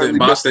 he's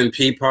Boston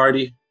Pea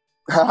Party.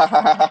 I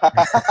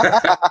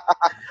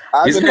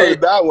haven't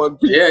heard that one.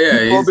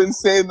 People have been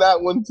saying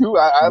that one too.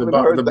 I haven't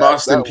heard the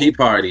Boston Pea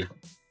Party.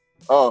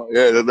 Oh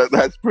yeah,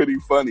 that's pretty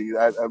funny.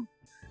 That's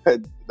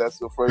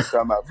the first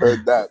time I've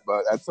heard that,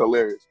 but that's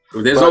hilarious.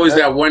 There's always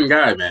that one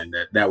guy, man.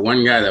 That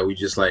one guy that we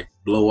just like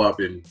blow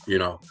up and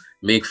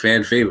make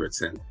fan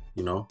favorites, and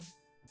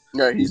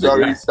Yeah, he's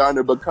already starting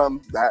to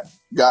become that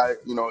guy.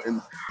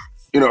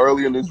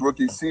 Early in his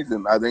rookie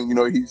season, I think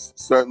he's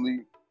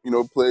certainly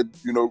played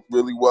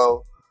really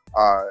well,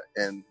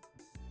 and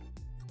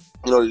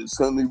it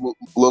certainly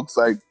looks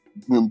like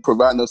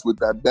providing us with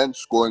that bench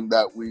scoring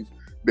that we've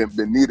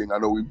been needing. I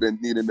know we've been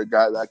needing a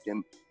guy that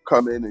can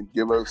come in and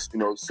give us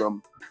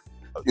some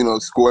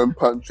scoring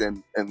punch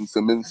and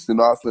some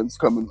instant offense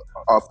coming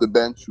off the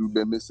bench. We've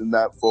been missing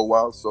that for a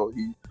while, so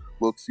he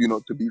looks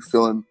to be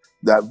filling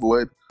that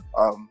void.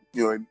 And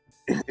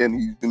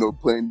he's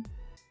playing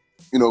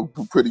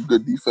pretty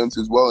good defense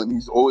as well, and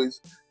he's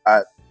always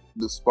at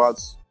the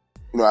spots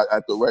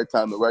at the right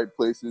time, the right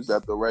places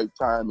at the right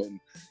time, and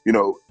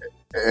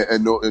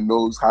and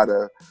knows how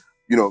to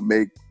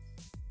make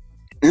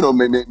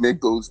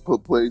those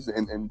plays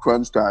in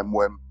crunch time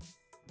when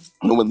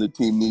the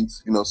team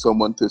needs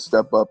someone to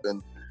step up,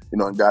 and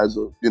and guys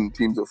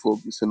teams are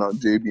focusing on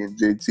JB and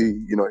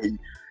JT.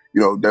 He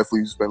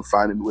definitely has been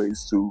finding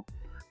ways to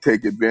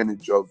take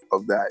advantage of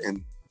that,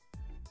 and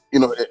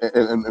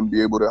and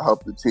be able to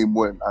help the team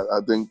win.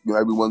 I think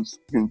everyone's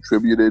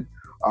contributed.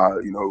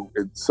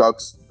 It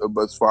sucks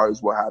as far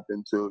as what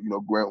happened to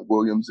Grant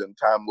Williams and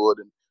Time Lord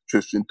and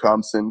Tristan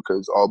Thompson,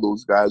 because all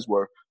those guys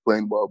were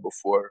playing well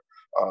before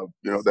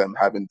them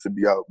having to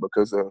be out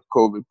because of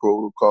COVID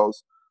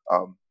protocols.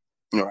 I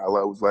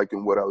was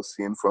liking what I was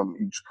seeing from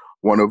each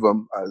one of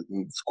them.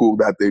 It's cool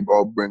that they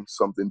all bring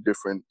something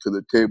different to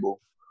the table,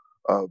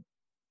 and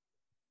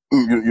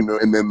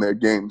then their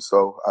game.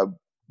 So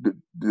that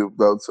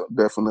was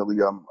definitely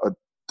a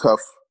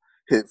tough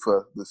hit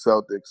for the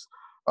Celtics.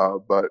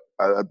 But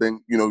I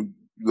think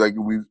like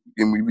we've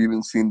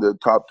even seen the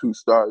top two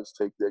stars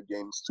take their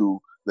games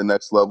to the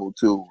next level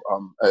too,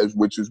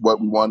 which is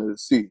what we wanted to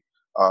see,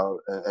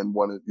 and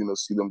wanted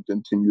see them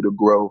continue to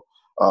grow,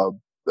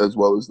 as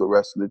well as the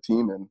rest of the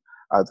team. And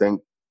I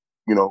think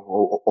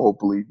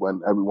hopefully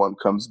when everyone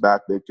comes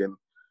back, they can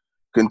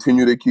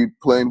continue to keep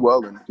playing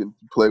well and can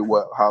play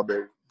how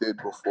they did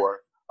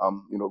before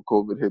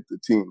COVID hit the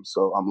team.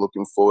 So I'm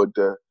looking forward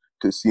to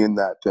seeing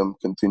that them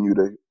continue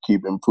to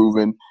keep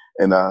improving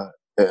and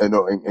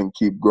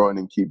keep growing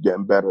and keep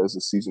getting better as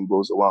the season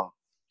goes along.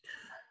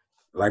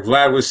 Like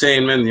Vlad was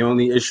saying, man, the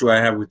only issue I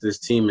have with this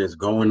team is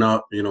going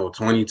up,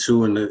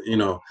 22, and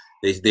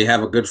they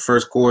have a good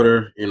first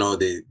quarter.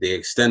 They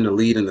extend the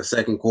lead in the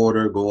second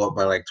quarter, go up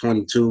by like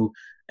 22,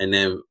 and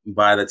then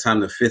by the time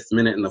the 5th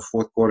minute in the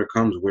fourth quarter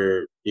comes,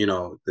 where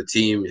the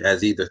team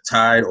has either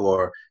tied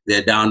or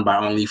they're down by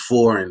only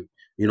 4, and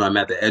I'm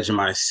at the edge of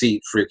my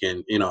seat,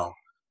 freaking,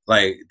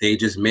 like they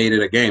just made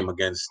it a game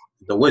against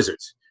the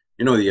Wizards.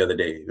 The other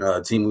day,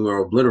 a team we were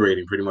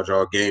obliterating pretty much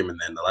all game, and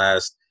then the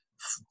last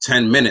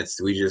 10 minutes,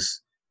 we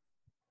just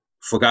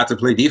forgot to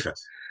play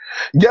defense.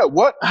 Yeah,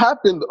 what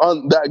happened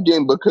on that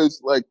game? Because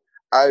like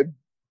I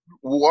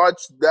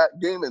watched that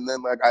game, and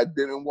then like I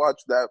didn't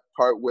watch that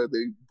part where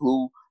they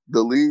blew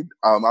the lead.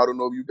 I don't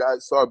know if you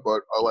guys saw it,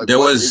 but like there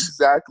was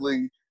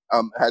exactly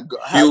had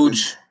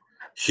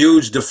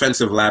huge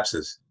defensive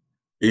lapses.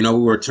 We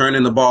were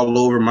turning the ball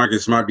over.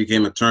 Marcus Smart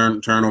became a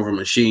turnover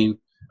machine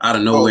out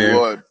of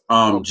nowhere.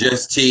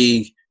 Just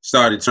Teague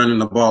started turning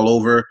the ball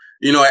over.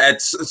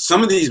 At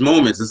some of these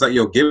moments, it's like,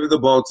 give the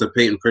ball to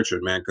Payton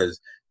Pritchard, man, because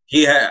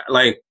he had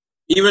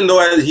even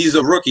though he's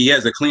a rookie, he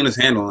has the cleanest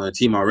handle on the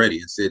team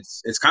already.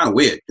 It's kind of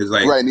weird because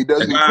right, and he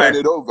doesn't turn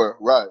it over.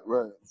 Right.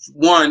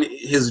 One,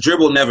 his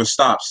dribble never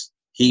stops.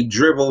 He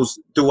dribbles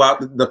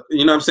throughout the.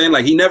 You know what I'm saying?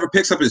 Like he never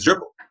picks up his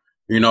dribble.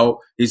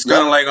 He's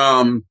kind of like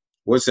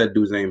what's that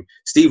dude's name?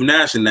 Steve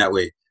Nash in that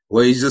way,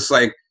 where he's just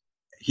like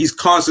he's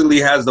constantly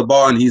has the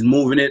ball and he's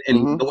moving it,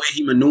 and the way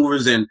he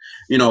maneuvers, and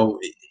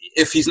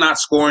if he's not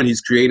scoring,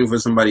 he's creating for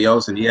somebody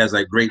else, and he has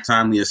like great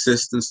timely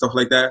assists and stuff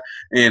like that.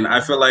 And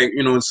I feel like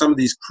in some of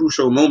these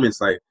crucial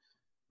moments, like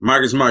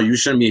Marcus Smart, you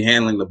shouldn't be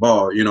handling the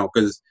ball,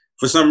 because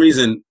for some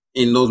reason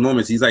in those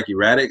moments he's like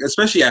erratic,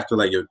 especially after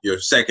like your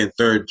second,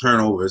 third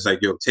turnover. It's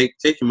like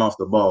take him off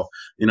the ball.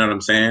 You know what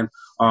I'm saying?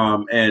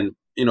 And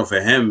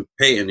for him,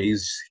 Peyton,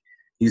 he's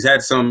he's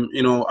had some,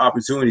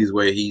 opportunities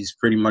where he's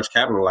pretty much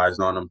capitalized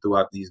on them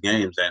throughout these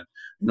games, and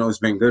it's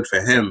been good for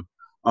him.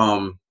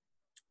 Other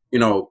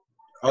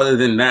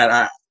than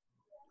that,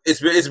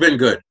 it's been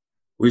good.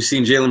 We've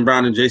seen Jaylen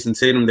Brown and Jason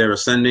Tatum; they're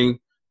ascending.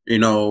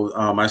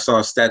 I saw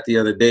a stat the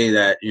other day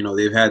that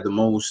they've had the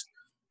most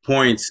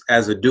points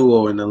as a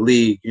duo in the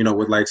league.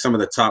 With like some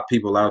of the top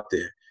people out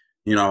there.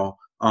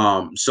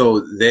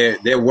 So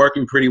they're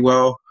working pretty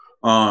well.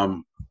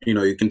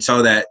 You can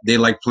tell that they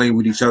like playing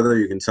with each other.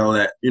 You can tell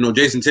that,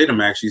 Jason Tatum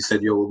actually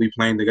said, we'll be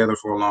playing together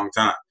for a long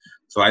time.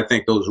 So I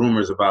think those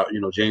rumors about,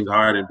 James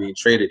Harden being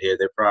traded here,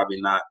 they're probably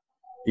not,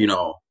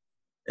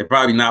 they're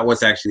probably not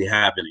what's actually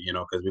happening,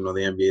 because we know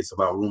the NBA is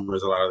about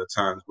rumors a lot of the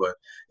times. But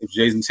if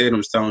Jason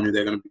Tatum's telling you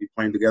they're going to be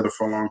playing together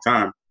for a long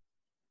time,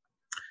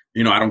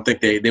 I don't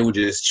think they would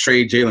just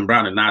trade Jaylen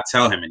Brown and not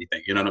tell him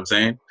anything. You know what I'm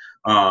saying?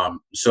 Right.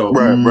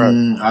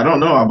 I don't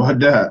know about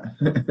that.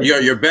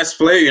 your best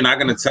player, you're not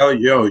going to tell,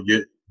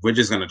 we're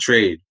just going to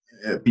trade.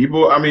 Yeah,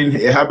 people,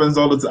 it happens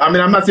all the time.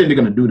 I'm not saying they're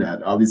going to do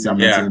that. Obviously, I'm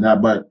not saying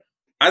that. But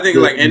I think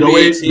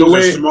NBA teams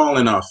are small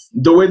enough.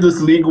 The way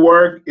this league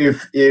works,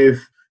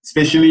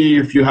 especially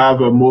if you have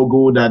a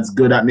mogul that's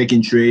good at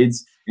making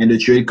trades and the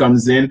trade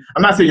comes in,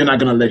 I'm not saying you're not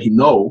going to let him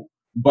know,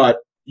 but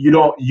you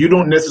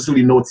don't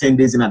necessarily know 10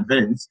 days in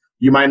advance.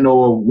 You might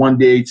know 1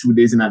 day, 2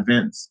 days in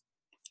advance.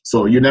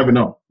 So you never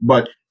know.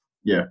 But,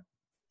 yeah.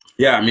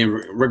 Yeah,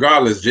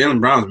 regardless,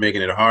 Jaylen Brown's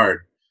making it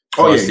hard.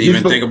 To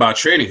even think about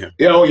trading him.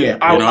 Yeah,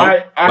 I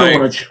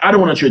don't want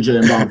to trade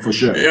Jaylen Brown for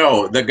sure.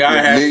 The guy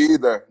has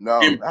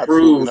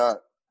improved.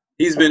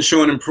 He's been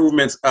showing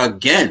improvements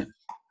again.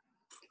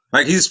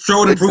 Like he's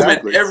showing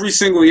improvement every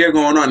single year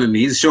going on, and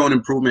he's showing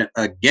improvement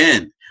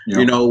again.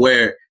 Yeah.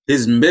 Where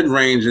his mid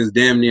range is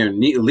damn near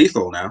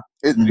lethal now.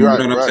 You know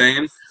what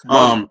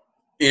I'm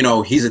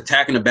saying? He's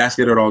attacking the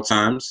basket at all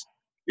times.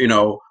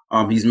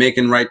 He's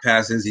making right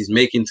passes. He's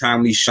making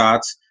timely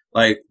shots.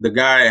 Like the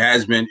guy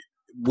has been.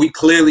 We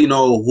clearly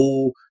know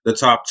who the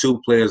top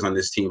two players on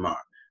this team are.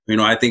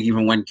 I think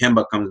even when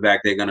Kemba comes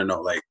back, they're gonna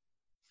know like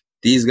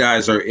these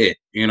guys are it.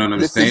 You know what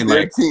I'm saying? Is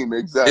their team,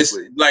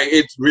 exactly.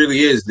 It really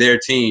is their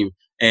team,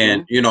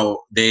 and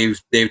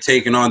they've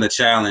taken on the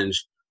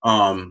challenge.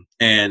 And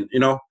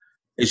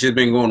it's just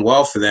been going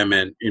well for them,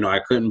 and I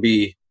couldn't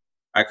be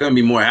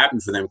more happy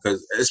for them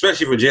because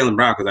especially for Jaylen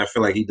Brown because I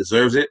feel like he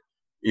deserves it.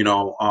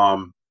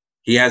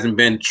 He hasn't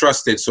been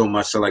trusted so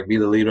much to like be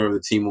the leader of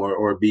the team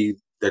or be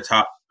the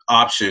top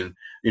option,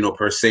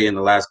 per se in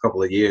the last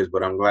couple of years,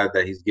 but I'm glad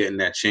that he's getting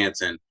that chance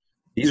and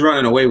he's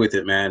running away with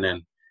it, man.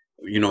 And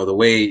the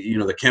way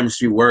the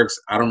chemistry works,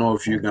 I don't know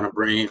if you're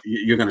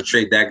gonna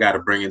trade that guy to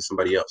bring in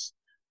somebody else.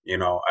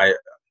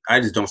 I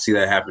just don't see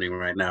that happening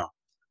right now.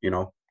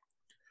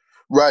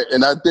 Right,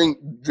 and I think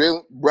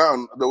Jaylen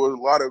Brown, there was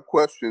a lot of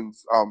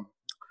questions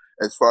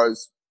as far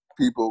as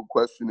people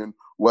questioning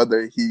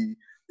whether he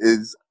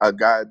is a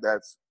guy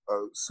that's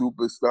a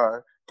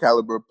superstar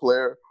caliber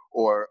player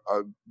or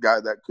a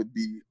guy that could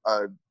be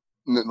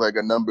like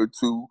a number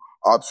 2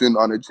 option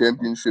on a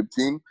championship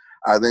team.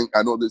 I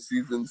know the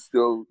season's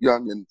still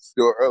young and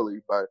still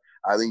early, but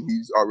I think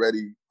he's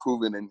already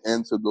proven and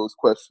answered those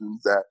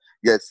questions that,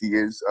 yes, he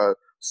is a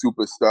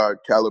superstar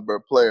caliber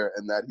player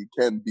and that he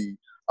can be,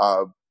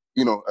 a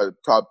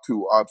top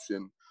 2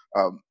 option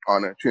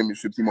on a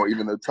championship team or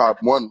even a top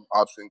 1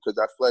 option because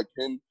I feel like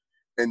him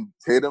and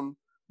Tatum,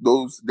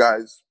 those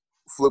guys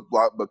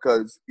flip-flop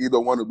because either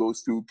one of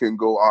those two can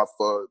go off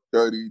for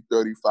 30,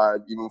 35,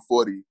 even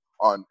 40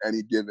 on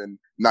any given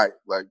night.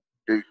 Like,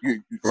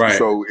 right.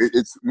 So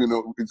it's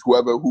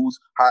whoever who's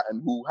hot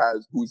and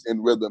who's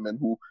in rhythm and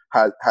who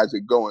has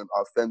it going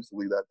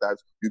offensively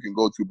that's you can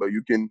go to, but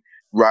you can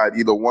ride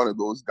either one of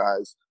those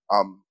guys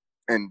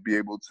and be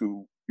able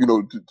to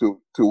to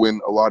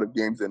win a lot of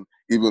games and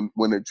even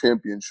win a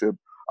championship.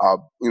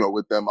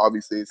 With them,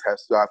 obviously, it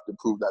has to have to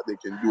prove that they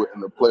can do it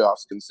in the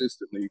playoffs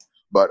consistently.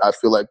 But I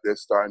feel like they're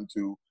starting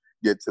to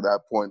get to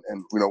that point,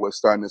 and we're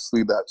starting to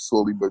see that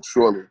slowly but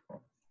surely.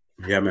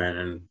 Yeah, man,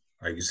 and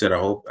like you said,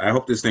 I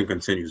hope this thing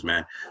continues,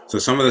 man. So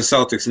some of the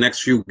Celtics'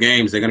 next few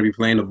games, they're going to be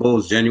playing the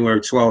Bulls January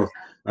 12th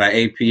at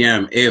 8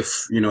 p.m.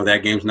 If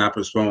that game's not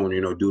postponed,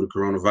 due to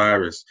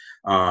coronavirus.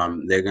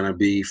 They're going to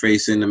be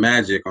facing the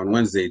Magic on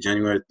Wednesday,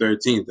 January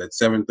 13th at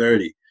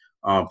 7:30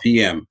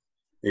 p.m.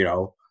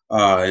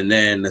 And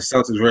then the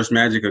Celtics versus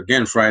Magic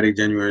again Friday,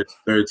 January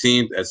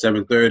 13th at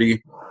 7:30.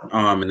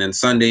 And then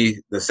Sunday,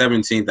 the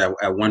 17th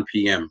at 1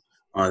 p.m.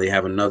 They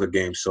have another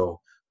game. So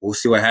we'll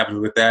see what happens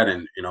with that.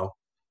 And,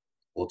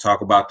 we'll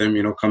talk about them,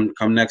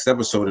 come next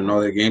episode and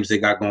all the games they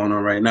got going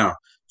on right now.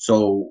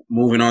 So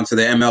moving on to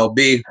the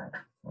MLB,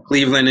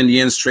 Cleveland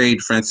Indians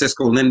trade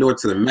Francisco Lindor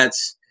to the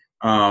Mets.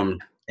 And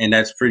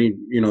that's pretty,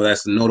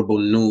 that's notable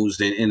news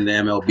in the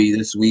MLB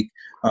this week.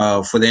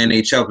 For the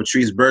NHL,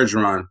 Patrice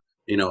Bergeron,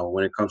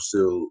 when it comes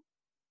to,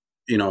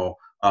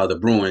 the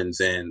Bruins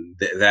and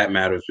that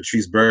matters.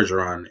 Patrice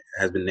Bergeron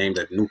has been named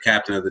the new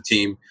captain of the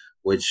team,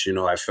 which,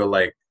 I feel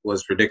like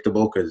was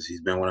predictable because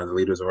he's been one of the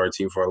leaders of our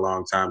team for a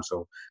long time.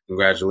 So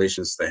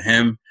congratulations to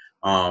him.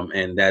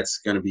 And that's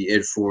going to be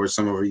it for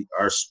some of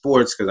our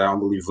sports, because I don't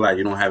believe, Vlad,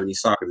 you don't have any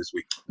soccer this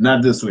week.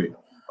 Not this week.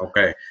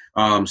 Okay.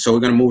 So we're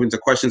going to move into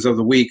questions of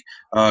the week.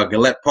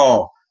 Gillette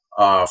Paul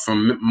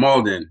from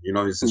Malden,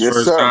 it's his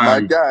first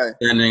time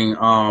sending,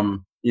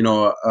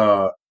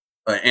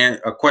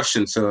 a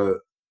question to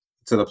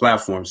the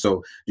platform.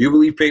 So do you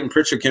believe Peyton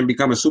Pritchard can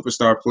become a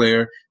superstar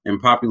player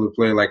and popular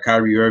player like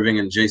Kyrie Irving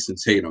and Jason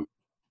Tatum?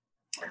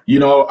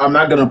 I'm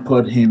not going to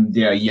put him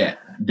there yet.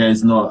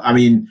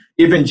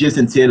 Even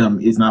Jason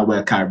Tatum is not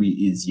where Kyrie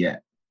is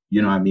yet.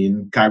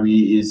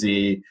 Kyrie is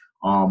a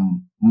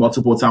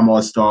multiple-time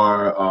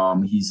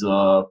All-Star. He's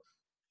a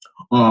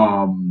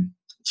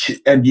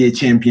NBA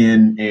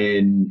champion,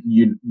 and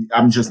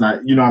I'm just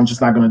not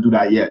going to do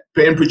that yet.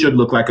 Peyton Pritchard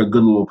look like a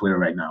good little player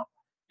right now,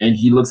 and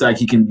he looks like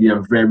he can be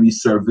a very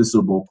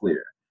serviceable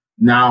player.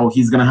 Now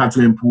he's going to have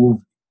to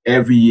improve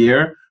every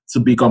year to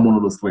become one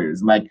of those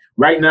players. Like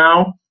right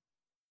now,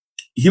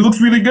 he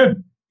looks really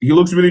good. He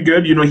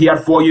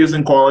had 4 years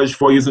in college.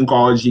 4 years in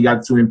college, he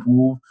got to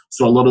improve.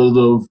 So a lot of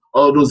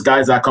those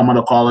guys that come out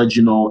of college,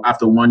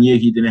 after 1 year,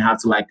 he didn't have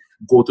to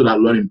go through that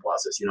learning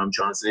process. You know what I'm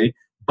trying to say?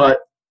 But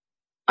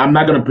I'm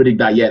not going to predict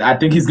that yet. I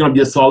think he's going to be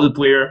a solid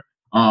player.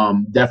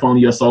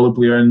 Definitely a solid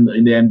player in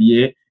the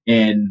NBA.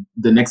 And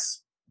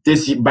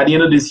by the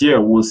end of this year,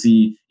 we'll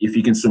see if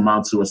he can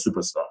surmount to a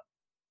superstar.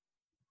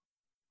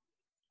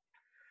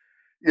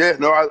 Yeah,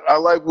 no, I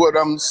like what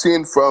I'm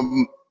seeing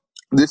from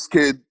this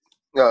kid,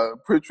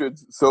 Pritchard,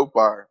 so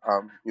far.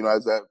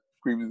 As I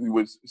previously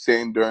was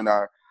saying during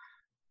our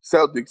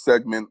Celtics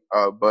segment,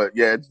 but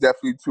yeah, it's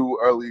definitely too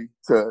early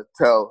to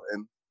tell.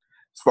 And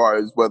as far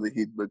as whether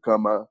he'd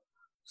become a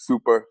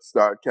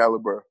superstar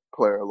caliber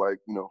player like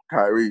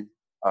Kyrie,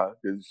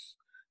 because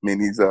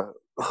he's a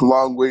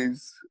long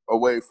ways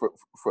away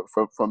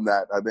from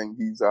that. I think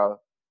he's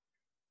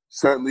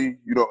certainly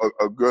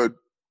a good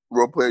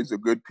role player, is a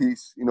good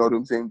piece. You know what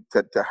I'm saying?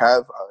 To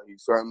have,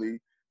 he's certainly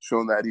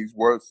shown that he's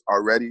worth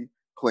already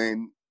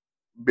playing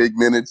big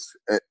minutes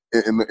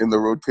in the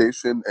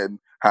rotation and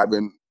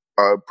having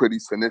a pretty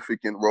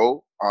significant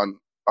role on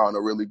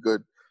a really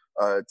good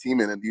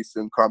team in an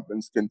Eastern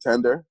Conference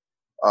contender.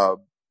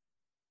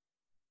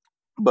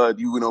 But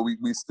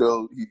we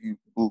still,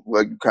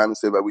 like you kind of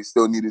said, that we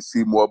still need to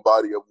see more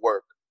body of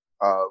work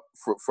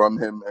from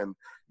him, and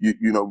we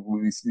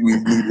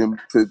need him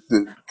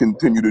to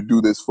continue to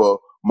do this for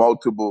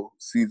multiple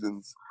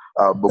seasons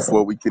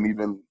before we can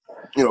even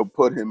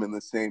put him in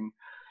the same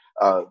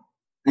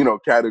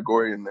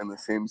category and in the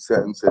same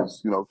sentence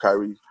as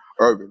Kyrie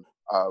Irving.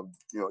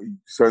 He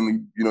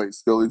certainly he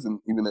still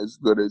isn't even as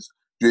good as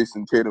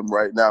Jason Tatum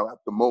right now at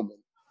the moment.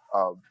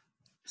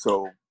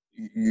 So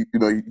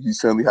he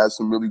certainly has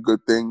some really good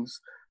things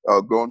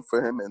going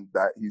for him, and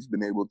that he's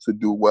been able to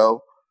do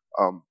well.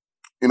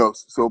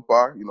 So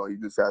far, he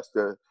just has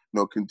to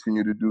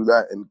continue to do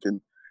that and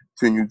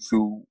continue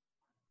to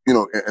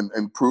and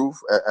improve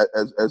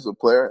as a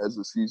player as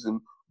the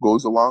season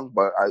goes along.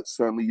 But I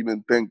certainly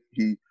even think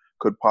he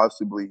could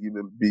possibly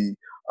even be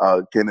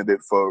a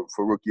candidate for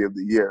Rookie of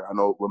the Year. I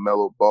know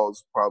LaMelo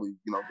Ball's probably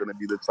going to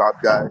be the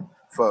top guy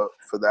for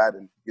that,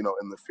 and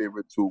and the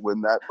favorite to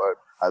win that. But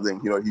I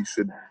think he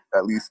should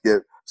at least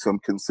get some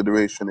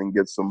consideration and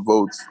get some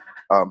votes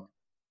for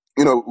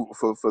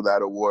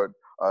that award.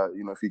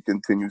 If he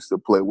continues to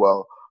play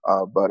well.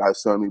 But I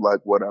certainly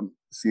like what I'm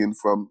seeing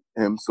from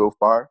him so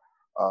far.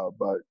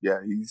 But yeah,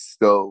 he's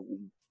still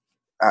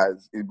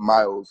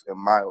miles and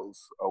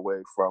miles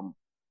away from,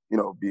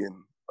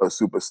 being a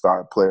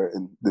superstar player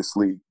in this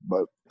league.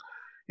 But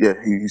yeah,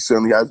 he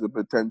certainly has the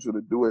potential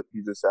to do it.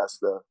 He just has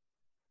to,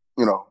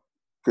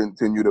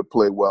 continue to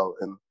play well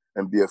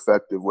and be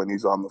effective when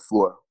he's on the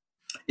floor.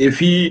 If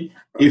he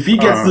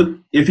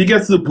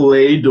gets to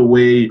play the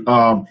way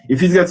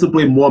if he gets to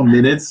play more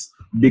minutes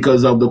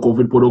because of the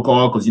COVID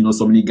protocol, because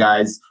so many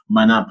guys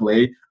might not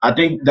play, I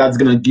think that's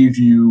gonna give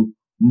you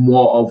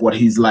more of what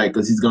he's like,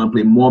 because he's gonna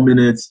play more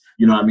minutes.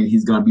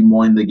 He's gonna be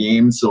more in the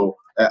game. So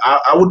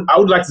I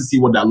would like to see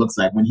what that looks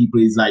like when he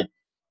plays like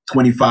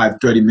 25,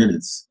 30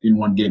 minutes in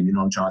one game. You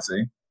know what I'm trying to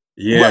say?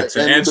 Yeah. Right.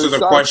 To answer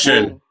the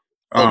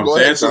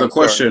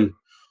question,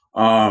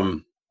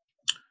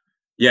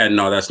 yeah,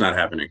 no, that's not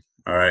happening.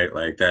 All right,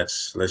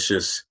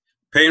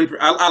 Peyton.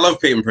 I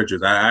love Peyton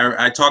Pritchard.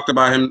 I talked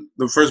about him,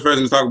 the first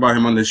person to talk about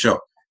him on this show,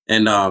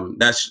 and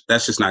that's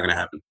just not gonna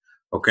happen.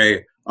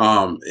 Okay,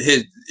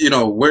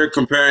 we're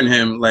comparing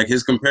him, like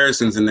his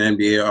comparisons in the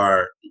NBA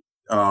are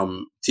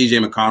T.J.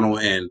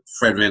 McConnell and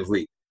Fred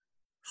VanVleet.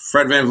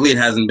 Fred VanVleet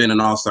hasn't been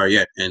an All-Star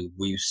yet, and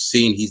we've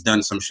seen he's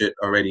done some shit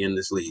already in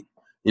this league.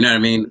 You know what I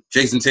mean?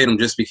 Jason Tatum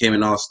just became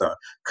an All-Star.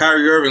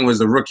 Kyrie Irving was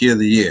the Rookie of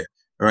the Year.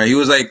 All right, he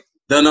was like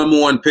the number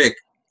one pick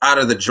out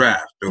of the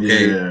draft.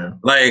 Okay, yeah.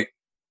 Like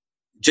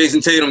Jason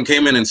Tatum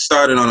came in and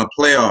started on a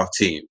playoff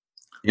team.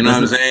 You know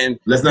what I'm saying?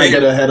 Let's not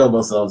get ahead of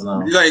ourselves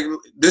now. Like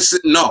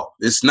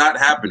it's not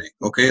happening.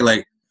 Okay,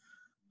 like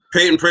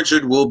Peyton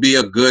Pritchard will be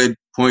a good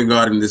point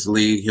guard in this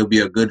league. He'll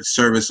be a good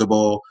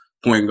serviceable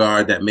point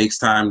guard that makes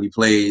timely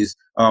plays.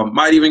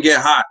 Might even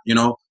get hot.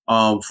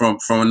 from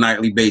a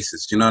nightly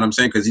basis. You know what I'm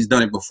saying? Because he's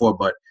done it before.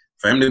 But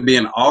for him to be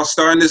an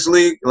all-star in this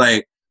league,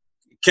 like,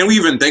 can we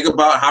even think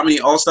about how many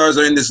all-stars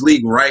are in this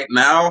league right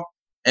now?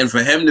 And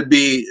for him to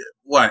be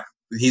what?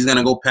 He's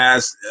gonna go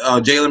past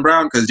Jaylen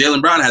Brown, because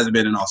Jaylen Brown hasn't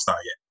been an all-star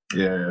yet.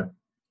 Yeah.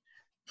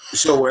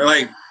 So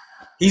like,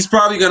 he's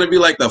probably gonna be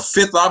like the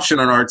 5th option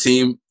on our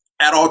team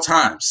at all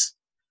times.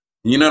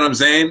 You know what I'm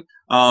saying?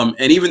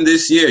 And even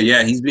this year,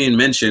 yeah, he's being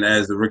mentioned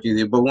as the rookie of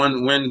the year. But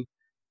when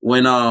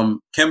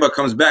Kemba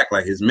comes back,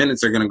 like, his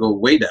minutes are gonna go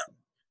way down.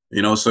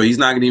 You know, so he's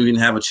not gonna even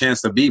have a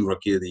chance to be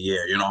rookie of the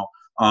year. You know,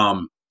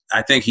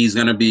 I think he's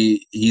gonna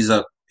be he's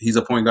a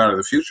point guard of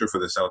the future for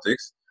the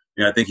Celtics.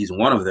 Yeah, I think he's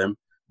one of them.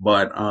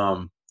 But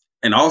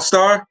an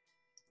all-star,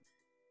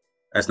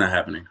 that's not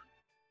happening.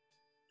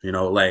 You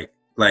know, like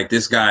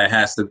this guy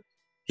has to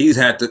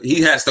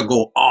to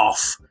go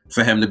off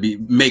for him to be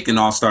making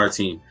all-star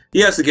team. He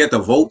has to get the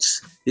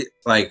votes. He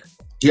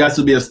has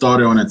to be a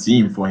starter on a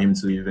team for him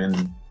to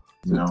even,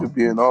 to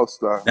be an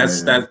all-star.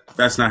 That's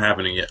not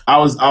happening yet. I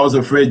was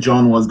afraid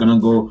John was gonna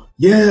go,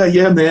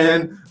 yeah,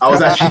 man. I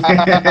was actually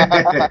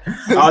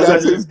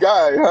that's his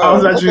guy. Huh? I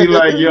was actually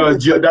like, yo,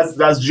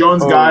 that's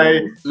John's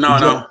guy.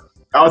 No.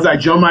 I was like,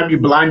 John might be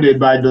blinded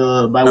by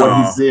what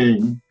he's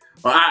saying.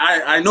 Well,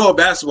 I know a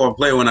basketball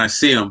player when I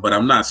see him, but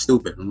I'm not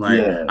stupid. I'm like,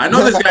 I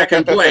know this guy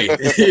can play.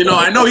 You know,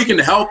 I know he can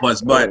help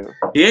us, but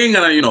he ain't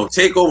gonna,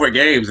 take over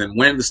games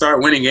and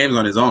start winning games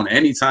on his own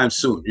anytime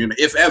soon. You know,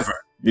 if ever.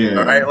 Yeah.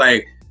 All right,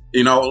 like,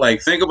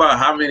 think about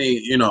how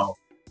many, no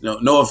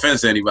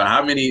offense to anybody,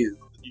 how many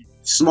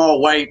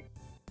small white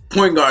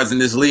point guards in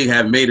this league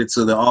have made it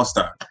to the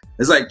All-Star.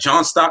 It's like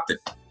John Stockton.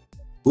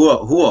 Who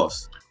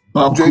else?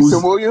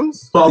 Jason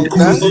Williams? Bob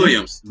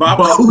Cousy.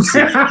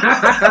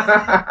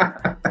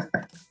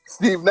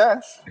 Steve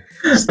Nash.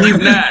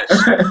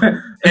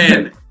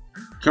 And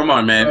come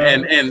on,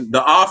 man. And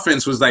the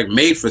offense was like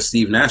made for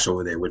Steve Nash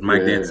over there with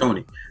Mike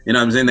D'Antoni. You know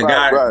what I'm saying? The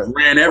guy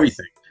ran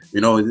everything. You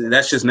know,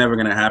 that's just never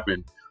going to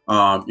happen.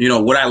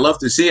 Would I love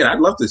to see it? I'd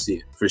love to see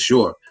it for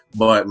sure.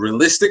 But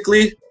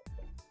realistically,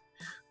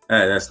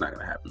 that's not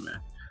going to happen,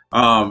 man.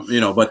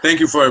 But thank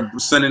you for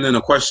sending in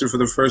a question for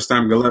the first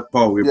time, Galette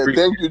Paul. We appreciate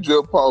thank you,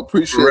 Joe Paul.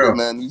 Appreciate it,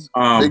 man. He's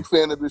a big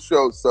fan of the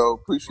show, so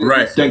appreciate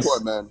the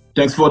support, man.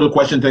 Thanks for the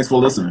question. Thanks for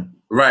listening.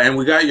 Right, and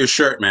we got your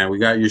shirt, man. We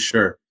got your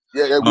shirt.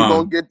 Yeah, we're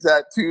going to get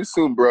that to you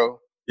soon, bro.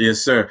 Yes,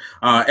 sir.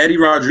 Eddie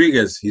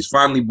Rodriguez, he's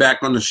finally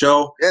back on the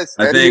show. Yes,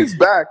 Eddie's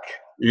back.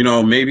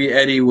 Maybe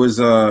Eddie was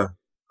a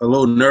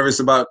little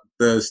nervous about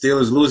the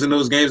Steelers losing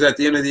those games at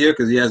the end of the year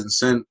because he hasn't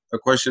sent a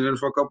question in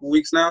for a couple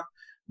weeks now.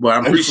 But I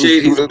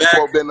appreciate he's back.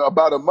 It's been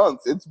about a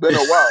month. It's been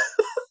a while.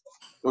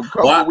 A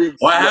couple weeks.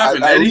 What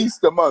happened, Eddie? At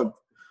least a month.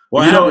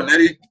 What happened,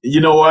 Eddie? You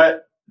know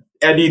what?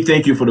 Eddie,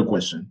 thank you for the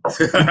question.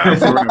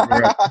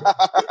 Right.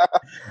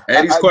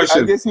 Eddie's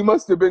question. I guess he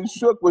must have been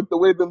shook with the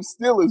way them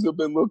Steelers have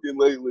been looking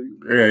lately.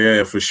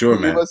 Yeah, for sure,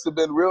 man. He must have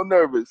been real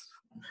nervous.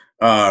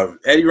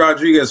 Eddie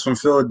Rodriguez from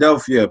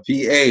Philadelphia,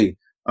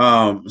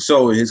 PA.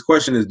 So his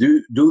question is,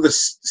 do the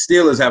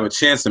Steelers have a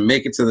chance to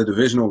make it to the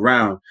divisional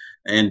round?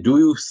 And do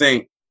you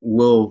think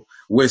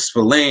with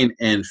Spillane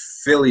and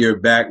Philly are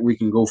back, we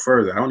can go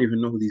further? I don't even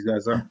know who these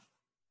guys are.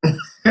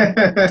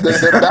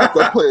 They're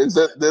backup players.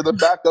 They're the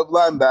backup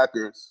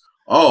linebackers.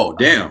 Oh,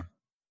 damn.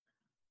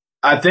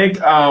 I think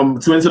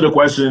to answer the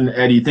question,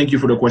 Eddie, thank you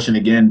for the question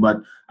again. But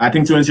I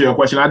think to answer your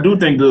question, I do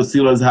think the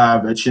Steelers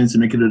have a chance to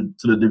make it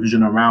to the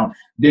divisional round.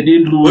 They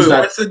did lose.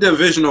 What's the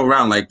divisional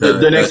round? Like the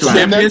next round?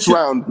 The next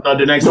round. No,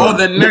 the next round. Oh,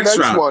 the next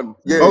round. One.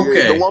 Yeah,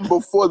 okay. Yeah, the one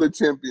before the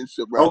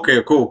championship round.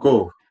 Okay,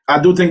 cool. I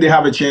do think they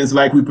have a chance,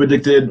 like we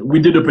predicted. We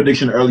did a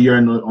prediction earlier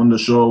on the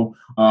show.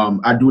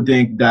 I do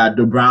think that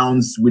the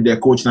Browns, with their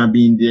coach not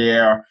being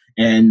there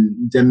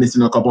and them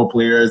missing a couple of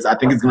players, I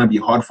think it's going to be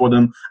hard for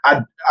them.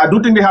 I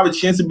do think they have a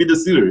chance to beat the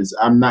Steelers.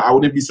 I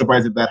wouldn't be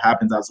surprised if that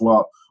happens as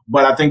well.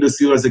 But I think the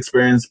Steelers'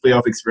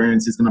 playoff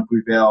experience, is going to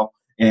prevail,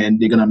 and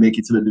they're going to make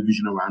it to the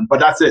divisional round.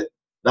 But that's it.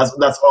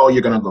 That's all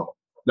you're going to go.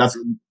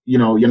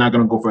 You're not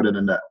going to go further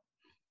than that.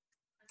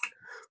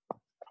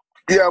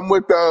 Yeah, I'm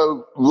with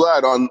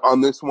Vlad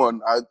on this one.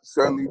 I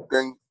certainly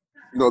think,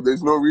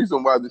 there's no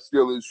reason why the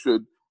Steelers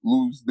should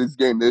lose this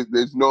game.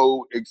 There's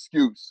no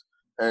excuse.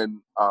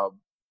 And,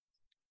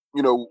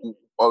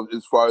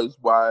 as far as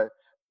why,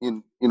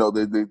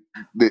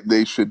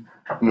 they should,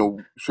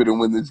 shouldn't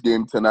win this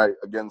game tonight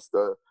against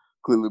the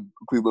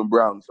Cleveland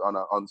Browns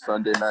on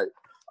Sunday night.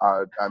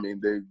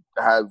 They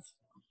have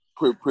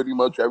pretty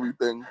much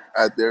everything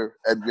at their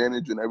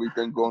advantage and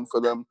everything going for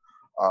them.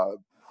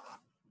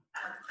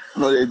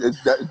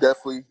 It's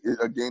definitely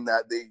a game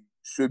that they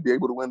should be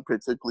able to win,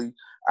 particularly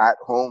at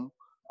home.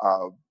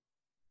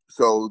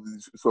 So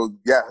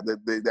yeah,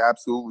 they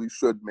absolutely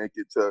should make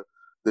it to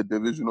the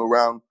divisional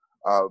round.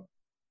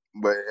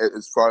 But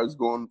as far as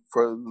going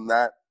further than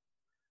that,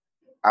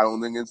 I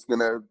don't think it's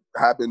gonna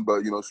happen.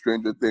 But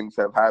stranger things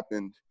have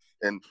happened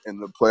in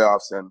the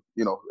playoffs, and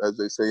as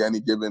they say, any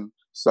given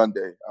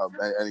Sunday,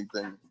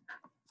 anything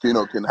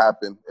can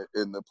happen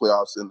in the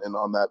playoffs and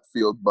on that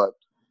field. But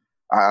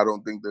I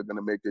don't think they're going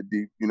to make a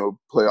deep,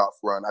 playoff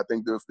run. I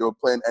think if they were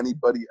playing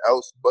anybody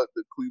else but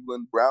the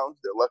Cleveland Browns,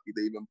 they're lucky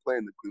they even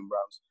playing the Cleveland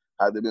Browns.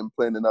 Had they been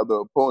playing another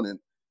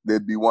opponent,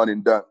 they'd be one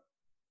and done.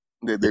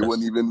 They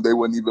wouldn't even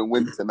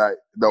win tonight.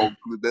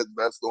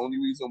 That's the only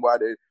reason why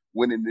they're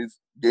winning this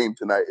game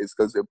tonight is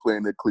because they're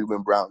playing the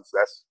Cleveland Browns.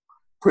 That's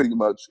pretty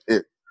much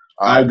it.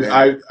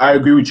 I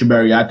agree with you,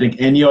 Barry. I think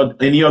any of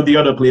the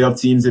other playoff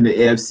teams in the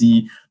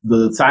AFC,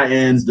 the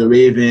Titans, the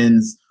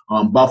Ravens,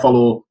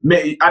 Buffalo,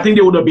 I think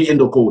they would have beaten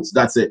the Colts.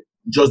 That's it.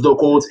 Just the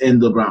Colts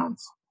and the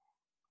Browns.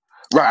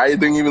 Right. I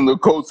think even the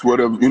Colts would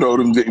have,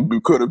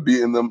 could have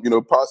beaten them,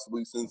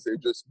 possibly since they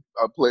just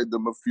played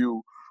them a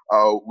few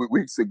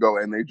weeks ago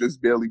and they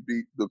just barely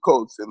beat the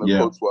Colts and the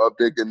Colts were up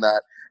big in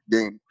that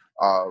game.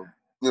 I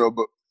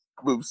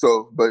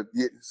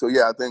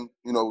think,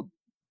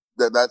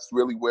 that's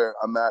really where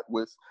I'm at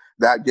with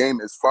that game.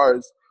 As far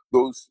as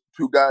those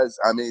two guys,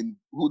 I mean,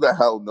 who the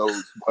hell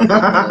knows?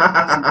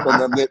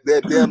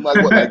 They're damn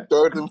like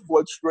third and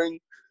fourth string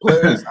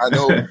players. I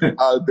know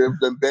they've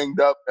been banged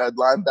up at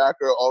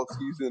linebacker all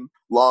season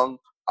long.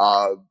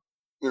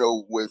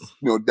 With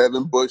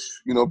Devin Bush,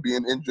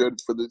 being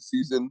injured for the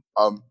season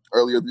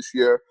earlier this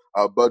year.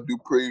 Bud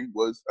Dupree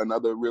was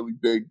another really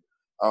big,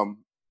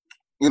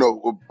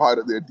 part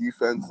of their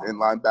defense and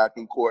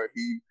linebacking core.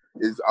 He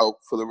is out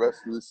for the rest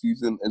of the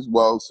season as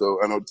well. So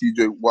I know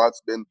TJ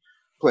Watt's been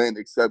playing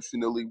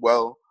exceptionally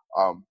well.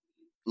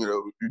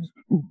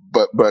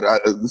 But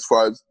as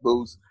far as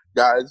those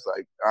guys,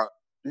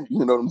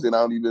 you know what I'm saying? I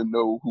don't even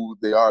know who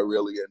they are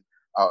really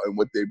and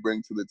what they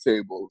bring to the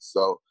table.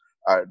 So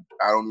I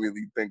don't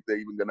really think they're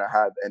even going to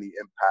have any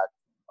impact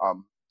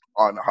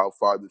on how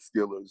far the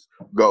Steelers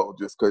go.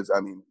 Just because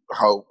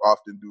how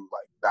often do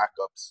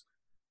backups,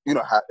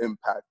 have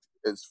impact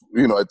as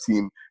a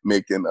team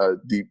making a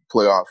deep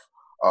playoff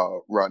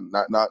run?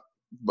 Not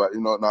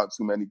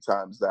too many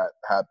times that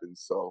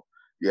happens. So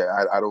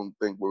yeah, I don't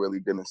think we're really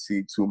going to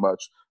see too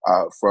much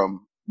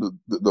from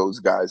those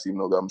guys, even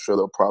though I'm sure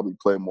they'll probably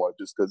play more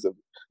just because of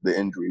the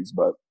injuries.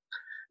 But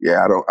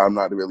yeah, I'm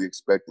not really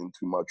expecting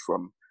too much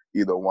from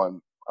either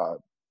one,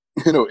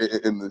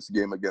 in this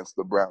game against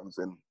the Browns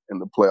and in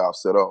the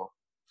playoffs at all.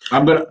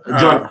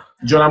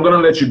 John, I'm gonna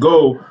let you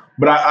go,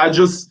 but I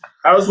just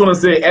want to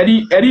say,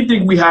 Eddie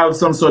think we have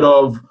some sort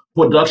of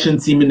production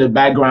team in the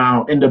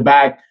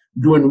back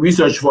doing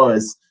research for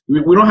us.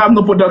 We don't have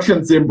no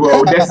production team,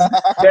 bro.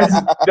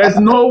 There's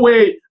no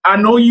way. I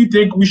know you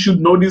think we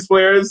should know these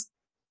players,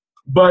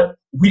 but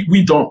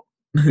we don't.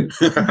 You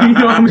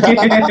know what I mean?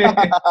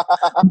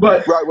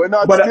 But right, we're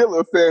not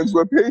Steelers fans,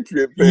 we're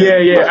Patriot fans. Yeah.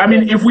 Right. I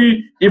mean, if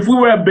we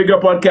were a bigger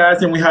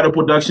podcast and we had a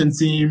production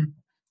team,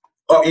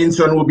 our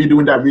intern will be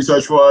doing that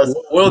research for us.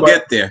 We'll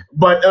get there.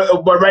 But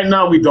right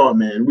now we don't,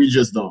 man. We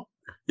just don't.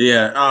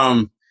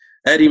 Yeah.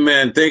 Eddie,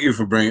 man, thank you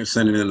for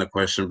sending in the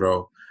question,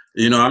 bro.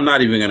 I'm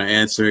not even gonna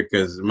answer it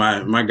because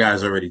my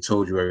guys already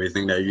told you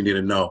everything that you need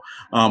to know.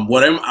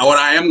 What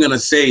I am gonna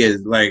say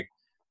is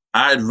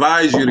I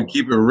advise you to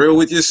keep it real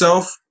with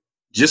yourself.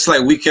 Just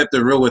like we kept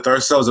it real with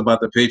ourselves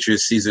about the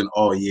Patriots season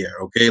all year,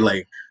 okay?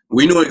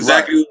 We knew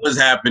exactly what was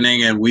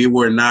happening, and we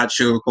were not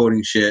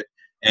sugarcoating shit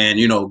and,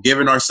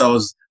 giving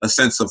ourselves a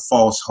sense of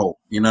false hope.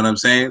 You know what I'm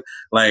saying?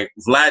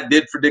 Vlad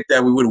did predict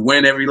that we would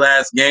win every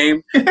last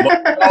game. But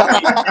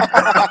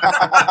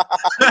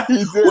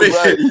he did,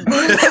 right?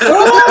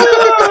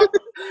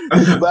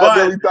 Vlad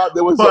really thought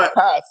there was a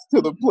path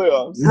to the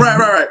playoffs.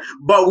 Right.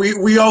 But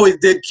we always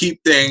did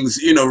keep things,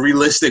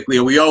 realistically,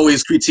 and we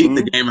always critiqued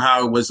the game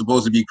how it was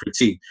supposed to be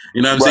critiqued.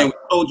 You know what I'm saying? We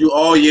told you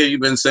all year,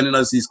 you've been sending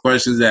us these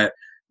questions that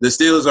the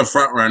Steelers are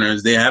front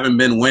runners. They haven't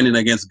been winning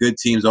against good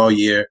teams all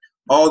year.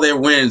 All their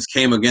wins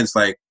came against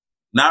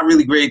not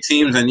really great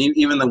teams, and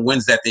even the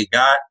wins that they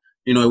got,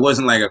 it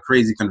wasn't a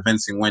crazy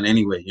convincing win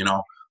anyway.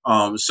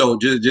 So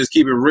just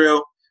keep it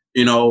real.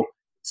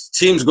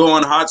 Teams go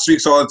on hot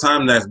streaks all the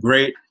time. That's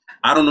great.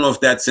 I don't know if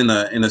that's in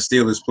the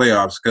Steelers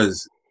playoffs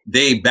because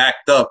they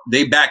backed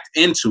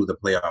into the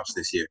playoffs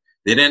this year.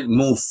 They didn't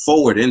move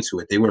forward into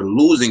it. They were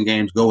losing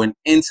games going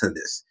into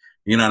this.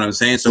 You know what I'm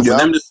saying? So for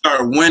them to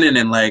start winning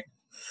and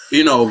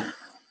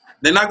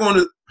they're not going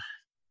to.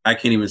 I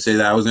can't even say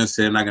that. I was going to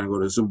say they're not going to go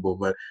to the Super Bowl,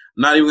 but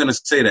I'm not even going to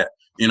say that,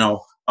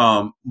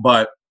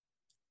 But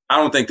I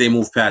don't think they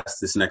move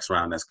past this next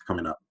round that's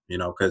coming up,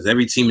 because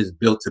every team is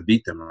built to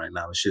beat them right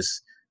now. It's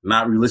just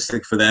not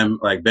realistic for them.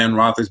 Ben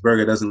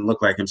Roethlisberger doesn't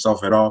look like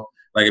himself at all.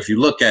 If you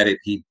look at it,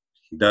 he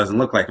doesn't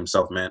look like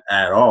himself, man,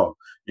 at all.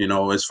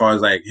 As far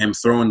as him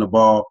throwing the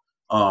ball,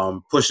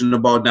 pushing the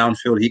ball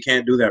downfield, he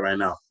can't do that right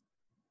now.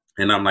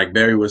 And I'm like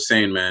Barry was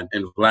saying, man,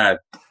 and Vlad,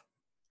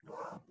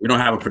 we don't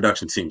have a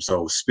production team.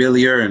 So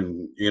Spillier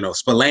and,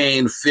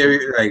 Spillane, Fury,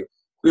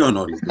 we don't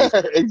know these guys.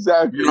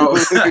 Exactly.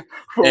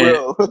 For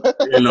real.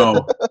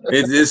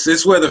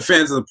 It's where the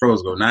fans of the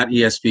pros go, not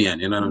ESPN.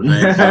 You know what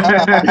I'm saying?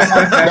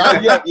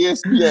 Not yet,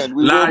 ESPN.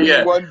 We not will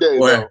yet. One day,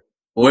 though.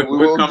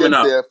 We're coming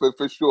up. There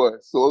for sure.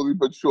 Slowly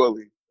but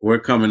surely. We're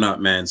coming up,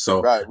 man.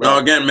 So, right. No,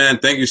 again, man,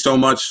 thank you so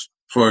much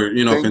for,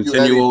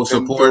 continual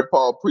support. And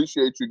Paul,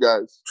 appreciate you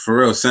guys. For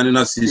real, sending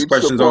us these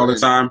questions all the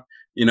time.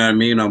 You know what I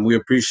mean? We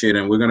appreciate it.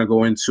 And we're gonna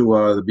go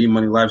into the B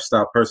Money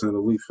Lifestyle Person of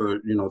the Week for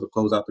to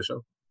close out the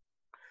show.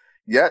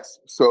 Yes.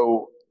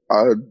 So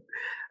I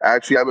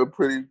actually have a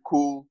pretty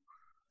cool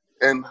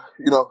and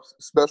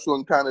special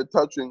and kind of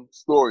touching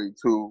story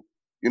to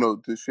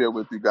share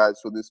with you guys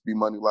for this B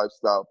Money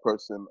Lifestyle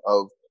Person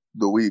of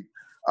the Week.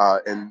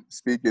 And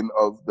speaking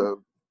of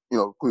the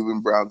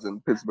Cleveland Browns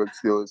and Pittsburgh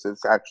Steelers,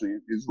 it's actually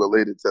is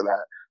related to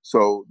that.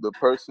 So the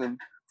person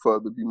for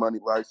the B Money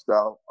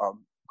Lifestyle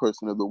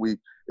Person of the Week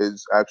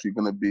is actually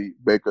going to be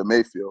Baker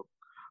Mayfield.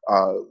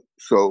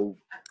 So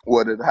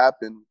what had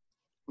happened,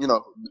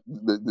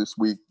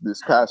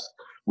 this past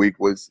week,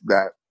 was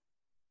that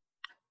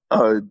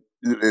a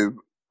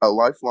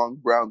lifelong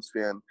Browns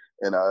fan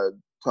and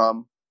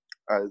Tom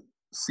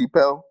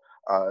Seapel,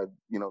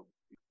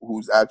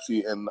 who's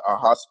actually in a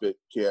hospice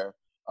care,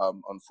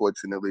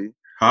 unfortunately.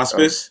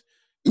 Hospice?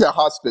 Yeah,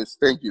 hospice.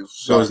 Thank you.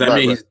 So does that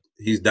mean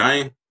he's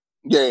dying?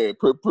 Yeah,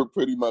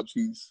 pretty much.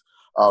 He's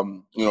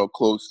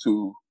close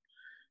to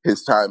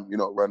his time,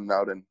 running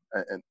out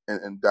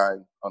and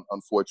dying.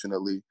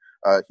 Unfortunately,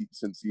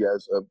 since he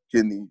has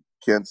kidney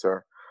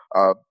cancer.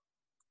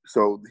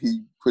 So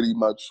he pretty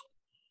much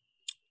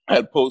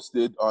had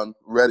posted on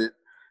Reddit,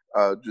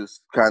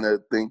 just kind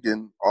of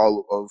thanking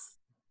all of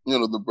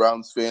the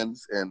Browns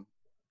fans and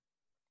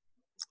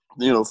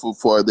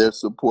for their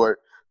support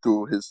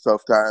through his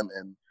tough time,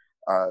 and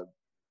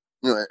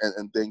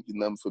and thanking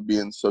them for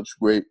being such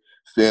great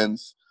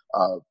fans,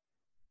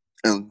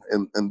 and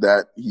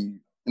that he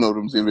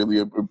really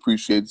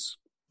appreciates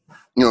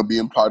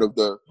being part of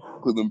the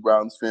Cleveland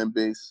Browns fan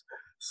base.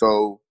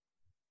 So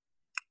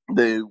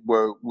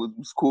what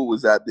was cool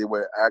was that they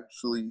were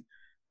actually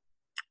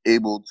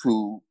able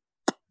to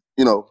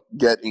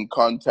get in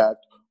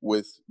contact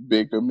with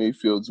Baker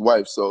Mayfield's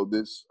wife. So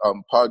this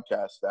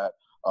podcast that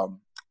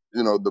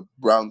the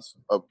Browns,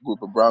 a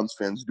group of Browns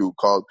fans do,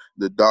 called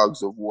the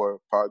Dogs of War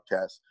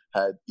podcast,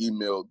 had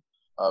emailed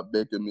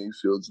Baker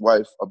Mayfield's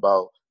wife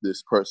about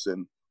this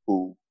person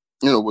who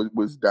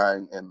was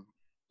dying and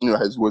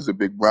was a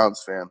big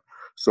Browns fan.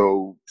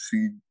 So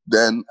she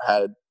then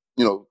had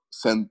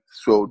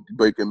showed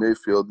Baker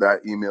Mayfield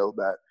that email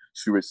that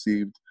she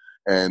received,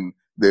 and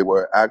they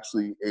were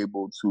actually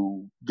able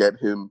to get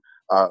him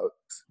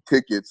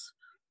tickets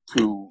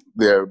to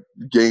their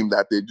game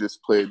that they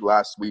just played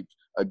last week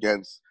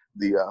against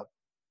the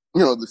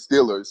the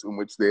Steelers, in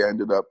which they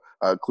ended up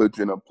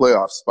clinching a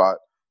playoff spot.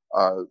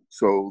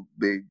 So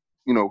they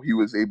he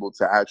was able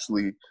to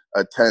actually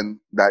attend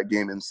that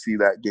game and see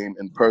that game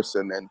in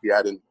person, and he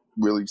hadn't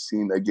really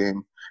seen a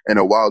game in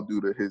a while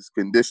due to his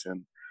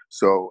condition.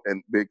 So,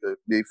 and Baker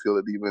Mayfield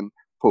had even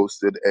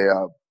posted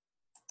a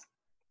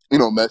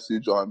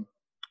message on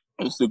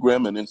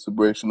Instagram, an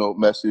inspirational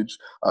message,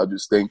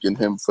 just thanking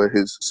him for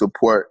his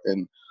support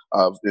and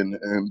for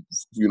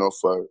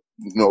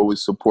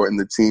always supporting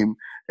the team,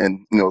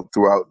 and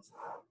throughout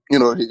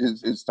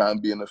his time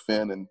being a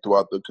fan and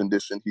throughout the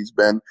condition he's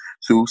been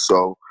to.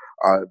 So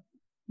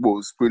what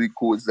was pretty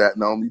cool is that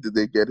not only did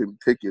they get him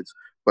tickets,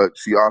 but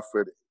she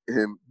offered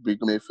him,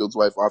 Baker Mayfield's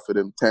wife offered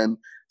him 10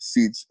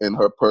 seats in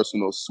her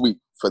personal suite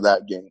for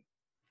that game.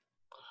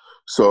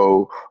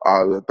 So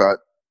I thought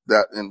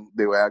that, and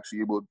they were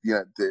actually able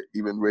to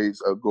even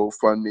raise a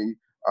GoFundMe,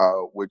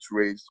 which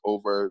raised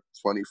over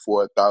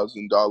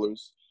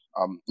 $24,000.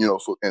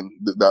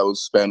 That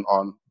was spent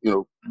on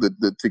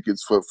the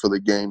tickets for the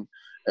game,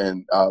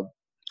 and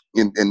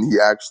he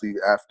actually,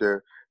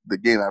 after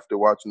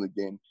watching the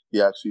game,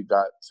 he actually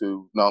got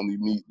to not only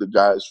meet the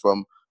guys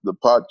from the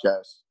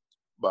podcast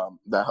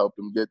that helped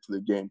him get to the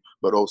game,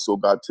 but also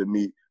got to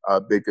meet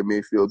Baker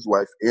Mayfield's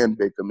wife and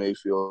Baker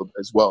Mayfield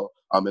as well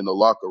in the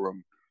locker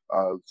room.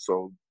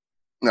 So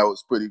that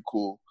was pretty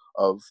cool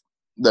of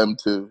them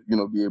to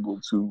be able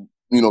to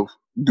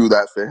do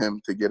that for him,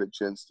 to get a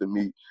chance to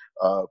meet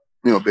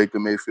Baker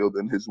Mayfield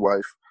and his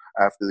wife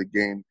after the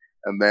game,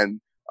 and then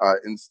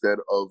instead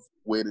of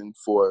waiting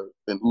for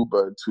an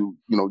Uber to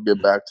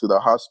get back to the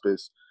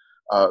hospice,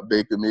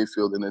 Baker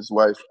Mayfield and his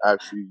wife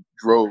actually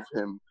drove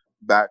him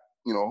back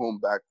home,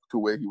 back to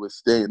where he was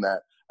staying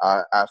at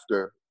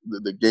after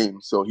the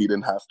game, so he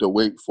didn't have to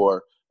wait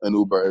for an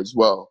Uber as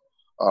well.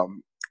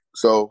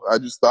 So I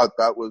just thought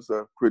that was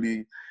a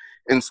pretty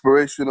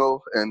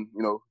inspirational and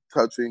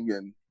touching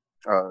and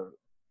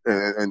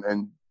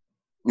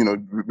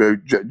very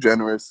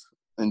generous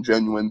and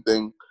genuine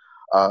thing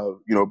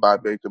by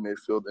Baker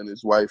Mayfield and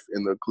his wife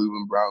and the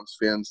Cleveland Browns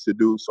fans to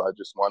do. So I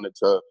just wanted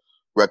to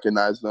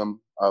recognize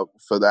them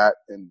for that,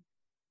 and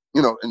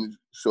and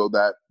show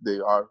that they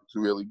are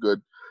really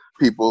good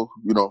people,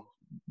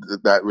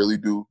 that really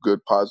do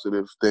good,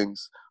 positive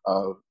things,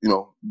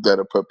 that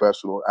are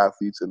professional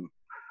athletes and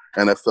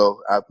NFL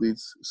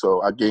athletes.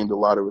 So I gained a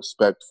lot of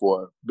respect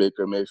for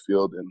Baker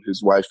Mayfield and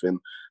his wife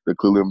and the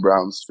Cleveland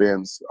Browns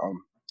fans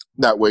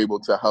that were able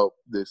to help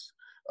this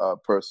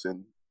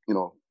person,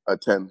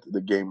 attend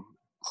the game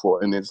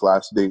in his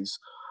last days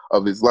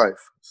of his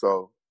life.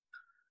 So,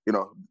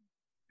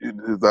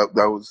 that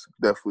was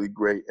definitely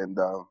great. And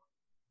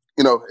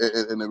you know,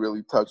 and it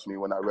really touched me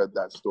when I read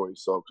that story.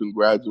 So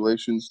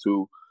congratulations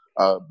to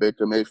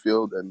Baker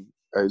Mayfield and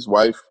his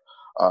wife,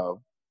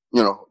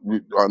 you know,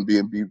 on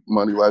being B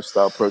Money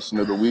Lifestyle Person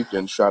of the Week.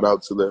 And shout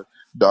out to the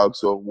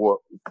Dogs of War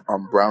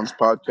Browns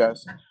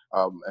podcast.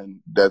 And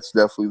that's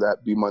definitely that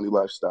B Money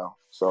Lifestyle.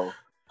 So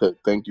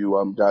thank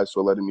you, guys,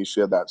 for letting me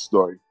share that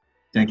story.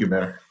 Thank you,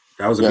 Bear.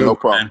 That was a good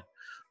one, man.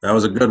 That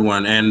was a good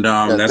one. And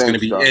that's going to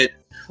be it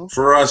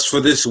for us for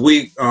this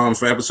week.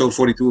 For episode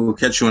 42, we'll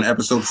catch you on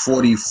episode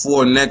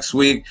 44 next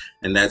week.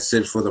 And that's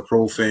it for the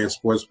Pro Fan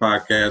Sports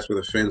Podcast, where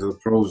the fans of the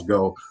pros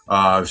go.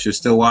 If you're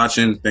still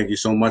watching, thank you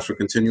so much for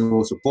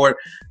continual support.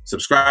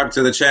 Subscribe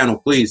to the channel,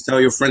 please.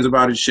 Tell your friends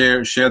about it.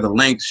 Share the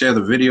links, share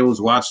the videos,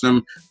 watch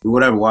them, do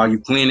whatever while you're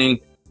cleaning.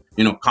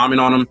 You know,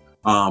 comment on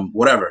them,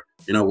 whatever.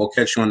 You know, we'll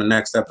catch you on the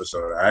next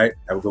episode. All right.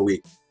 Have a good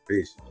week.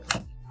 Peace.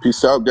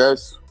 Peace out,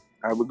 guys.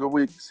 Have a good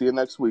week. See you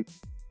next week.